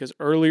 Because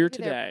earlier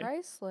Maybe they're today,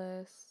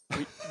 priceless.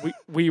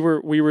 we were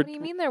What do you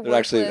mean they're They're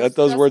actually, worthless?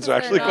 those Just words are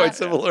because actually they're quite not-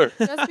 similar.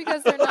 Just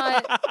because they're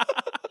not.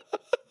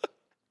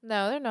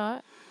 No, they're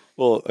not.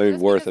 Well, I mean,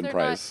 Just worth because and they're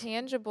price. not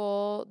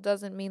tangible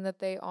doesn't mean that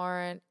they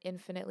aren't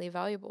infinitely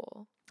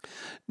valuable.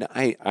 No,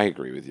 I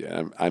agree with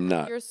you. I'm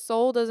not. Your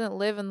soul doesn't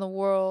live in the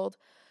world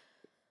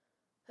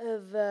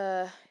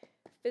of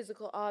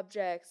physical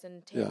objects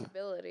and Yeah.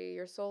 tangibility.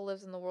 Your soul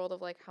lives in the world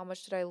of like how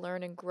much did I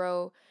learn and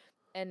grow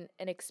and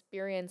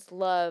experience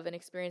love and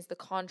experience the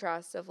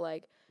contrast of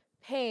like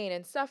pain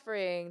and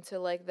suffering to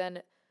like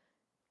then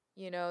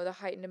the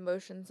heightened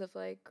emotions of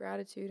like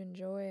gratitude and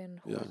joy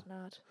and Yeah.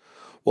 whatnot.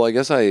 Well, I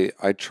guess I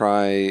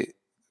try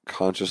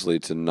consciously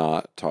to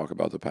not talk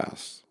about the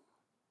past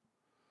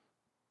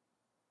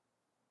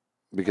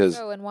because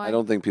So and why? I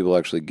don't think people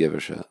actually give a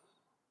shit.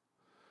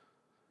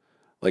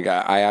 Like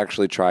I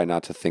actually try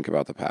not to think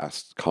about the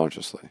past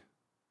consciously.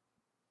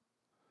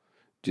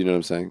 Do you know what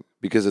I'm saying?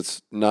 Because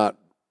it's not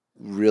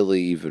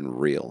really even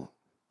real,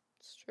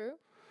 It's true.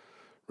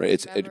 right?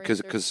 It's Memories because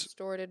are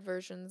distorted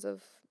versions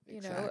of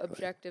Exactly.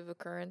 objective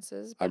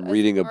occurrences. I'm but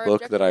reading a are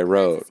book that objective I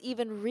wrote. occurrences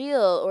even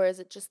real, or is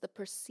it just the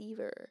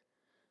perceiver?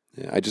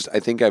 Yeah, I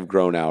think I've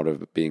grown out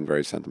of being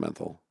very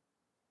sentimental.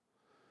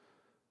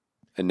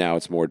 And now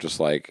it's more just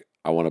like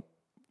I want to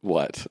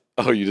what?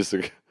 Oh, you just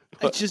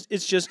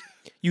it's just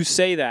you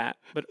say that,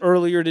 but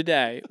earlier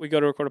today we go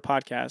to record a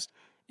podcast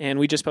and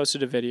we just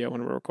posted a video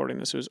when we were recording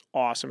this. It was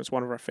awesome. It's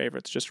one of our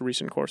favorites, just a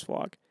recent course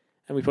vlog.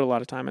 And we put a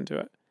lot of time into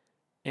it.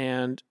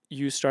 And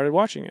you started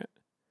watching it.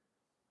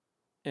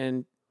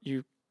 And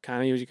you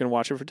can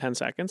watch it for 10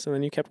 seconds and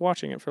then you kept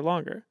watching it for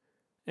longer.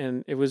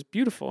 And it was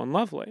beautiful and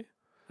lovely.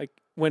 Like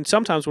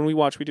sometimes when we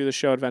watch, we do the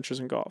show Adventures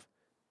in Golf.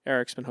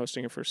 Eric's been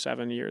hosting it for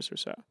 7 years or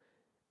so.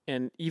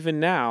 And even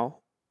now,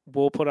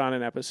 we'll put on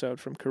an episode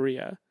from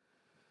Korea.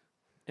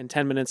 And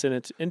 10 minutes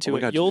into Oh my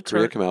it, God, you'll did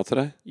Korea turn. come out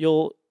today?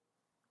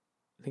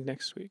 I think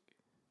next week.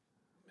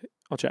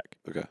 I'll check.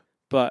 Okay.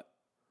 But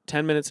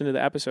 10 minutes into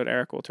the episode,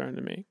 Eric will turn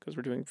to me because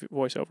we're doing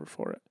voiceover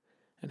for it.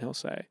 And he'll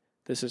say,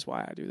 "This is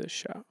why I do this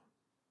show.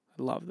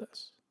 I love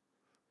this."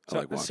 I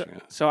like watching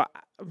it. So,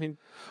 I mean,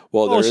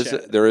 Well,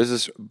 bullshit. there is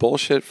this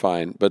bullshit,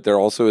 fine, but there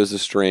also is a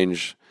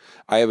strange.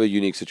 I have a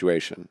unique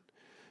situation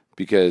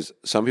because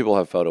some people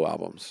have photo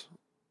albums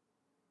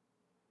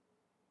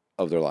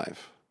of their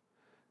life.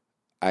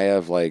 I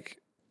have like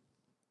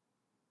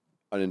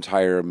an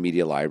entire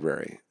media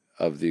library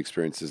of the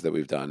experiences that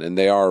we've done, and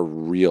they are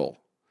real,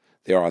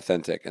 they are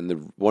authentic.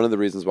 And one of the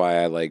reasons why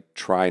I like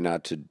try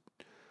not to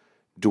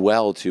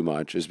dwell too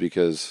much is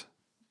because,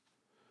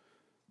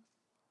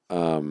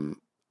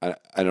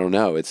 I don't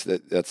know.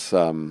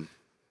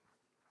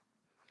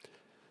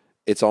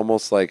 It's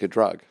almost like a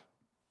drug.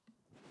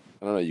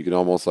 I don't know. You can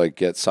almost like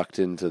get sucked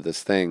into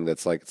this thing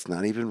that's like it's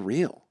not even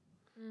real.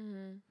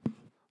 Mm-hmm.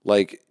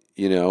 Like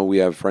we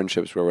have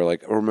friendships where we're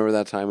like, "Oh, remember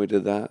that time we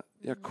did that?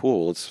 Yeah,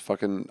 cool. Let's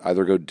fucking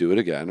either go do it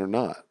again or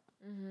not,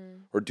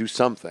 Mm-hmm. or do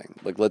something.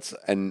 Like let's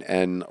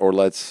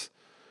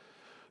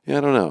Yeah,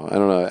 I don't know.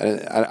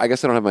 And I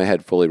guess I don't have my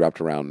head fully wrapped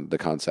around the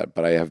concept,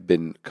 but I have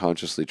been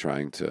consciously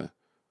trying to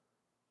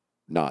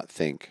not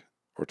think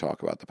or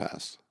talk about the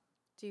past.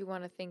 Do you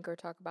want to think or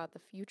talk about the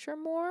future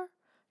more?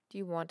 Do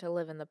you want to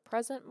live in the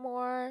present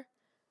more?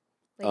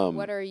 Like,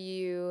 what are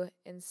you,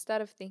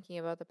 instead of thinking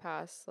about the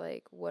past,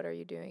 like, what are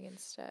you doing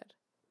instead?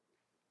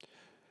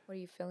 What are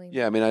you feeling?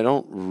 Yeah, I mean, I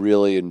don't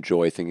really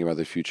enjoy thinking about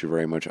the future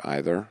very much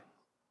either.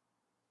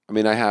 I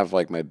mean, I have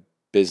like my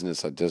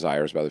business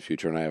desires about the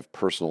future, and I have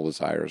personal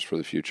desires for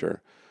the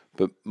future.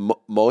 But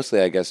mostly,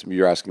 I guess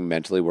you're asking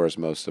mentally, where's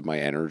most of my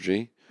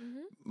energy?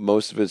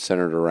 Most of it's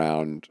centered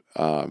around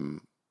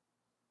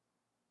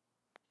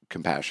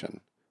compassion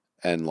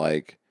and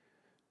like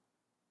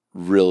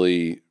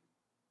really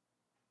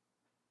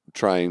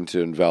trying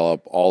to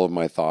envelop all of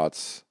my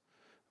thoughts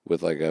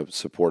with like a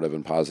supportive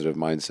and positive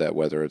mindset,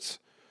 whether it's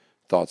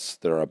thoughts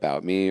that are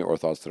about me or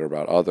thoughts that are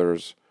about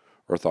others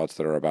or thoughts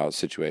that are about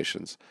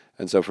situations.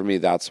 And so for me,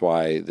 that's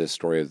why this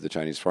story of the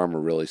Chinese farmer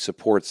really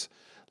supports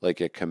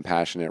like a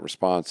compassionate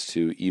response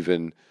to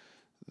even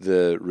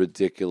the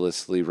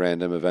ridiculously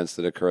random events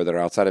that occur that are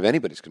outside of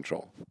anybody's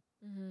control.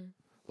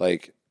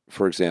 Like,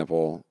 for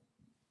example,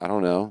 I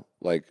don't know,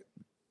 like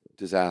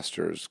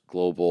disasters,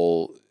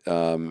 global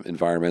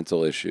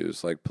environmental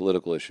issues, like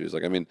political issues.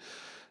 Like, I mean,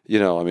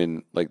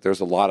 like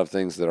there's a lot of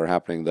things that are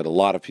happening that a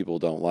lot of people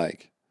don't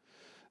like.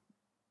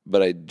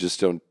 But I just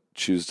don't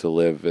choose to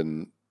live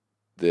in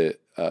the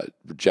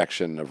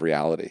rejection of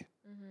reality.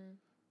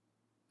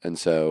 And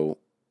so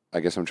I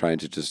guess I'm trying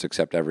to just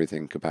accept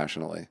everything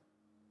compassionately.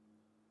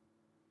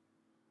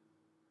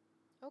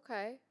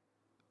 Okay.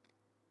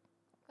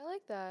 I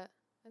like that.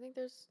 I think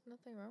there's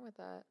nothing wrong with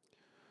that.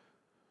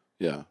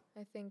 Yeah.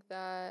 I think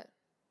that...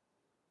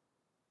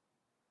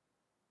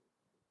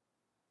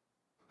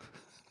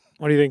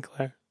 What do you think,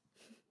 Claire?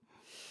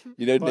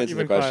 You didn't Well, answer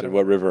the even question. quieter.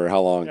 What river?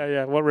 How long?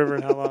 Yeah. What river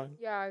and how long?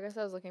 Yeah, I guess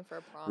I was looking for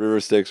a prompt. River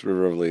Styx,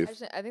 River of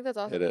Leith. I think that's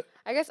awesome. Hit it.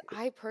 I guess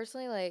I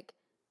personally, like,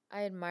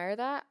 I admire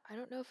that. I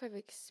don't know if I've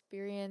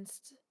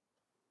experienced...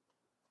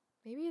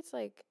 Maybe it's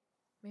like...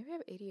 Maybe I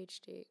have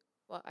ADHD.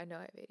 Well, I know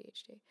I have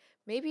ADHD.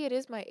 Maybe it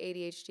is my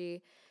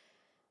ADHD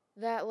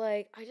that,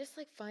 like, I just,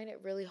 like, find it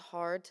really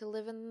hard to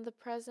live in the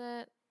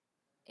present.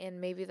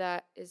 And maybe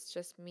that is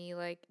just me,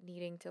 like,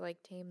 needing to,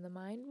 like, tame the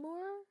mind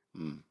more.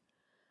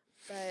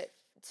 But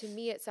to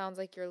me, it sounds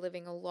like you're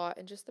living a lot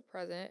in just the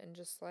present and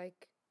just,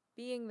 like,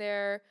 being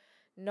there,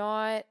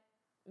 not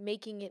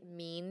making it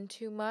mean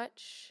too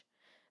much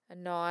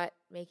and not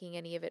making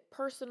any of it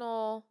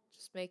personal,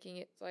 just making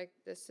it like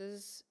this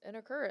is an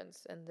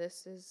occurrence and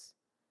this is,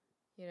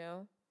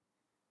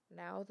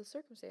 now the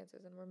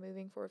circumstances and we're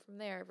moving forward from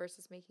there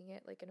versus making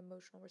it like an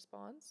emotional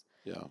response.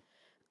 Yeah.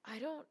 I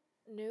don't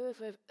know if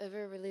I've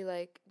ever really,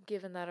 like,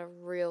 given that a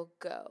real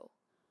go.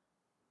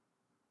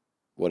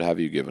 What have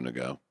you given a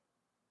go?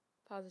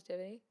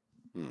 Positivity.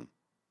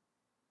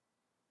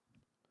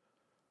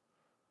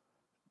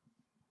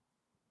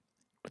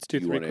 Let's do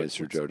You three want to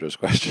answer questions. JoJo's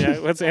question? Yeah,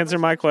 let's answer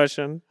my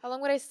question. How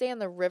long would I stay on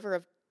the river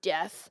of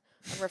death,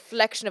 a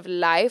reflection of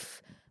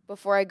life,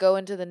 before I go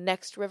into the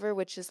next river,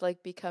 which is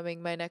like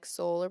becoming my next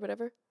soul or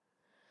whatever?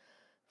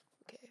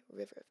 Okay,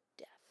 river of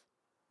death.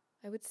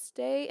 I would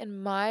stay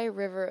in my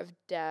river of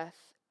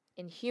death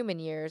in human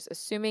years,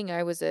 assuming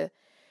I was a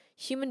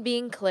human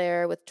being,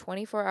 Claire, with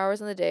 24 hours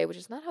in the day, which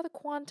is not how the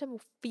quantum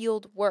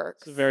field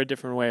works. It's a very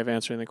different way of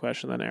answering the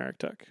question than Eric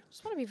took. I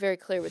just want to be very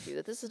clear with you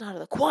that this is not how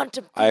the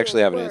quantum field I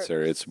actually have an works.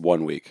 answer. It's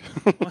 1 week.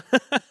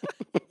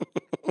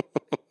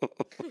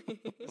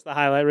 It's the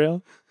highlight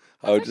reel.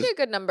 I would That's actually a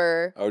good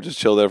number. I would just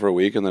chill there for a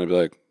week and then I'd be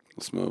like,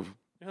 let's move.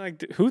 You're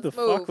like, who the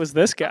Move. fuck was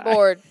this guy? I'm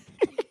bored.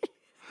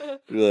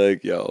 Be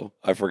like, yo,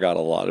 I forgot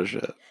a lot of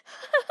shit.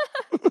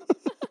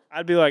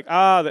 I'd be like,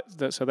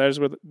 so those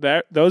were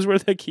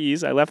the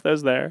keys. I left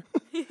those there.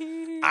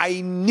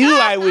 I knew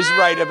I was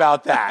right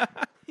about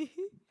that. Okay.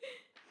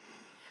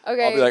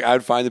 I'll be like,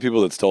 I'd find the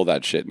people that stole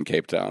that shit in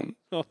Cape Town.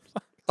 Oh,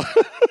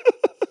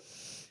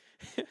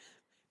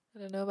 I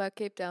don't know about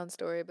Cape Town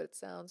story, but it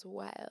sounds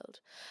wild.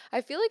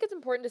 I feel like it's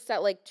important to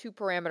set like 2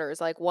 parameters.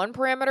 Like one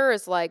parameter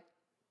is like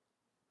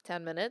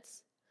 10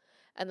 minutes,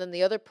 and then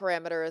the other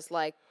parameter is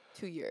like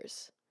 2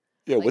 years.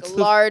 Yeah, Like what's a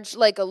the large,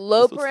 like a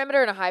low what's the-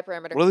 parameter and a high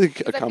parameter. what are the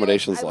 'Cause I feel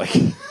accommodations I like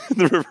in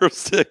the River of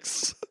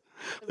Styx?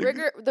 The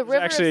river it's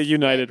actually a of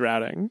United Styx-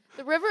 routing.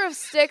 The river of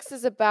Styx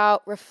is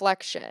about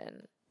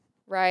reflection,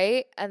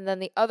 right? And then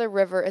the other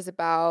river is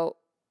about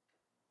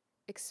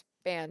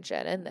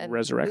expansion and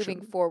Resurrection.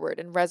 moving forward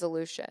and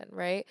resolution,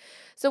 right?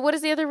 So what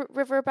is the other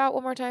river about?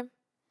 One more time.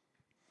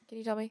 Can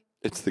you tell me?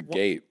 It's the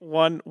gate.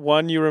 One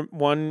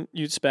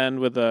you'd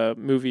spend with a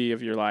movie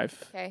of your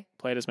life. Okay.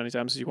 Play it as many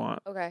times as you want.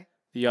 Okay.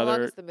 The How long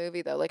other, is the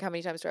movie though? Like how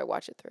many times do I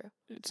watch it through?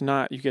 it's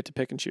not. You get to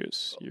pick and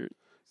choose.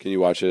 Can you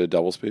watch it at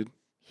double speed?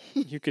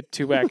 You could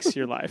 2x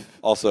your life.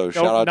 Also,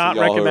 shout Don't, out not to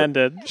y'all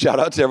recommended.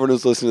 Shout out to everyone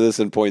who's listening to this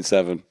in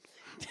 0.7.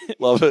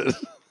 Love it.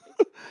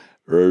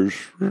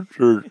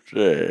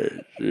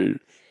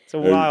 It's a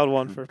wild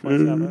one for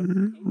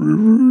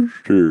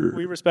 0.7.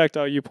 We respect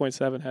all you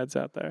 0.7 heads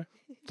out there.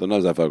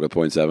 Sometimes I fuck with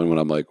 0.7 when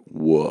I'm like,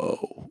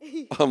 whoa.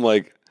 I'm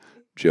like,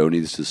 Joe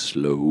needs to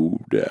slow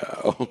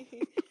down.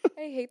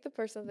 I hate the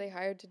person they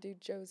hired to do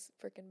Joe's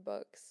freaking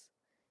books.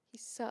 He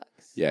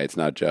sucks. Yeah, it's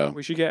not Joe.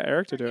 We should get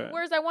Eric to do it.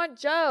 Where's I want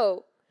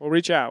Joe? We'll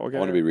reach out. We'll I get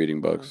want to be Eric.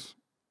 reading books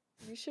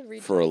You should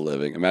read for a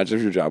living. Imagine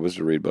if your job was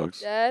to read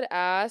books. Dead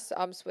ass.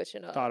 I'm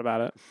switching up. Thought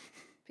about it.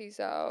 Peace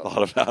out.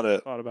 Thought about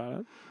it. Thought about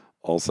it.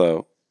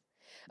 Also,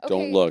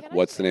 don't Okay, look. can I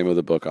What's the say- name of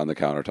the book on the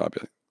countertop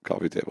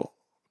coffee table?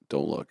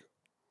 Don't look.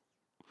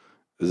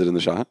 Is it in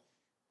the shot?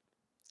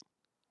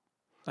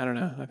 I don't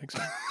know. I think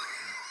so.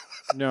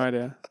 No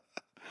idea.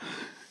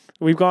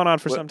 We've gone on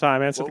for What- some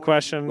time. Answer the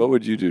question. What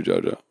would you do,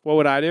 JoJo? What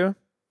would I do?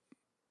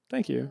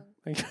 Thank you.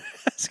 Thank you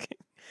for asking.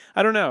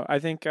 I don't know. I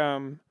think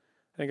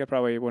I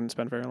probably wouldn't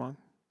spend very long.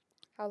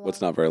 How long?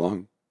 What's not very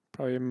long?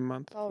 Probably a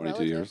month, It's all 22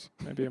 relative. years.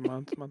 maybe a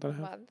month, month and a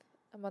half,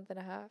 A month and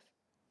a half.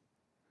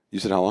 You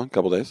said how long?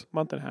 Couple days?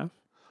 month and a half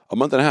A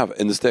month and a half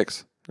in the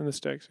sticks. in the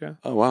sticks. Yeah,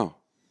 Oh, wow.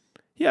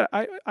 yeah.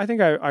 I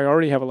think I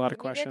already have a lot of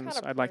When you get questions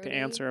kinda I'd like to prudy-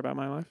 answer about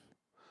my life.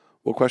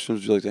 What questions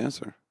would you like to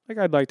answer? Like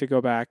I'd like to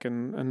go back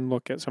and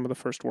look at some of the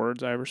first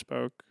words I ever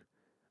spoke.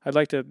 I'd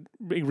like to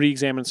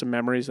re-examine some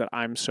memories that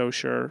I'm so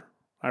sure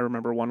I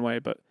remember one way,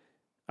 but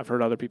I've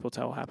heard other people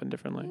tell happen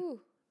differently.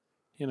 Ooh,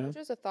 You know,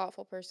 JoJo's a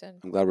thoughtful person.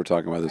 I'm glad we're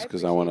talking about this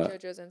because I want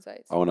appreciate to. JoJo's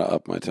insights. I want to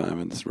up my time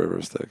in this river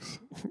of sticks.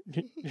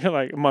 you're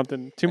like a month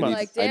and 2 I months. need-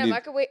 Like, damn, need- I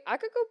could wait. I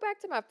could go back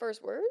to my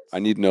first words. I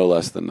need no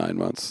less than 9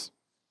 months.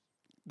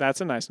 That's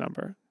a nice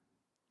number.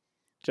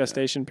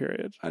 Gestation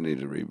period. I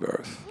need a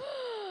rebirth.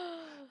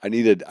 I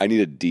need a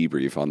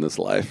debrief on this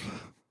life.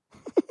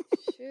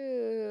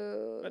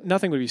 Shoot. But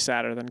nothing would be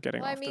sadder than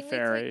getting Well, I off mean, the we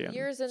ferry take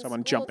years in and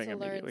someone school jumping to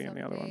learn immediately in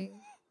the other one.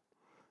 something.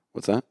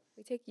 What's that?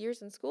 We take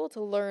years in school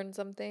to learn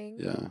something.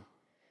 Yeah.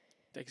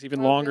 Takes even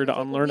Probably longer to take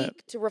a unlearn it.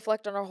 week to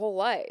reflect on our whole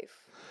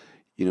life.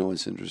 You know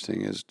what's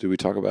interesting is, did we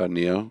talk about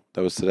Neo?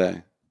 That was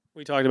today.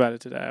 We talked about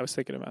it today. I was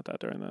thinking about that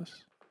during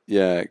this.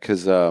 Yeah,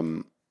 because I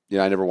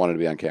never wanted to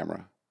be on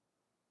camera.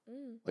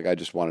 Mm. Like I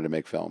just wanted to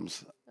make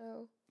films,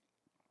 Oh.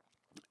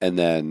 and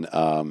then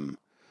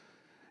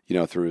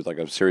through like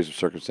a series of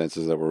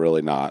circumstances that were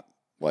really not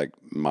like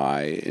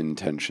my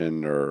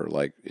intention or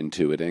like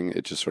intuiting,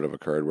 it just sort of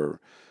occurred where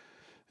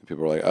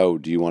people were like, "Oh,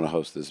 do you want to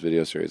host this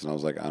video series?" And I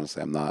was like,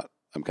 "Honestly, I'm not.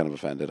 I'm kind of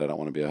offended. I don't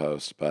want to be a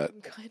host, but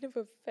I'm kind of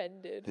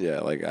offended. yeah,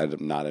 like I'm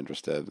not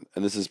interested."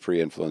 And this is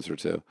pre-influencer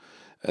too,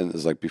 and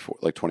it's like before,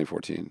 like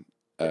 2014.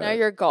 But now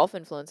you're a golf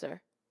influencer.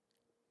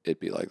 It'd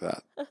be like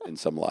that in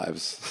some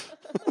lives.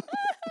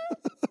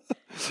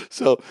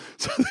 so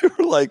they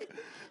were like,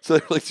 "Do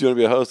you want to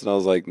be a host?" And I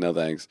was like, "No,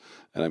 thanks."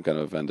 And I'm kind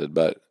of offended,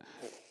 but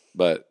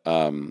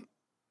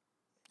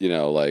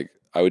like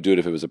I would do it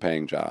if it was a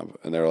paying job.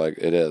 And they were like,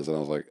 "It is," and I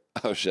was like,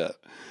 "Oh shit."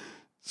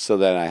 So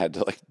then I had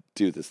to like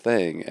do this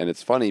thing, and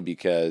it's funny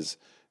because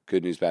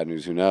good news, bad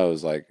news, who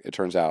knows? Like it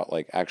turns out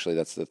like actually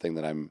that's the thing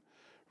that I'm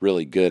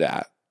really good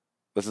at.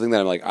 That's the thing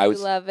that I'm like You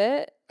love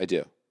it. I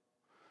do.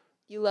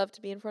 You love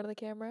to be in front of the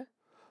camera.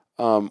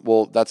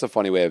 Well, that's a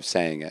funny way of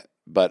saying it,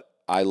 but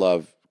I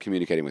love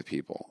communicating with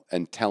people,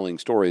 and telling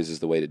stories is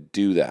the way to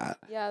do that.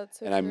 Yeah, that's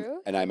so And I'm-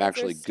 true. and I'm Humans are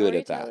actually good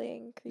at that.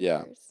 storytelling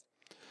Yeah.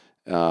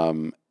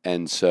 creatures.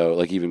 And so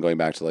like even going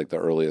back to like the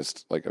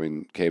earliest, like, I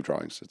mean, cave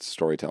drawings, it's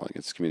storytelling,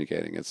 it's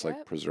communicating, it's like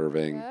Yep.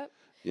 preserving, Yep.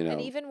 you know,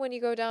 And even when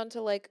you go down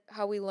to like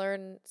how we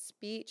learn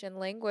speech and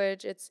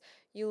language, it's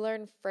you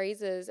learn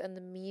phrases and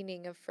the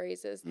meaning of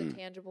phrases, the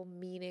tangible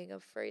meaning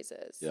of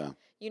phrases. yeah,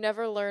 You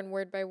never learn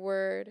word by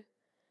word.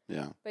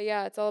 yeah, But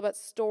yeah, it's all about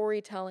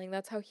storytelling.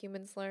 That's how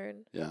humans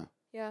learn. yeah.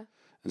 Yeah.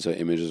 And so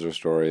images are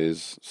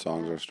stories,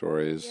 songs Yeah. are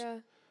stories, Yeah.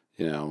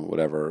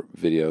 whatever,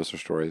 videos are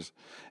stories.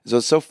 So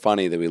it's so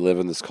funny that we live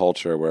in this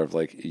culture where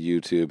like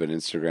YouTube and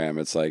Instagram,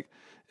 it's like,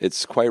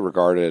 it's quite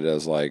regarded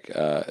as like,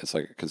 it's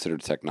like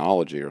considered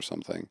technology or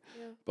something.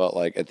 Yeah. But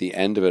like at the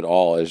end of it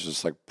all is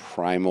just like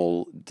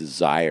primal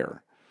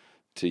desire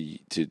to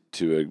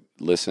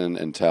listen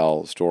and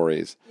tell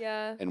stories.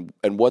 Yeah.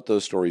 And what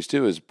those stories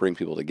do is bring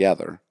people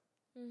together.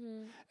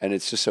 Hmm. And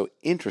it's just so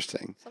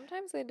interesting.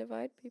 Sometimes they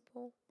divide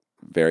people.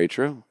 Very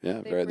true.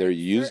 Yeah, They they're bring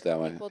used that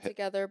certain way. People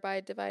together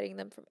by dividing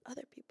them from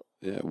other people.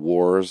 Yeah,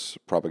 wars,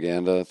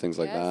 propaganda, things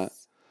like that.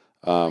 Yes.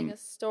 Telling Um, a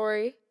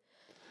story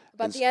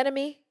about and the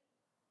enemy.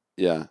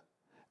 yeah.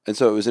 And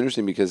so it was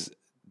interesting because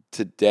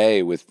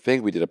today with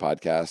Fink we did a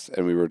podcast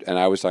and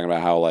I was talking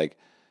about how like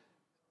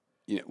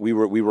we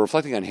were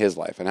reflecting on his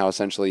life and how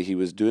essentially he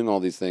was doing all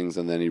these things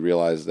and then he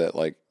realized that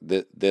like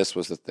this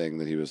was the thing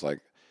that he was like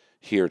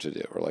here to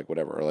do or like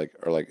whatever or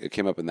like it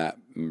came up in that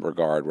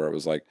regard where it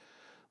was like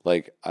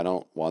I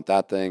don't want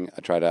that thing.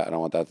 I don't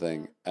want that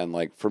thing. And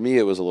like for me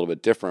it was a little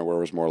bit different where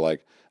it was more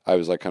like I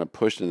was like kind of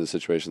pushed into the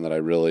situation that I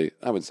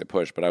wouldn't say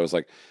pushed, but I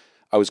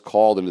was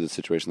called into the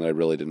situation that I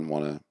really didn't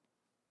want to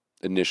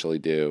initially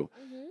do.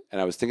 Mm-hmm. And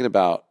I was thinking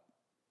about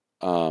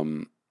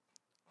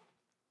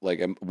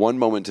one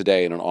moment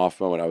today in an off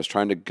moment, I was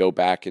trying to go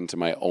back into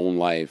my own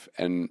life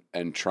and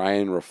try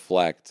and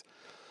reflect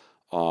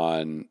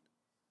on,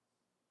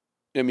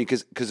 I mean,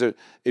 because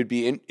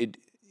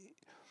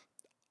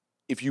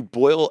if you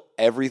boil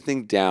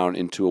everything down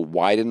into a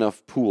wide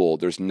enough pool,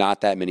 there's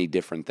not that many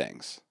different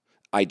things,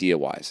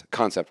 idea-wise,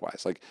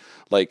 concept-wise.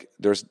 Like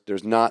there's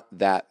not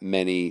that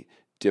many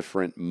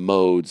different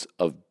modes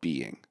of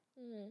being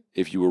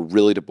if you were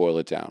really to boil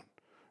it down,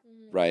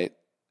 right?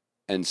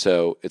 And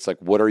so it's like,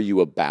 what are you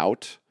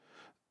about?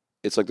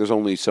 It's like there's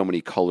only so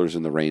many colors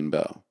in the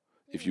rainbow.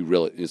 If you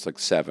really, it's like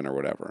 7 or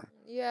whatever.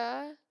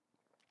 Yeah. I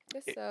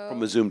guess so.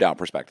 From a zoomed out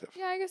perspective.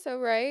 Yeah, I guess so.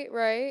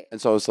 Right.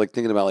 And so I was like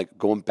thinking about like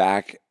going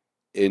back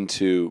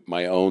into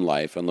my own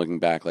life and looking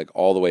back like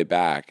all the way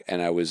back. And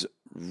I was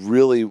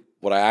really,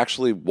 what I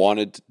actually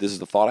wanted, this is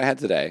the thought I had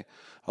today.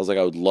 I was like,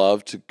 I would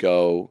love to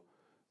go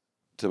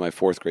to my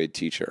 4th grade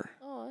teacher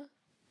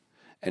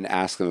and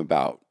ask them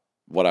about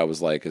what I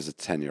was like as a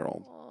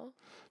 10-year-old.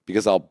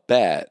 Because I'll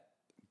bet,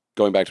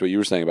 going back to what you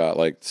were saying about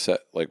like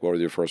what were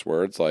your first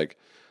words? Like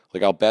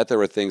I'll bet there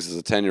were things as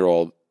a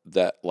 10-year-old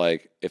that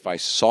like if I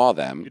saw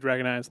them, You'd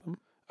recognize them.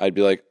 I'd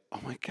be like, oh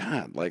my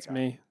God, like It's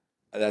me.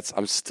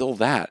 I'm still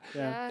that.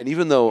 Yeah. And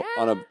even though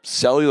on a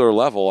cellular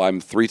level I'm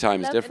 3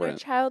 times Love different. inner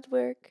child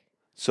work.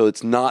 So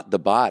it's not the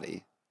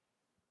body.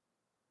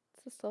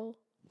 It's the soul.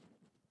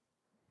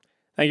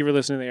 Thank you for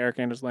listening to the Eric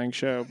Anders Lang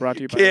Show, brought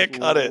to you by Can't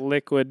cut it.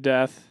 Liquid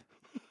Death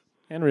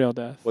and Real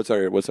Death. What's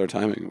our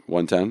timing?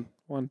 1:10?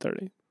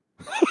 1:30.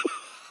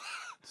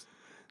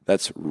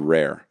 That's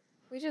rare.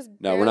 We just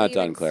No, we're not barely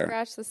done, even Claire.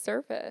 Scratch the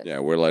surface. Yeah,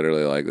 we're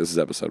literally like, this is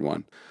episode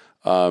 1.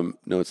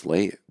 No, it's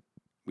late.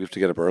 We have to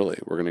get up early.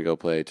 We're going to go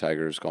play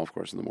Tigers golf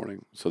course in the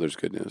morning. So there's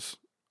good news,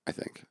 I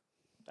think.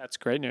 That's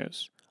great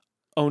news.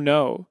 Oh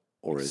no.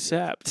 Or is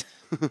Except.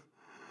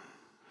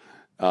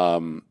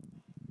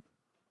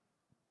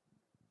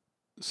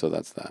 So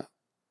that's that.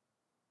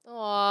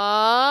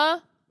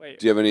 Aww. Wait.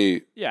 Do you have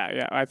any?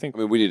 Yeah. I think I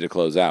mean, we need to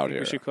close out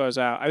here. we should close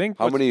out. I think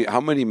How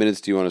many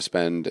minutes do you want to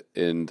spend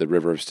in the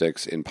River of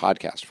Sticks in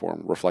podcast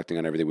form, reflecting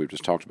on everything we've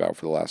just talked about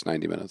for the last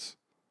 90 minutes?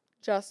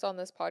 Just on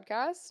this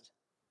podcast?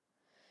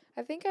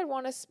 I think I'd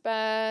want to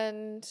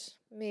spend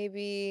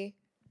maybe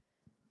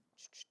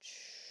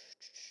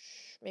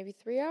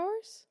 3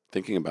 hours.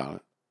 Thinking about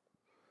it.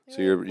 So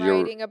Maybe you're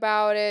writing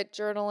about it,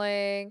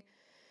 journaling,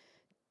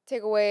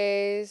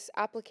 takeaways,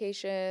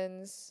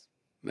 applications.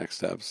 next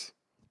steps.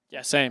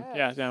 Yeah, same.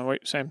 Yes. Yeah,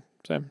 wait, same.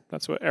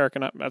 That's what Eric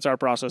and that's our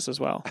process as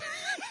well.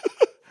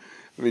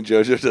 I mean,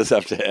 JoJo does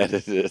have to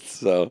edit it,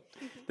 so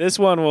This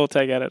one will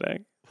take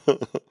editing.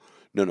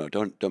 no,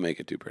 don't make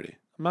it too pretty.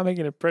 I'm not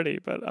making it pretty,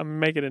 but I'm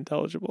making it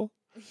intelligible.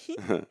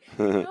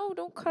 No,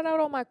 don't cut out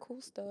all my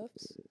cool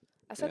stuffs.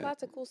 I said Yeah.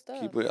 lots of cool stuff.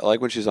 I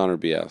like when she's on her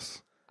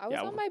BS. I was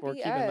Yeah, on my we're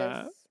keeping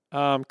BS.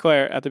 that.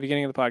 Claire, at the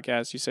beginning of the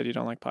podcast, you said you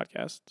don't like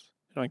podcasts.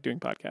 You don't like doing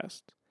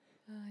podcasts.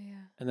 Oh, yeah.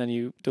 And then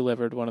you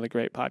delivered one of the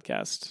great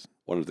podcasts.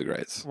 One of the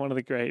greats. One of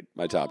the great.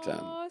 My top 10.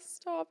 Aw,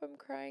 stop. I'm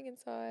crying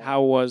inside.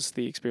 How was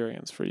the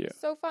experience for you?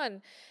 So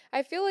fun.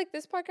 I feel like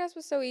this podcast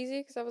was so easy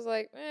because I was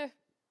like,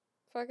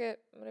 fuck it.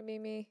 I'm going to be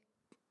me.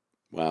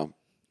 Wow.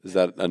 Is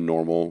that a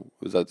normal?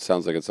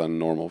 Sounds like it's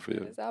unnormal for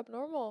you. It's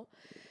abnormal.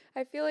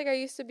 I feel like I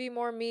used to be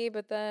more me,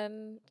 but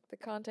then the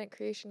content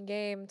creation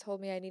game told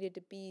me I needed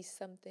to be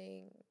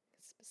something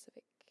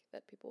specific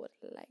that people would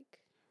like.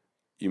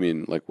 You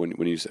mean like when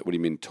you said? What do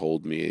you mean?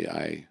 Told me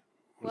I?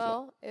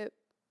 Well, it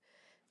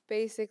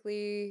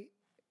basically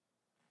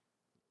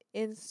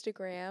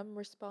Instagram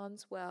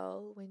responds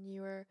well when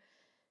you're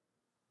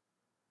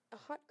a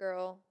hot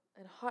girl,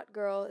 and hot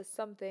girl is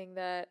something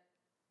that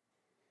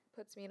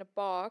puts me in a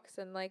box.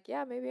 And like,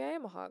 yeah, maybe I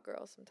am a hot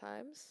girl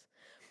sometimes,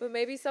 but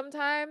maybe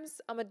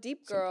sometimes I'm a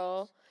deep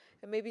girl,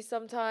 and maybe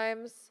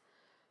sometimes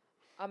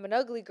I'm an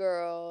ugly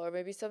girl, or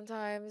maybe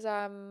sometimes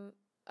I'm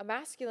a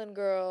masculine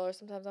girl, or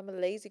sometimes I'm a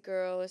lazy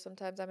girl, or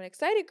sometimes I'm an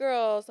excited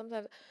girl,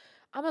 sometimes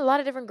I'm a lot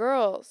of different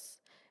girls.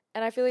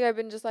 And I feel like I've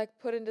been just like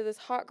put into this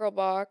hot girl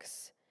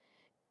box,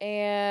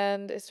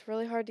 and it's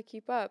really hard to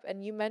keep up.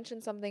 And you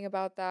mentioned something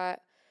about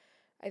that.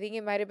 I think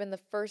it might have been the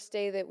first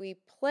day that we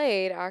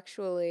played,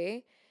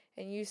 actually.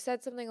 And you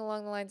said something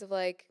along the lines of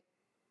like,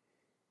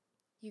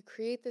 you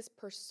create this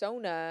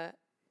persona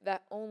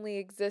that only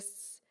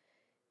exists.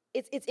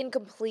 It's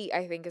incomplete,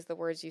 I think is the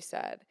words you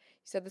said.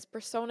 You said this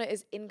persona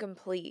is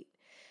incomplete.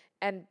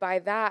 And by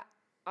that,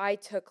 I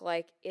took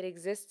like it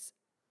exists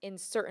in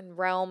certain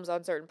realms,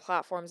 on certain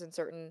platforms, in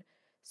certain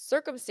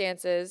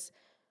circumstances,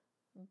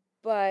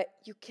 but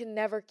you can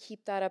never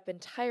keep that up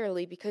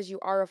entirely because you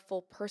are a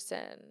full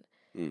person.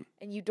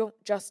 And you don't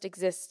just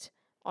exist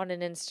on an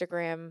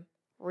Instagram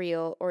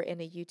reel or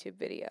in a YouTube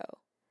video.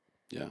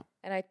 Yeah.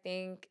 And I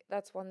think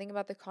that's one thing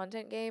about the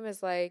content game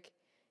is like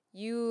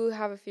you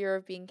have a fear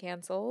of being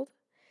canceled,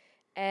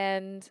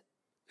 and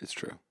It's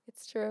true.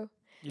 it's true.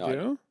 You No, I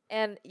do?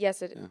 And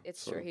yes, Yeah, it's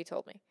so- true. He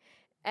told me.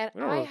 And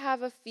We don't I really-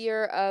 have a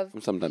fear of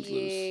I'm sometimes loose.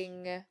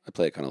 being. I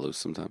play it kind of loose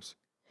sometimes.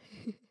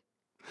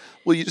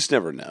 Well, you just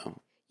never know.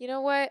 You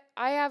know what?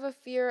 I have a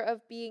fear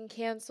of being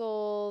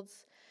canceled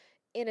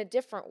in a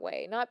different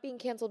way. Not being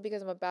canceled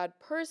because I'm a bad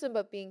person,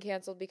 but being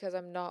canceled because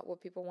I'm not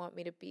what people want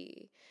me to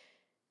be.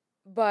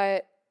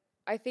 But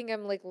I think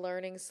I'm like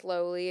learning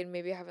slowly, and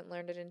maybe I haven't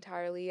learned it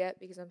entirely yet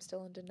because I'm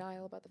still in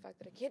denial about the fact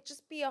that I can't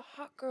just be a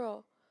hot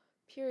girl,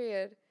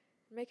 period.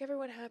 Make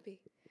everyone happy.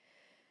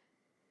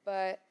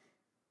 But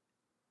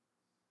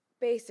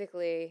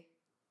basically,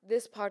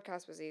 this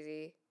podcast was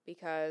easy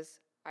because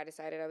I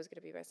decided I was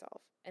going to be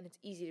myself. And it's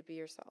easy to be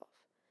yourself.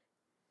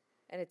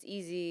 And it's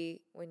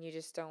easy when you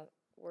just don't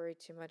worry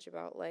too much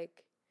about,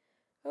 like,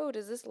 oh,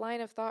 does this line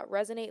of thought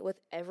resonate with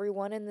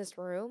everyone in this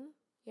room?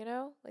 You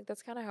know? Like,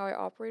 that's kind of how I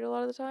operate a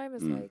lot of the time.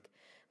 Is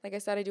like I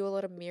said, I do a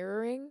lot of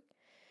mirroring.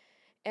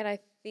 And I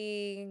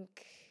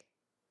think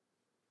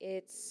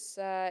it's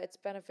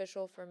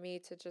beneficial for me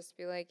to just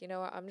be like, you know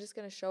what? I'm just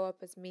going to show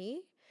up as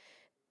me.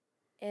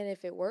 And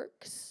if it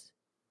works,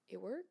 it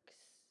works.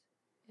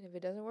 And if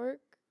it doesn't work,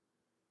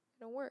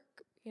 it don't work.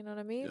 You know what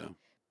I mean? Yeah.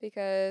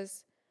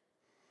 Because,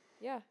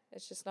 yeah,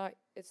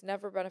 it's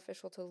never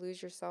beneficial to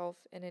lose yourself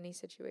in any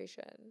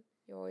situation.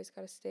 You always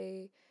got to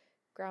stay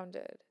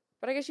grounded.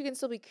 But I guess you can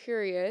still be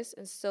curious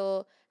and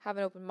still have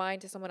an open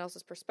mind to someone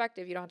else's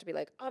perspective. You don't have to be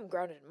like, I'm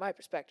grounded in my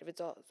perspective.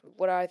 It's all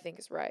what I think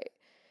is right.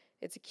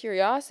 It's a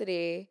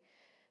curiosity,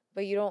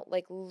 but you don't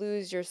like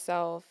lose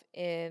yourself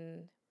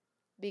in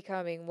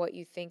becoming what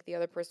you think the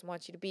other person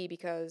wants you to be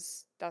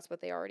because that's what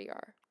they already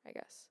are, I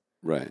guess.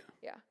 Right.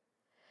 Yeah.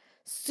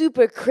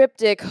 Super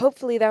cryptic.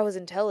 Hopefully that was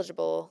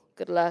intelligible.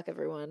 Good luck,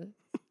 everyone.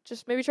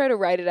 Just maybe try to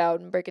write it out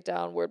and break it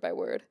down word by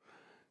word.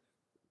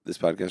 This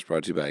podcast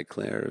brought to you by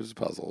Claire's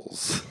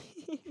Puzzles.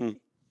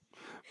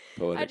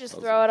 I just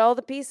throw out all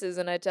the pieces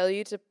and I tell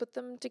you to put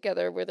them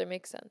together where they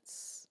make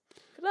sense.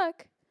 Good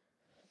luck.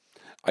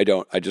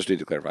 I just need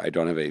to clarify. I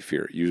don't have a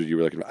fear. You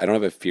were looking. I don't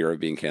have a fear of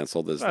being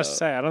canceled. I was gonna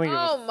say, I don't think it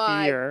was Oh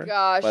my fear.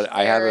 gosh. But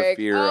I have a Eric.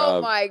 fear oh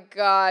of- my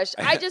gosh.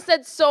 I just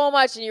said so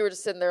much and you were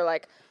just sitting there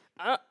like,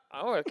 I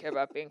don't really care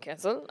about being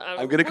canceled.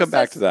 I'm going to come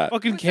back to that.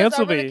 Fucking Who says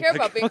cancel I really me. care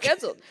about being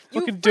canceled?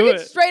 You fucking do freaking it.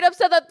 straight up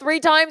said that 3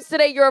 times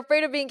today. You're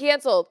afraid of being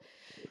canceled,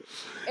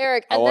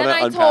 Eric. I And wanna then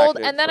I unpack told,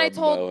 it and then for I a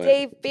told moment.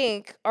 Dave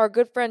Fink, our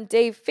good friend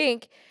Dave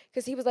Fink,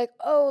 because he was like,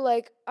 "Oh,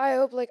 like I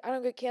hope like I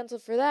don't get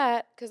canceled for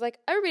that," because like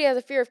everybody has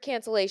a fear of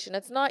cancellation.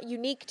 It's not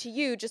unique to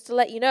you. Just to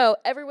let you know,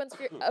 everyone's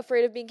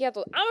afraid of being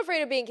canceled. I'm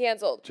afraid of being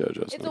canceled.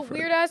 JoJo's It's not a afraid.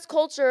 weird ass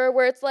culture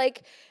where it's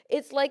like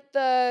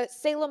the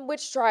Salem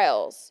witch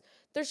trials.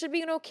 There should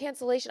be no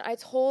cancellation. I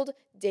told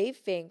Dave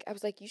Fink, I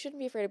was like, you shouldn't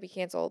be afraid to be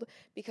canceled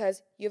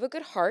because you have a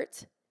good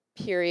heart,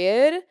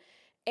 period.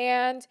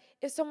 And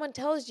if someone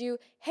tells you,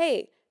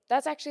 hey,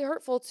 that's actually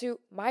hurtful to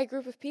my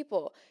group of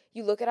people,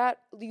 you look at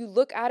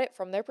it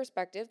from their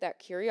perspective, that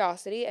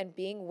curiosity and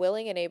being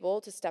willing and able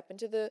to step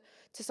into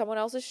to someone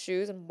else's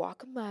shoes and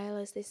walk a mile,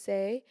 as they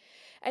say,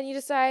 and you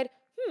decide,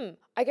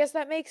 I guess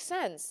that makes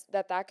sense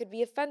that could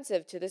be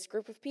offensive to this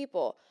group of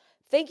people.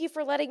 Thank you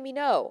for letting me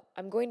know.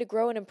 I'm going to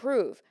grow and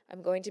improve.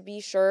 I'm going to be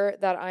sure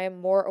that I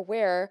am more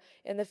aware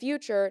in the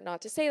future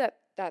not to say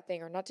that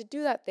thing or not to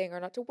do that thing or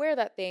not to wear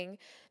that thing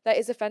that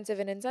is offensive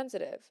and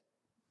insensitive.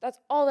 That's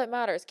all that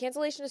matters.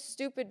 Cancellation is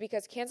stupid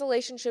because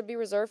cancellation should be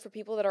reserved for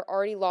people that are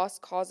already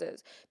lost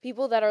causes.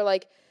 People that are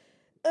like,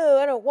 oh,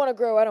 I don't want to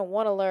grow. I don't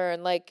want to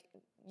learn. Like,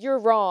 you're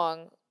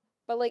wrong.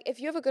 But, like, if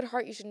you have a good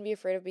heart, you shouldn't be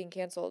afraid of being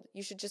canceled.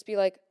 You should just be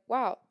like,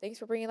 wow, thanks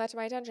for bringing that to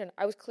my attention.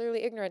 I was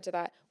clearly ignorant to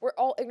that. We're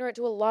all ignorant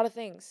to a lot of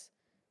things.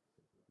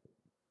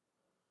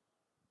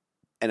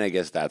 And I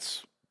guess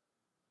that's,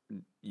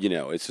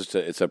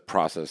 it's a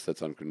process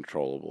that's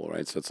uncontrollable,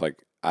 right? So it's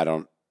like,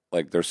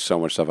 there's so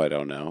much stuff I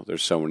don't know.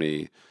 There's so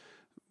many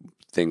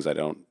things I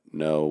don't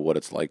know what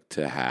it's like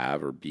to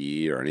have or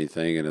be or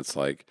anything. And it's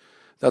like,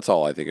 that's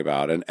all I think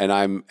about. And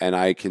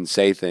I can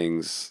say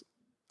things.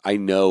 I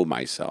know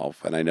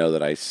myself, and I know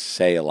that I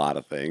say a lot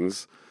of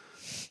things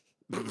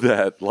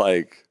that,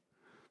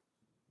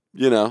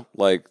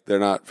 they're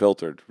not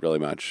filtered really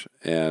much.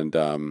 And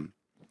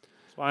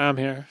That's why I'm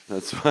here.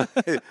 that's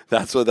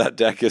what that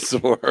deck is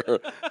for.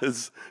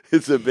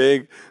 It's a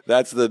big.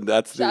 That's the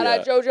Shout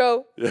out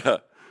JoJo.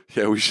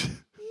 Yeah. We should.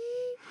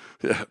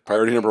 Yeah,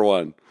 priority number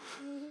 1.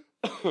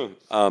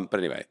 But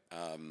anyway,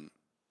 I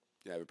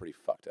have a pretty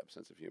fucked up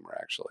sense of humor,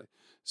 actually.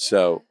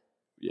 So.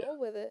 Yeah. Roll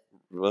with it.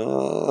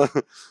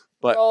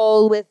 But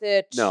Roll with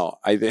it. no,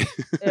 I think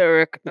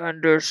Eric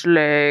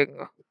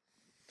Undersling.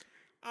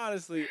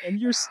 Honestly, and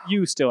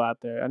you still out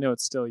there. I know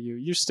it's still you.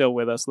 You're still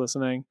with us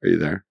listening. Are you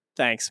there?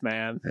 Thanks,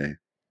 man. Hey.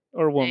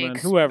 Or woman,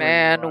 Thanks, whoever.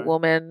 man, you are.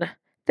 woman.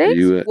 Thanks,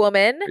 you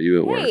woman. Are you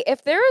at work? Hey,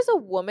 if there is a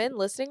woman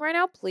listening right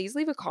now, please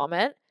leave a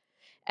comment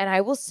and I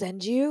will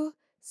send you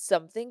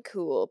something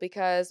cool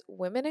because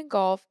women in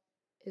golf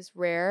is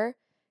rare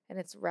and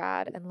it's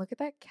rad. And look at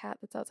that cat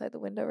that's outside the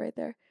window right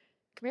there.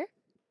 Come here.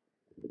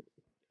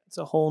 It's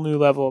a whole new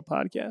level of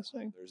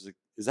podcasting.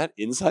 Is that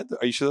inside?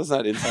 Are you sure that's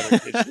not inside our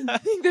kitchen? I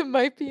think that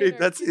might be. Wait,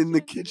 that's in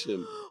the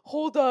kitchen.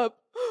 Hold up.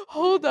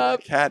 Hold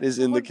up. The cat is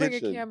in the Someone bring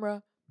kitchen. a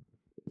camera.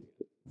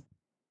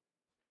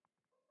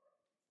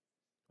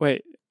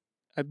 Wait,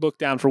 I looked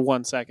down for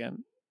 1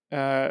 second.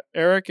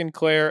 Eric and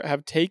Claire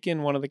have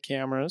taken one of the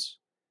cameras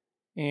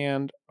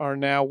and are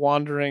now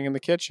wandering in the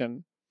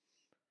kitchen.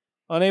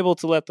 Unable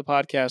to let the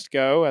podcast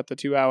go at the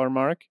 2-hour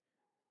mark,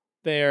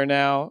 they are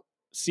now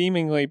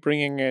seemingly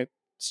bringing a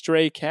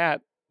stray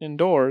cat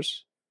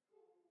indoors,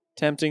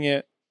 tempting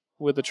it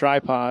with a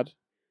tripod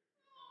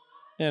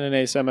and an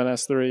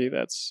A7S3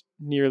 that's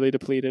nearly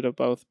depleted of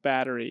both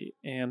battery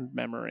and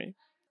memory.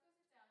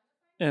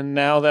 And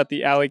now that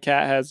the alley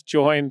cat has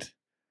joined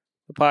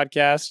the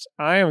podcast,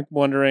 I am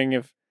wondering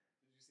if,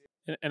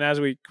 and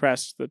as we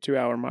crest the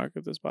 2-hour mark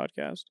of this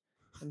podcast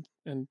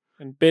and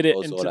bid it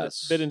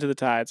bid into the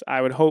tides,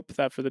 I would hope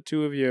that for the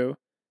two of you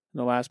in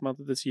the last month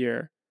of this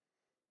year,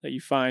 that you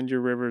find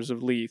your rivers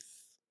of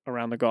Leith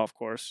around the golf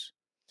course,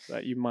 so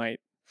that you might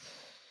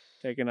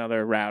take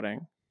another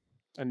routing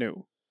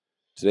anew.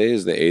 Today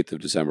is the 8th of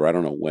December. I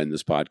don't know when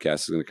this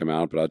podcast is going to come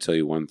out, but I'll tell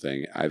you one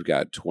thing. I've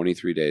got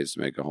 23 days to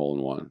make a hole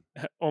in one.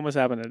 Almost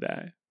happened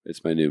today.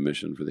 It's my new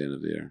mission for the end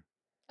of the year.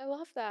 I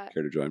love that.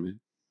 Care to join me?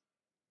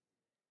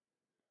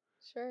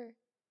 Sure.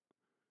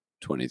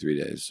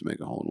 23 days to make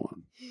a hole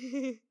in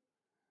one.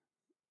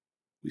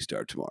 We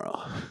start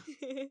tomorrow.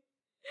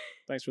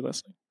 Thanks for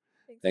listening.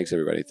 Thanks,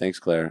 everybody. Thanks,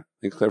 Claire.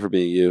 Thanks, Claire, for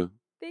being you.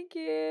 Thank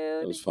you.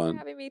 It was Thank fun. you for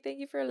having me. Thank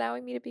you for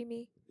allowing me to be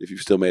me. If you've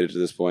still made it to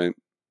this point,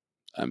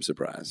 I'm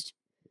surprised.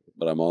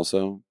 But I'm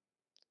also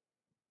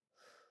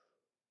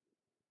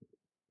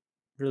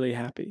really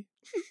happy.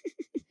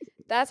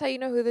 That's how you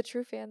know who the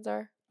true fans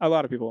are. A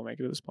lot of people will make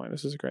it to this point.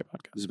 This is a great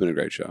podcast. This has been a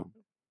great show.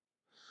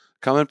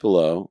 Comment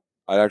below.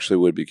 I actually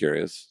would be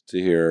curious to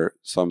hear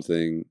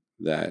something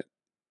that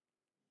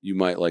you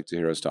might like to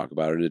hear us talk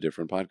about in a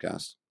different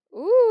podcast.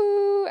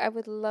 Ooh, I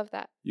would love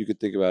that. You could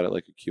think about it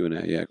like a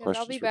Q&A. Yeah, questions.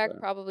 I'll be for back Claire.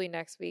 probably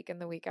next week and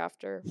the week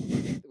after.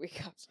 The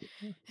week after.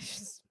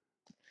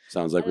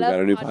 Sounds like I we've got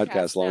love a new podcasts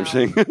podcast now.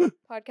 launching.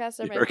 Podcasts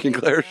are The my Eric and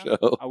thing Claire now.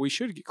 show.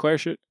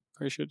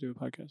 Claire should do a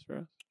podcast for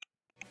us.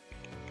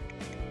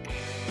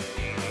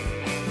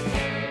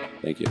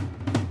 Thank you.